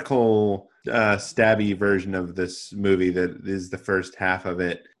methodical, stabby version of this movie that is the first half of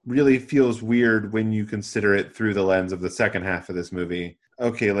it really feels weird when you consider it through the lens of the second half of this movie.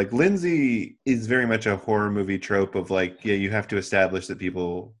 Okay, like Lindsay is very much a horror movie trope of like, yeah, you have to establish that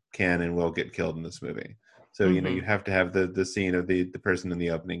people can and will get killed in this movie. So, you know, you have to have the scene of the person in the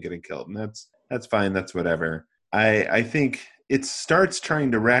opening getting killed. And that's fine. That's whatever. I think it starts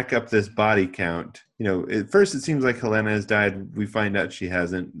trying to rack up this body count. You know, at first it seems like Helena has died. We find out she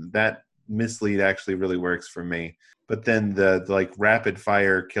hasn't. That mislead actually really works for me. But then the like rapid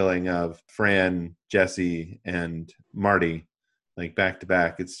fire killing of Fran, Jesse, and Marty, like back to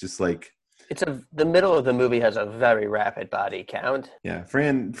back, it's just like the middle of the movie has a very rapid body count. Yeah,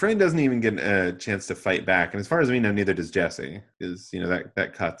 Fran doesn't even get a chance to fight back, and as far as we know, neither does Jesse. Because you know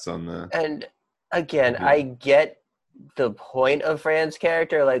that cuts on the. And again, I get the point of Fran's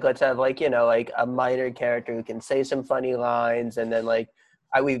character. Like, let's have like, you know, like a minor character who can say some funny lines, and then like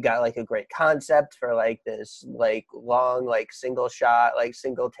we've got like a great concept for like this like long like single shot, like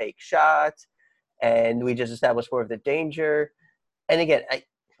single take shot, and we just established more of the danger. And again,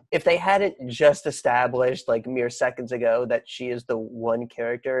 if they hadn't just established like mere seconds ago that she is the one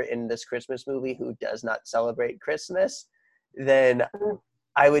character in this Christmas movie who does not celebrate Christmas, then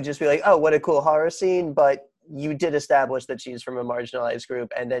I would just be like, oh, what a cool horror scene. But you did establish that she's from a marginalized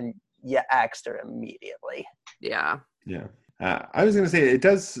group, and then you axed her immediately. Yeah. Yeah. I was going to say it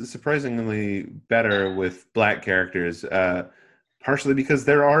does surprisingly better with Black characters, partially because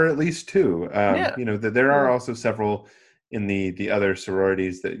there are at least two. You know, there are also several in the other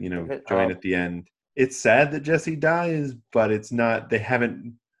sororities that, you know, join at the end. It's sad that Jesse dies, but it's not, they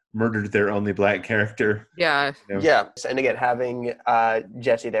haven't murdered their only Black character. Yeah. You know? Yeah. And again, having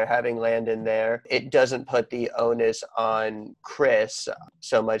Jesse there, having Landon there, it doesn't put the onus on Chris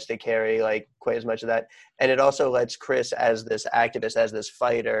so much to carry like quite as much of that. And it also lets Chris as this activist, as this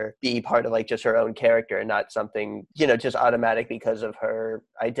fighter, be part of like just her own character and not something, you know, just automatic because of her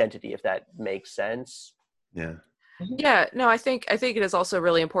identity, if that makes sense. Yeah. Yeah, no, I think it is also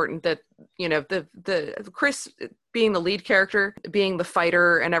really important that, you know, the Chris being the lead character, being the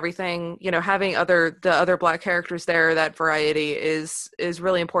fighter and everything, you know, having the other Black characters there, that variety is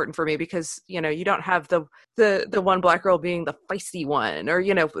really important for me, because, you know, you don't have the one Black girl being the feisty one, or,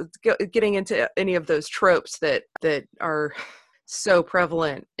 you know, getting into any of those tropes that are so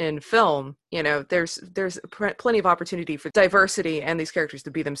prevalent in film. You know, there's plenty of opportunity for diversity and these characters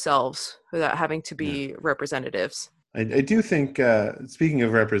to be themselves without having to be representatives. I do think, speaking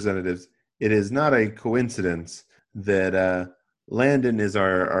of representatives, it is not a coincidence that Landon is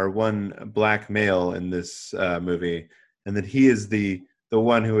our one Black male in this movie, and that he is the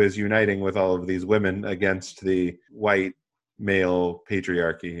one who is uniting with all of these women against the white male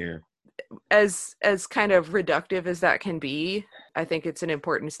patriarchy here. As kind of reductive as that can be, I think it's an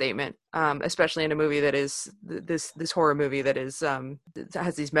important statement, especially in a movie that is this horror movie that is that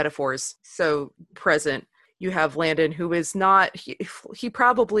has these metaphors so present. You have Landon, who is not, he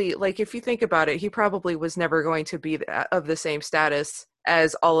probably, like, if you think about it, he probably was never going to be of the same status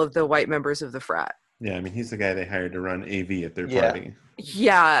as all of the white members of the frat. Yeah, I mean, he's the guy they hired to run AV at their party.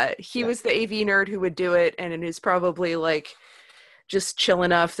 Yeah, he was the AV nerd who would do it, and it is probably like just chill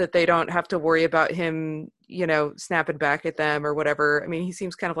enough that they don't have to worry about him, you know, snapping back at them or whatever. I mean, he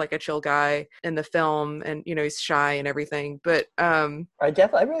seems kind of like a chill guy in the film, and, you know, he's shy and everything, but I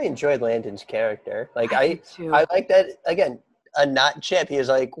really enjoyed Landon's character. Like I like that. Again, a not Chip. He was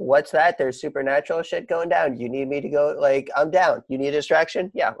like, what's that? There's supernatural shit going down. You need me to go? Like, I'm down. You need a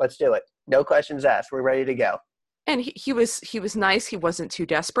distraction? Yeah, let's do it. No questions asked. We're ready to go. And he was nice. He wasn't too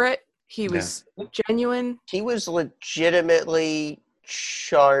desperate. He was genuine. He was legitimately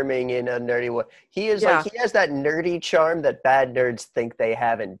charming in a nerdy way. He is like, he has that nerdy charm that bad nerds think they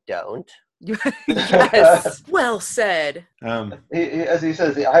have and don't. Yes. Well said. As he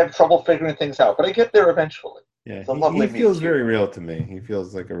says, I have trouble figuring things out, but I get there eventually. Yeah, he feels very real to me. He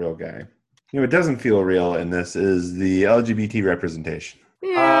feels like a real guy. You know, what doesn't feel real in this is the LGBT representation.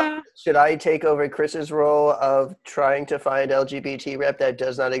 Yeah. Should I take over Chris's role of trying to find LGBT rep that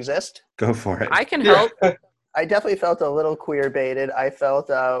does not exist? Go for it. I can help. I definitely felt a little queer baited. I felt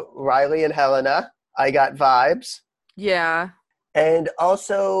Riley and Helena. I got vibes. Yeah. And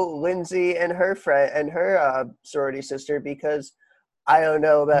also Lindsay and her friend and her sorority sister, because I don't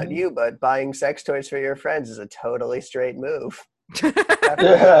know about you, but buying sex toys for your friends is a totally straight move.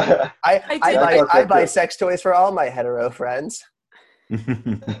 I buy sex toys for all my hetero friends.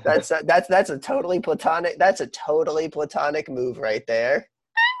 That's a totally platonic. That's a totally platonic move right there.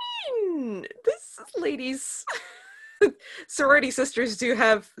 I mean, this ladies, sorority sisters do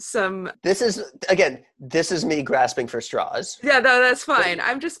have some. This is me grasping for straws. Yeah, no, that's fine.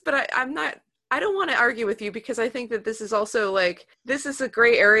 I'm not. I don't want to argue with you because I think that this is also like, this is a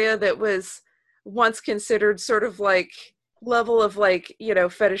gray area that was once considered sort of like level of like, you know,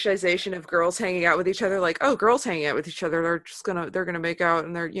 fetishization of girls hanging out with each other. Like, oh, girls hanging out with each other, they're gonna make out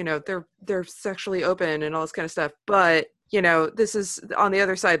and they're, you know, they're sexually open and all this kind of stuff. But, you know, this is on the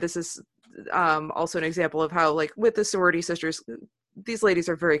other side, this is also an example of how like with the sorority sisters, these ladies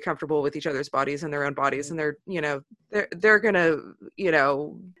are very comfortable with each other's bodies and their own bodies, and they're, you know, they're gonna, you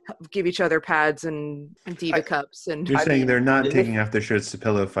know, give each other pads and diva cups. And You're saying mean, they're not taking off their shirts to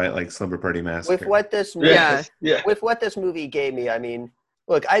pillow fight like Slumber Party Massacre. with what this with what this movie gave me, I mean,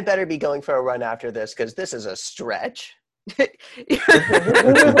 look, I better be going for a run after this because this is a stretch.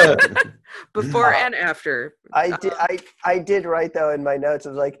 Before and after. I did write though in my notes. It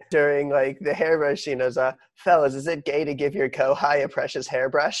was like during like the hairbrush scene, I was fellas, is it gay to give your co-high a precious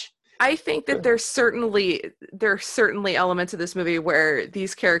hairbrush? I think that there are certainly elements of this movie where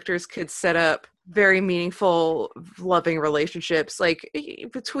these characters could set up very meaningful, loving relationships, like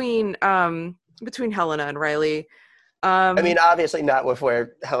between Helena and Riley. I mean, obviously not with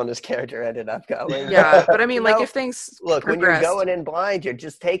where Helena's character ended up going. Yeah, but I mean, like, if things look, when you're going in blind, you're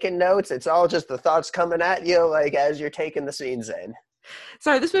just taking notes. It's all just the thoughts coming at you, like, as you're taking the scenes in.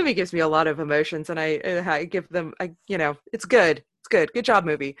 Sorry, this movie gives me a lot of emotions, and I give them, you know, it's good. It's good. Good job,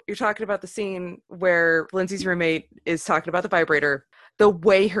 movie. You're talking about the scene where Lindsay's roommate is talking about the vibrator. The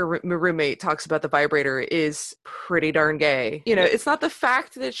way her roommate talks about the vibrator is pretty darn gay. You know, it's not the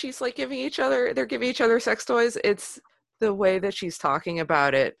fact that she's like they're giving each other sex toys. It's the way that she's talking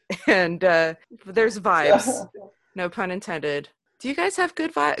about it. And there's vibes. No pun intended. Do you guys have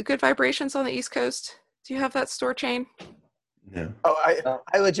good vibrations on the East Coast? Do you have that store chain? No. Oh,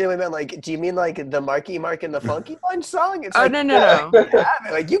 I legitimately meant, like, do you mean like the Marky Mark and the Funky Bunch song? It's oh, like, no.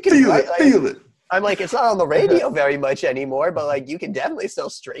 Like, you can feel it. I'm like, it's not on the radio very much anymore, but like, you can definitely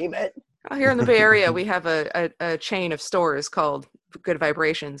still stream it. Oh, here in the Bay Area, we have a chain of stores called Good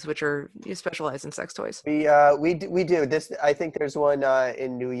Vibrations, which specialize in sex toys. We do this. I think there's one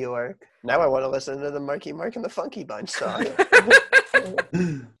in New York. Now I want to listen to the Marky Mark and the Funky Bunch song.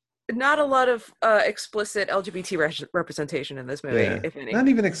 Not a lot of explicit LGBT representation in this movie, if any. Not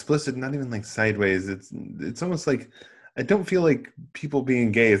even explicit, not even like sideways. It's almost like I don't feel like people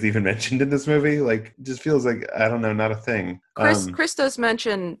being gay is even mentioned in this movie. Like, it just feels like, I don't know, not a thing. Chris does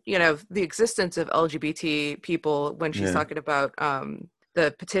mention, you know, the existence of LGBT people when she's talking about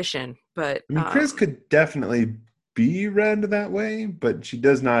the petition, but I mean, Chris could definitely be read that way, but she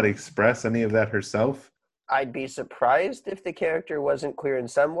does not express any of that herself. I'd be surprised if the character wasn't queer in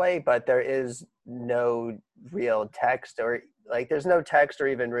some way, but there is no real text or like there's no text or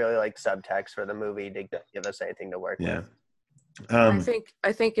even really like subtext for the movie to give us anything to work with. I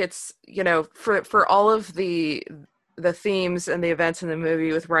think it's, you know, for all of the themes and the events in the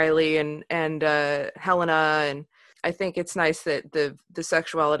movie with Riley and Helena, and I think it's nice that the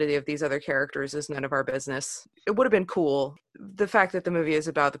sexuality of these other characters is none of our business. It would have been cool. The fact that the movie is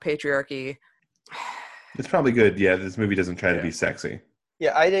about the patriarchy. It's probably good. Yeah, this movie doesn't try to be sexy.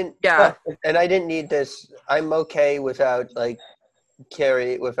 Yeah, I didn't. Yeah, and I didn't need this. I'm okay without like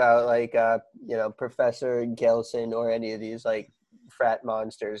Carrie, without like you know, Professor Gelson or any of these like frat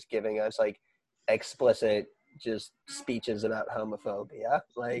monsters giving us like explicit just speeches about homophobia.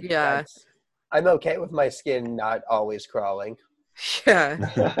 Like, yeah, I'm okay with my skin not always crawling.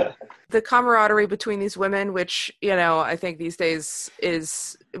 Yeah. The camaraderie between these women, which, you know, I think these days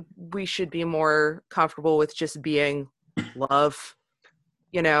is we should be more comfortable with just being love,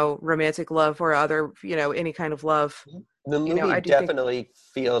 you know, romantic love or other, you know, any kind of love. The movie definitely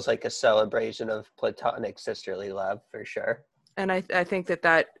feels like a celebration of platonic sisterly love for sure. And I think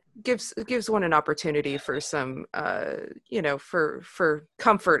that gives one an opportunity for some, you know, for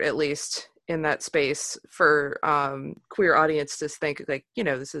comfort at least in that space for queer audience to think like, you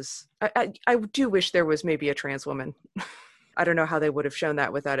know, this is I do wish there was maybe a trans woman. I don't know how they would have shown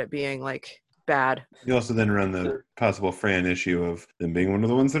that without it being like bad. You also then run the possible Fran issue of them being one of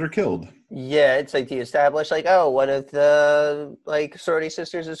the ones that are killed. Yeah, it's like the established like, oh, one of the like sorority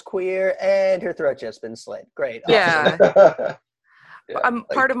sisters is queer and her throat just been slit. Great. Yeah. Awesome. Yeah,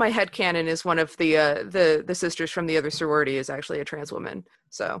 part of my headcanon is one of the sisters from the other sorority is actually a trans woman.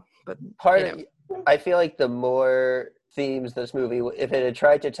 So, but I feel like the more themes this movie, if it had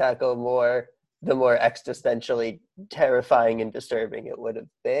tried to tackle more, the more existentially terrifying and disturbing it would have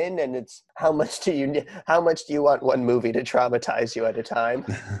been. And it's how much do you want one movie to traumatize you at a time?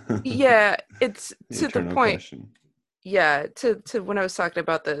 Yeah, it's to the point. Question. Yeah, to when I was talking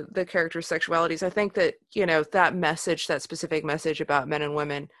about the characters' sexualities, I think that, you know, that specific message about men and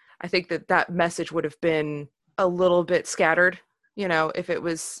women, I think that message would have been a little bit scattered, you know, if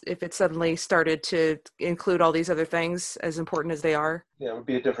it suddenly started to include all these other things as important as they are. Yeah, it would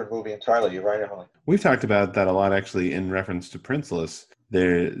be a different movie entirely. You're right, Emily. We've talked about that a lot, actually, in reference to Princeless.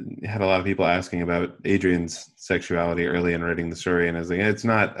 There had a lot of people asking about Adrian's sexuality early in writing the story, and I was like, it's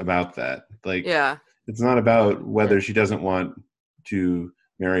not about that. Like, Yeah. it's not about whether she doesn't want to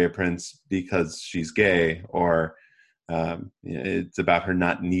marry a prince because she's gay, or it's about her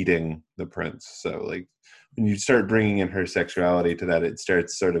not needing the prince. So, like, when you start bringing in her sexuality to that, it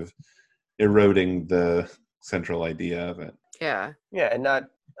starts sort of eroding the central idea of it. Yeah. Yeah, and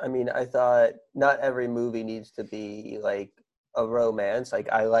I thought not every movie needs to be like a romance. Like,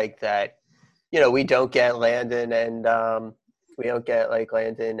 I like that, we don't get Landon and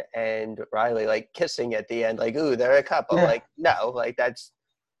Riley like kissing at the end, like, ooh, they're a couple. Yeah. Like, no, like that's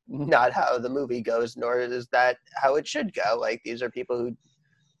not how the movie goes, nor is that how it should go. Like, these are people who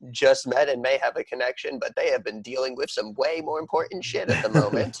just met and may have a connection, but they have been dealing with some way more important shit at the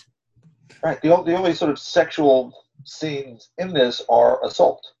moment. Right. The only sort of sexual scenes in this are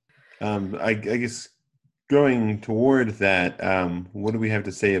assault. I guess going toward that, what do we have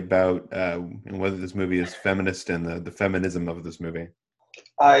to say about whether this movie is feminist and the feminism of this movie?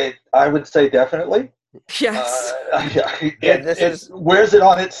 I would say definitely. Yes. It wears it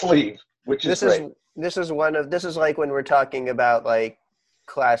on its sleeve, which is great. This is like when we're talking about like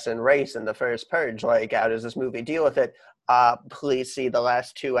class and race in the first Purge. Like, how does this movie deal with it? Please see the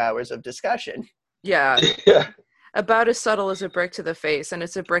last 2 hours of discussion. Yeah. Yeah. About as subtle as a brick to the face, and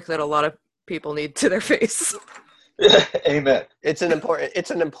it's a brick that a lot of people need to their face. Amen. It's an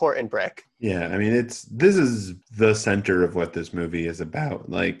important brick. Yeah, I mean, this is the center of what this movie is about.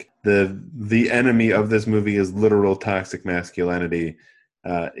 Like, the enemy of this movie is literal toxic masculinity.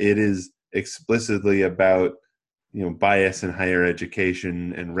 It is explicitly about bias in higher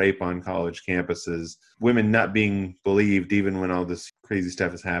education and rape on college campuses, women not being believed even when all this crazy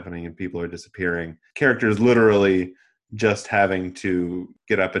stuff is happening and people are disappearing, characters literally just having to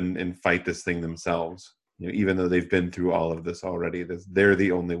get up and fight this thing themselves, even though they've been through all of this already. They're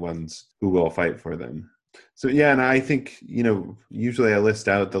the only ones who will fight for them. So yeah, and I think usually I list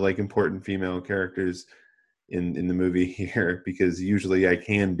out the like important female characters in the movie here because usually I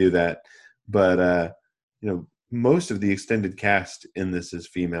can do that, but most of the extended cast in this is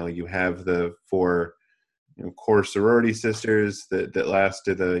female. You have the 4 core sorority sisters that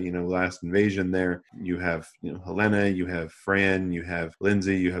lasted last invasion there. You have Helena, you have Fran, you have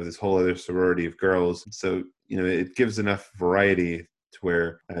Lindsay, you have this whole other sorority of girls. So it gives enough variety to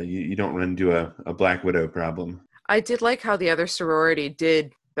where you don't run into a Black Widow problem. I did like how the other sorority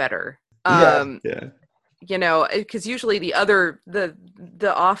did better. Yeah. Because usually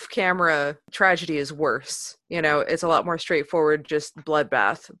the off-camera tragedy is worse. It's a lot more straightforward, just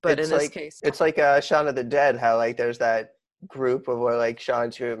bloodbath. But in this case, it's like Shaun of the Dead. How like there's that group of where like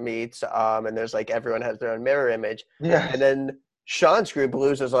Shaun's group meets, and there's like everyone has their own mirror image. Yeah. And then Shaun's group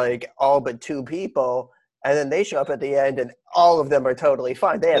loses like all but 2 people, and then they show up at the end, and all of them are totally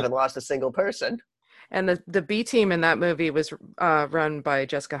fine. They haven't lost a single person. And the B team in that movie was run by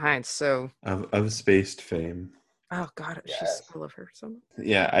Jessica Heinz. So of Spaced fame. Oh God, Yes. I love her so much.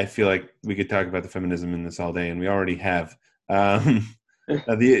 Yeah, I feel like we could talk about the feminism in this all day, and we already have. The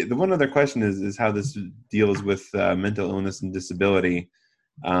one other question is how this deals with mental illness and disability.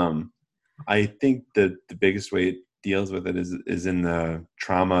 I think that the biggest way it deals with it is in the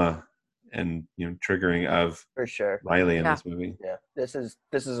trauma and triggering of For sure. Riley in this movie. Yeah, this is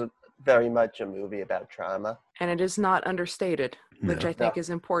very much a movie about trauma. And it is not understated, which No. I think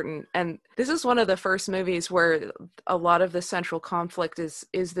is important. And this is one of the first movies where a lot of the central conflict is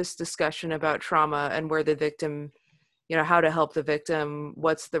this discussion about trauma and where the victim, how to help the victim,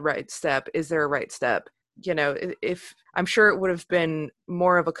 what's the right step, is there a right step? If I'm sure it would have been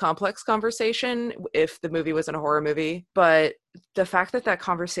more of a complex conversation if the movie wasn't a horror movie, but the fact that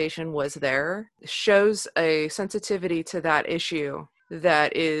conversation was there shows a sensitivity to that issue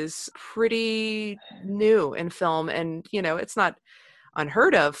that is pretty new in film. And it's not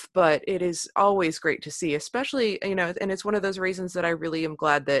unheard of, but it is always great to see, especially and it's one of those reasons that I really am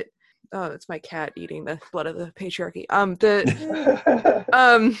glad that it's my cat eating the blood of the patriarchy.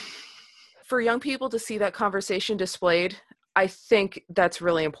 For young people to see that conversation displayed, I think that's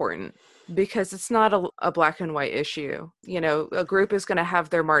really important because it's not a black and white issue. A group is going to have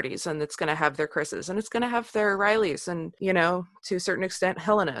their Martys and it's going to have their Chris's and it's going to have their Rileys and, to a certain extent,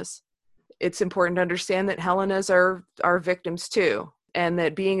 Helenas. It's important to understand that Helenas are victims too, and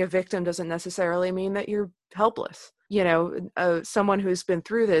that being a victim doesn't necessarily mean that you're helpless. Someone who's been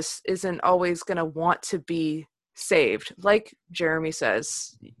through this isn't always going to want to be saved. Like Jeremy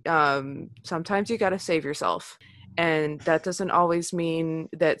says, sometimes you got to save yourself. And that doesn't always mean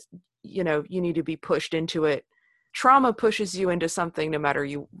that, you know, you need to be pushed into it. Trauma pushes you into something no matter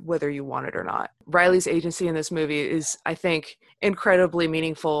whether you want it or not. Riley's agency in this movie is, I think, incredibly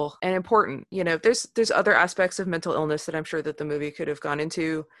meaningful and important. You know, there's other aspects of mental illness that I'm sure that the movie could have gone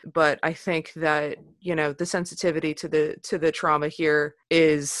into, but I think that, you know, the sensitivity to the trauma here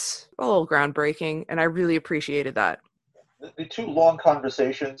is a little groundbreaking, and I really appreciated that. The two long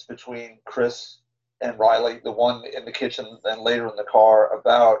conversations between Chris and Riley, the one in the kitchen and later in the car,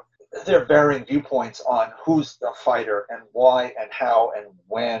 about their varying viewpoints on who's the fighter and why and how and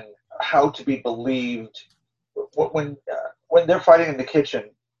when, how to be believed. When they're fighting in the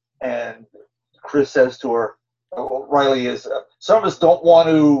kitchen and Chris says to her, Riley is, some of us don't want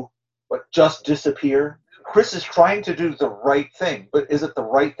to just disappear. Chris is trying to do the right thing, but is it the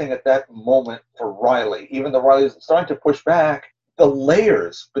right thing at that moment for Riley? Even though Riley is starting to push back, the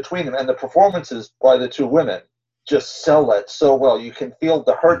layers between them and the performances by the two women just sell that so well. You can feel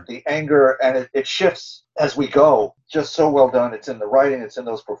the hurt, the anger, and it shifts as we go. Just so well done. It's in the writing, it's in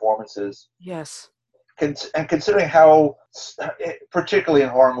those performances. Yes. And considering how, particularly in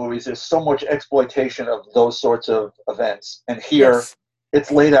horror movies, there's so much exploitation of those sorts of events. And here, Yes. It's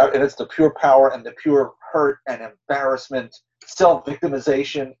laid out, and it's the pure power and the pure hurt and embarrassment,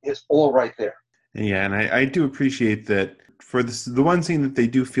 self-victimization is all right there. Yeah, and I do appreciate that for the one scene that they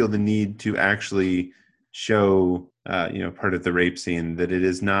do feel the need to actually show, part of the rape scene, that it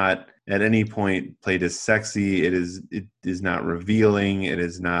is not at any point played as sexy. It is not revealing. It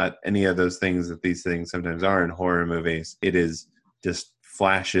is not any of those things that these things sometimes are in horror movies. It is just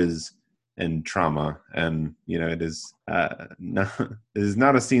flashes and trauma, and it is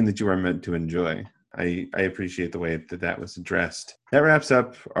not a scene that you are meant to enjoy. I appreciate the way that was addressed. That wraps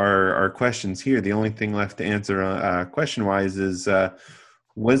up our questions here. The only thing left to answer question-wise is,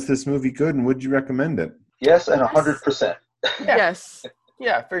 was this movie good, and would you recommend it? Yes, and 100%. Yes.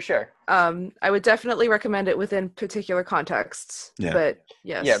 Yeah, for sure. I would definitely recommend it within particular contexts. Yeah. But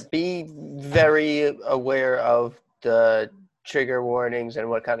yes. Yeah, be very aware of the trigger warnings and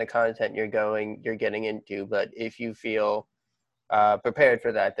what kind of content you're getting into. But if you feel prepared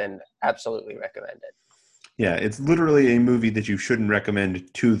for that, then absolutely recommend it. Yeah, it's literally a movie that you shouldn't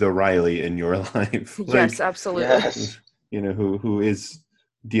recommend to the Riley in your life. Yes, absolutely. Yes. Who is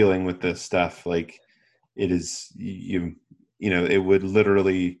dealing with this stuff. Like, it is, it would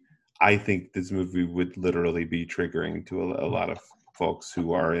literally, I think this movie would literally be triggering to a lot of folks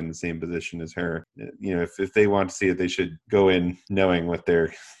who are in the same position as her. If they want to see it, they should go in knowing what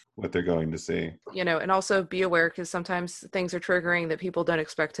they're going to see. And also be aware, because sometimes things are triggering that people don't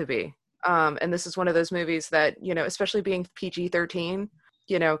expect to be. And this is one of those movies that, especially being PG-13,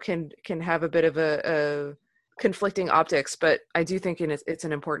 can have a bit of a conflicting optics, but I do think it's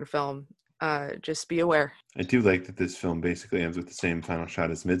an important film. Just be aware. I do like that this film basically ends with the same final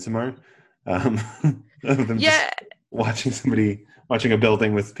shot as Midsommar. Yeah. Watching a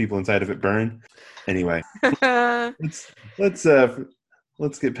building with people inside of it burn. Anyway, let's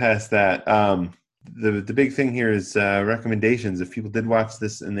get past that. The big thing here is recommendations. If people did watch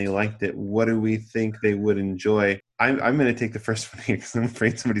this and they liked it, what do we think they would enjoy? I'm going to take the first one here because I'm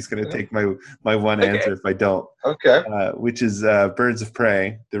afraid somebody's going to take my one answer if I don't. Okay. Which is Birds of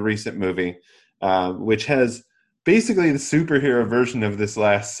Prey, the recent movie, which has basically the superhero version of this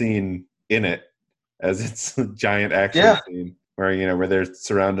last scene in it, as it's a giant action scene where they're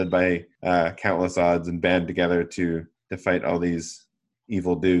surrounded by countless odds and band together to fight all these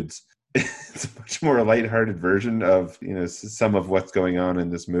evil dudes. It's a much more lighthearted version of some of what's going on in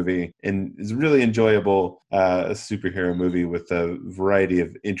this movie, and it's a really enjoyable superhero movie with a variety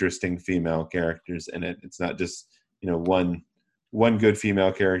of interesting female characters in it. It's not just one good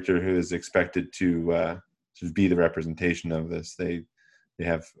female character who is expected to be the representation of this. They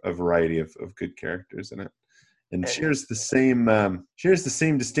have a variety of good characters in it, and shares the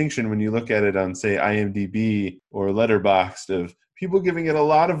same distinction when you look at it on, say, IMDb or Letterboxd, of people giving it a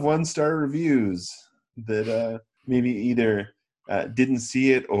lot of 1-star reviews that maybe either didn't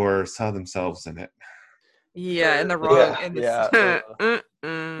see it or saw themselves in it. Yeah, in the wrong.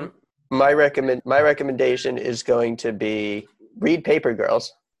 My recommendation is going to be read Paper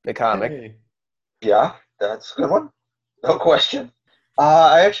Girls, the comic. Hey. Yeah, that's a good one. No question.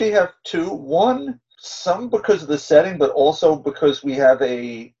 I actually have two. One, some because of the setting, but also because we have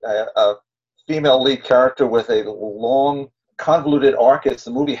a female lead character with a long, convoluted arc. It's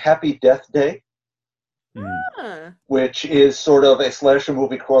the movie Happy Death Day, which is sort of a slasher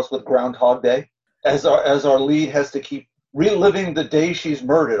movie crossed with Groundhog Day, as our lead has to keep reliving the day she's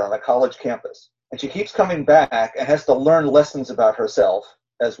murdered on a college campus. And she keeps coming back and has to learn lessons about herself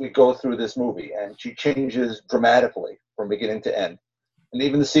as we go through this movie, and she changes dramatically from beginning to end. And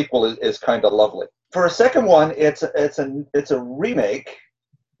even the sequel is kind of lovely. For a second one, it's a remake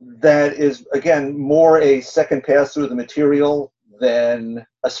that is, again, more a second pass through the material than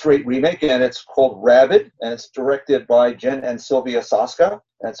a straight remake, and it's called Rabid, and it's directed by Jen and Sylvia Saska.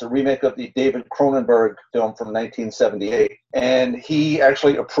 And it's a remake of the David Cronenberg film from 1978. And he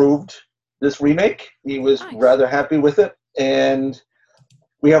actually approved this remake. He was rather happy with it. And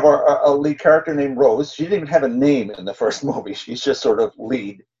we have our lead character named Rose. She didn't even have a name in the first movie. She's just sort of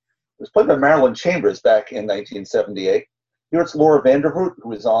lead. It was played by Marilyn Chambers back in 1978. Here it's Laura Vandervoort,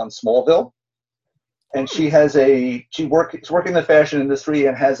 who is on Smallville. And she's working in the fashion industry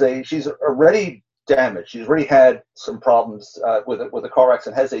and she's already damaged. She's already had some problems with a car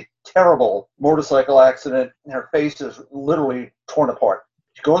accident, has a terrible motorcycle accident, and her face is literally torn apart.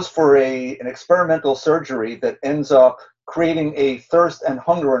 She goes for an experimental surgery that ends up creating a thirst and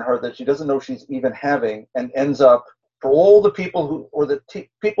hunger in her that she doesn't know she's even having, and ends up, for all the people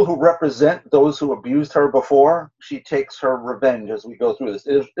people who represent those who abused her before, she takes her revenge as we go through this.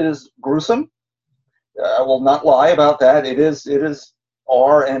 It is gruesome. I will not lie about that. It is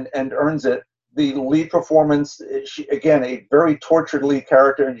R and earns it. The lead performance, again, a very tortured lead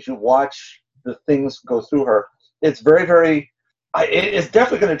character, and you watch the things go through her. It's very, very. It's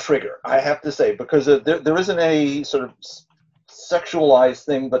definitely going to trigger, I have to say, because there isn't a sort of sexualized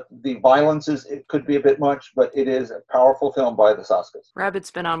thing, but the violence it could be a bit much, but it is a powerful film by the Saskas.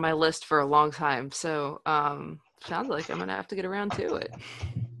 Rabid's been on my list for a long time, so sounds like I'm going to have to get around to it.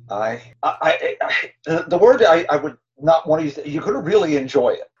 The word I would not want to use, you're going to really enjoy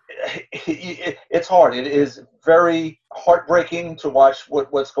it. It's hard. It is very heartbreaking to watch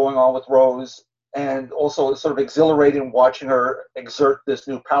what's going on with Rose, and also sort of exhilarating watching her exert this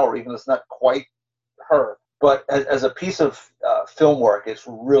new power, even though it's not quite her. But as a piece of film work, it's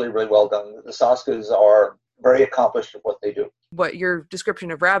really, really well done. The Saskas are very accomplished at what they do. What your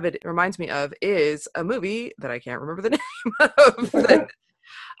description of Rabid reminds me of is a movie that I can't remember the name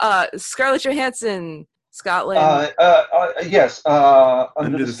of. Scarlett Johansson, Scotland. Yes.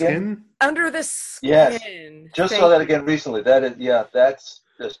 Under the Skin? Under the Skin. Yes. Just saw that again recently. That's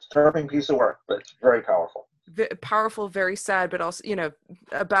a disturbing piece of work, but it's very powerful. Powerful, very sad, but also,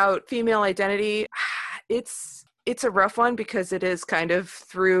 about female identity. It's a rough one because it is kind of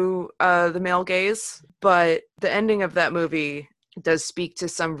through the male gaze, but the ending of that movie does speak to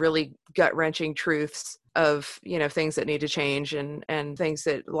some really gut-wrenching truths of, things that need to change and things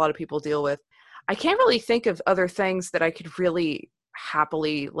that a lot of people deal with. I can't really think of other things that I could really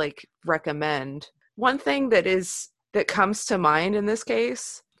happily recommend. One thing that comes to mind in this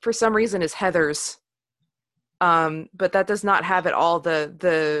case, for some reason, is Heathers. But that does not have at all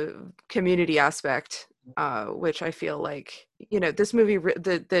the community aspect, which I feel like, this movie,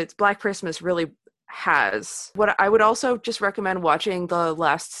 the Black Christmas really has. What I would also just recommend watching the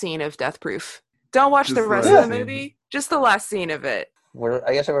last scene of Death Proof. Don't watch the rest of the movie, just the last scene of it.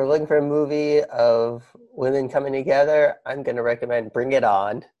 I guess if we're looking for a movie of women coming together, I'm going to recommend Bring It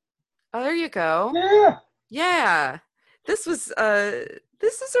On. Oh, there you go. Yeah. This is a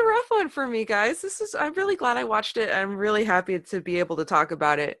rough one for me, guys. I'm really glad I watched it. I'm really happy to be able to talk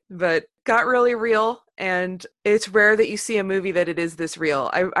about it, but got really real, and it's rare that you see a movie that it is this real.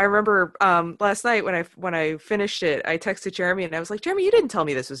 I remember last night when I finished it, I texted Jeremy and I was like, Jeremy, you didn't tell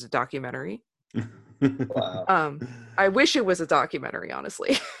me this was a documentary. Wow. I wish it was a documentary,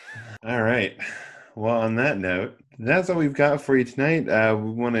 honestly. All right. Well, on that note, that's all we've got for you tonight.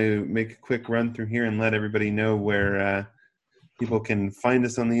 We want to make a quick run through here and let everybody know where people can find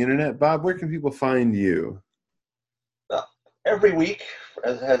us on the internet. Bob, where can people find you? Every week,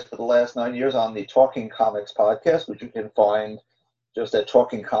 as it has for the last 9 years, on the Talking Comics podcast, which you can find just at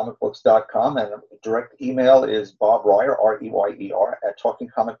talkingcomicbooks.com, and direct email is Bob Reyer, R-E-Y-E-R, at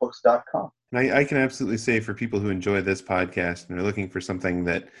talkingcomicbooks.com. And I can absolutely say, for people who enjoy this podcast and are looking for something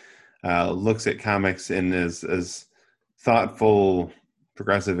that looks at comics in as thoughtful,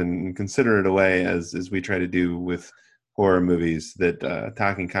 progressive, and considerate a way as we try to do with horror movies, that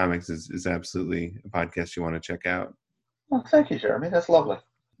Talking Comics is absolutely a podcast you want to check out. Well, thank you, Jeremy. That's lovely.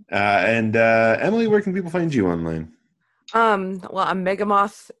 And Emily, where can people find you online? Well, I'm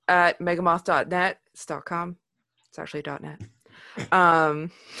Megamoth at megamoth.net. It's .com. It's actually .net.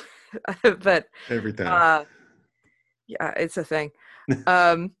 But every time. Yeah, it's a thing.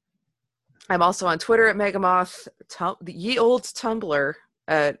 I'm also on Twitter at Megamoth, the ye old Tumblr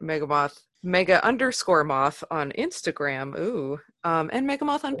at Megamoth, Mega_moth on Instagram. And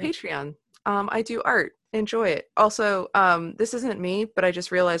Megamoth on Patreon. I do art. Enjoy it. Also, this isn't me, but I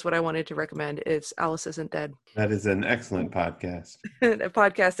just realized what I wanted to recommend is Alice Isn't Dead. That is an excellent podcast. A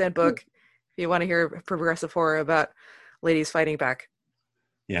podcast and book. If you want to hear progressive horror about ladies fighting back.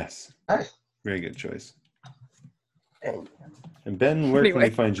 Yes. Nice. Very good choice. And And Ben, where can Anyway.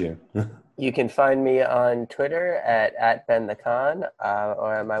 we find you? you can find me on Twitter at BenTheCon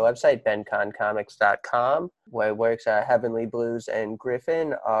or on my website, benconcomics.com. My works, Heavenly Blues and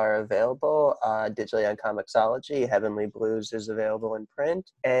Griffin, are available digitally on Comixology. Heavenly Blues is available in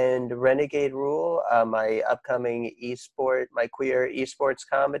print. And Renegade Rule, my upcoming my queer esports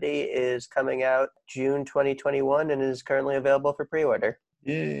comedy, is coming out June 2021 and is currently available for pre-order.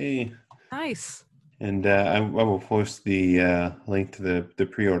 Yay. Nice. And I will post the link to the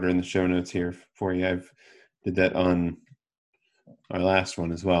pre-order in the show notes here for you. I've did that on our last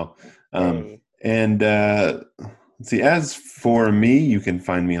one as well. Hey. And let's see, as for me, you can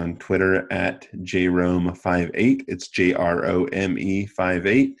find me on Twitter at jrome58. It's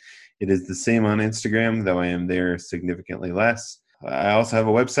JROME58. It is the same on Instagram, though I am there significantly less. I also have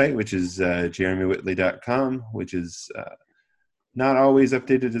a website, which is jeremywhitley.com, which is not always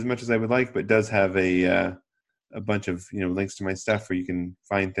updated as much as I would like, but does have a bunch of links to my stuff where you can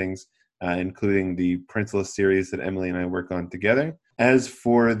find things, including the Princeless series that Emily and I work on together. As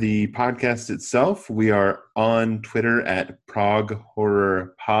for the podcast itself, we are on Twitter at Prog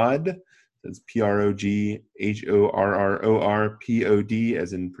Horror Pod. That's PROGHORRORPOD,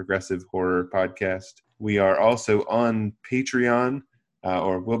 as in Progressive Horror Podcast. We are also on Patreon,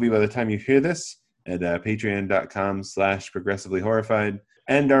 or will be by the time you hear this, at patreon.com/progressivelyhorrified.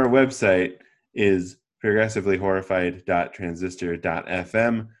 And our website is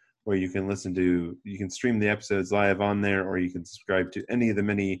progressivelyhorrified.transistor.fm, where you can stream the episodes live on there, or you can subscribe to any of the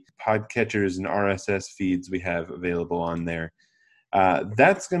many podcatchers and RSS feeds we have available on there.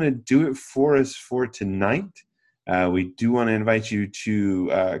 That's going to do it for us for tonight. We do want to invite you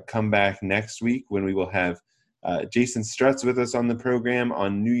to come back next week when we will have Jason Strutz with us on the program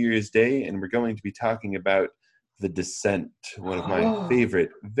on New Year's Day, and we're going to be talking about The Descent, one of my favorite,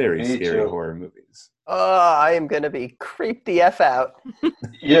 very scary horror movies. Oh, I am going to be creeped the F out.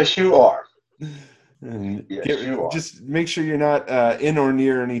 Yes, you are. And Yes, you are. just make sure you're not in or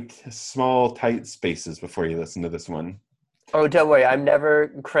near any small, tight spaces before you listen to this one. Oh, don't worry. I'm never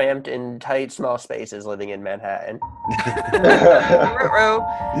cramped in tight, small spaces living in Manhattan. Ruh-roh.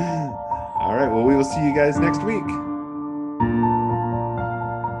 All right, well, we will see you guys next week.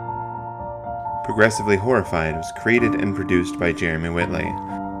 Progressively Horrified was created and produced by Jeremy Whitley.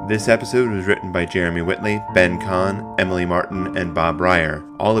 This episode was written by Jeremy Whitley, Ben Kahn, Emily Martin, and Bob Ryer.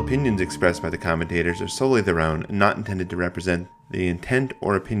 All opinions expressed by the commentators are solely their own and not intended to represent the intent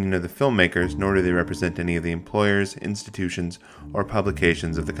or opinion of the filmmakers, nor do they represent any of the employers, institutions, or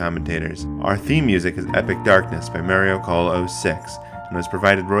publications of the commentators. Our theme music is Epic Darkness by Mario Call 06 and was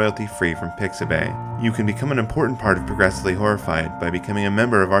provided royalty-free from Pixabay. You can become an important part of Progressively Horrified by becoming a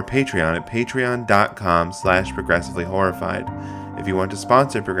member of our Patreon at patreon.com/progressivelyhorrified. If you want to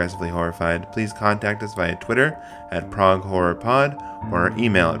sponsor Progressively Horrified, please contact us via Twitter at ProgHorrorPod or our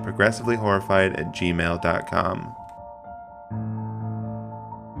email at progressivelyhorrified@gmail.com.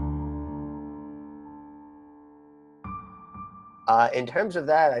 In terms of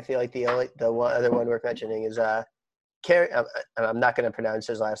that, I feel like the other one worth mentioning is Carrie. I'm not going to pronounce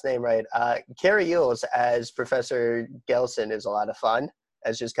his last name right. Carrie Yules as Professor Gelson is a lot of fun.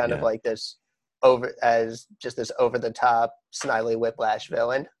 As just kind of like this over the top Snidely Whiplash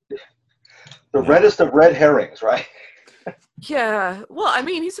villain. The reddest of red herrings, right? Yeah. Well, I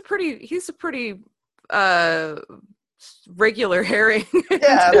mean, he's a pretty regular herring.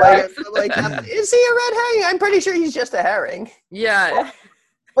 Yeah, like is he a red herring? I'm pretty sure he's just a herring. Yeah.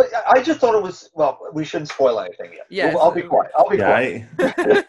 But I just thought it was, well, we shouldn't spoil anything yet. Yes. I'll be quiet. I'll be quiet.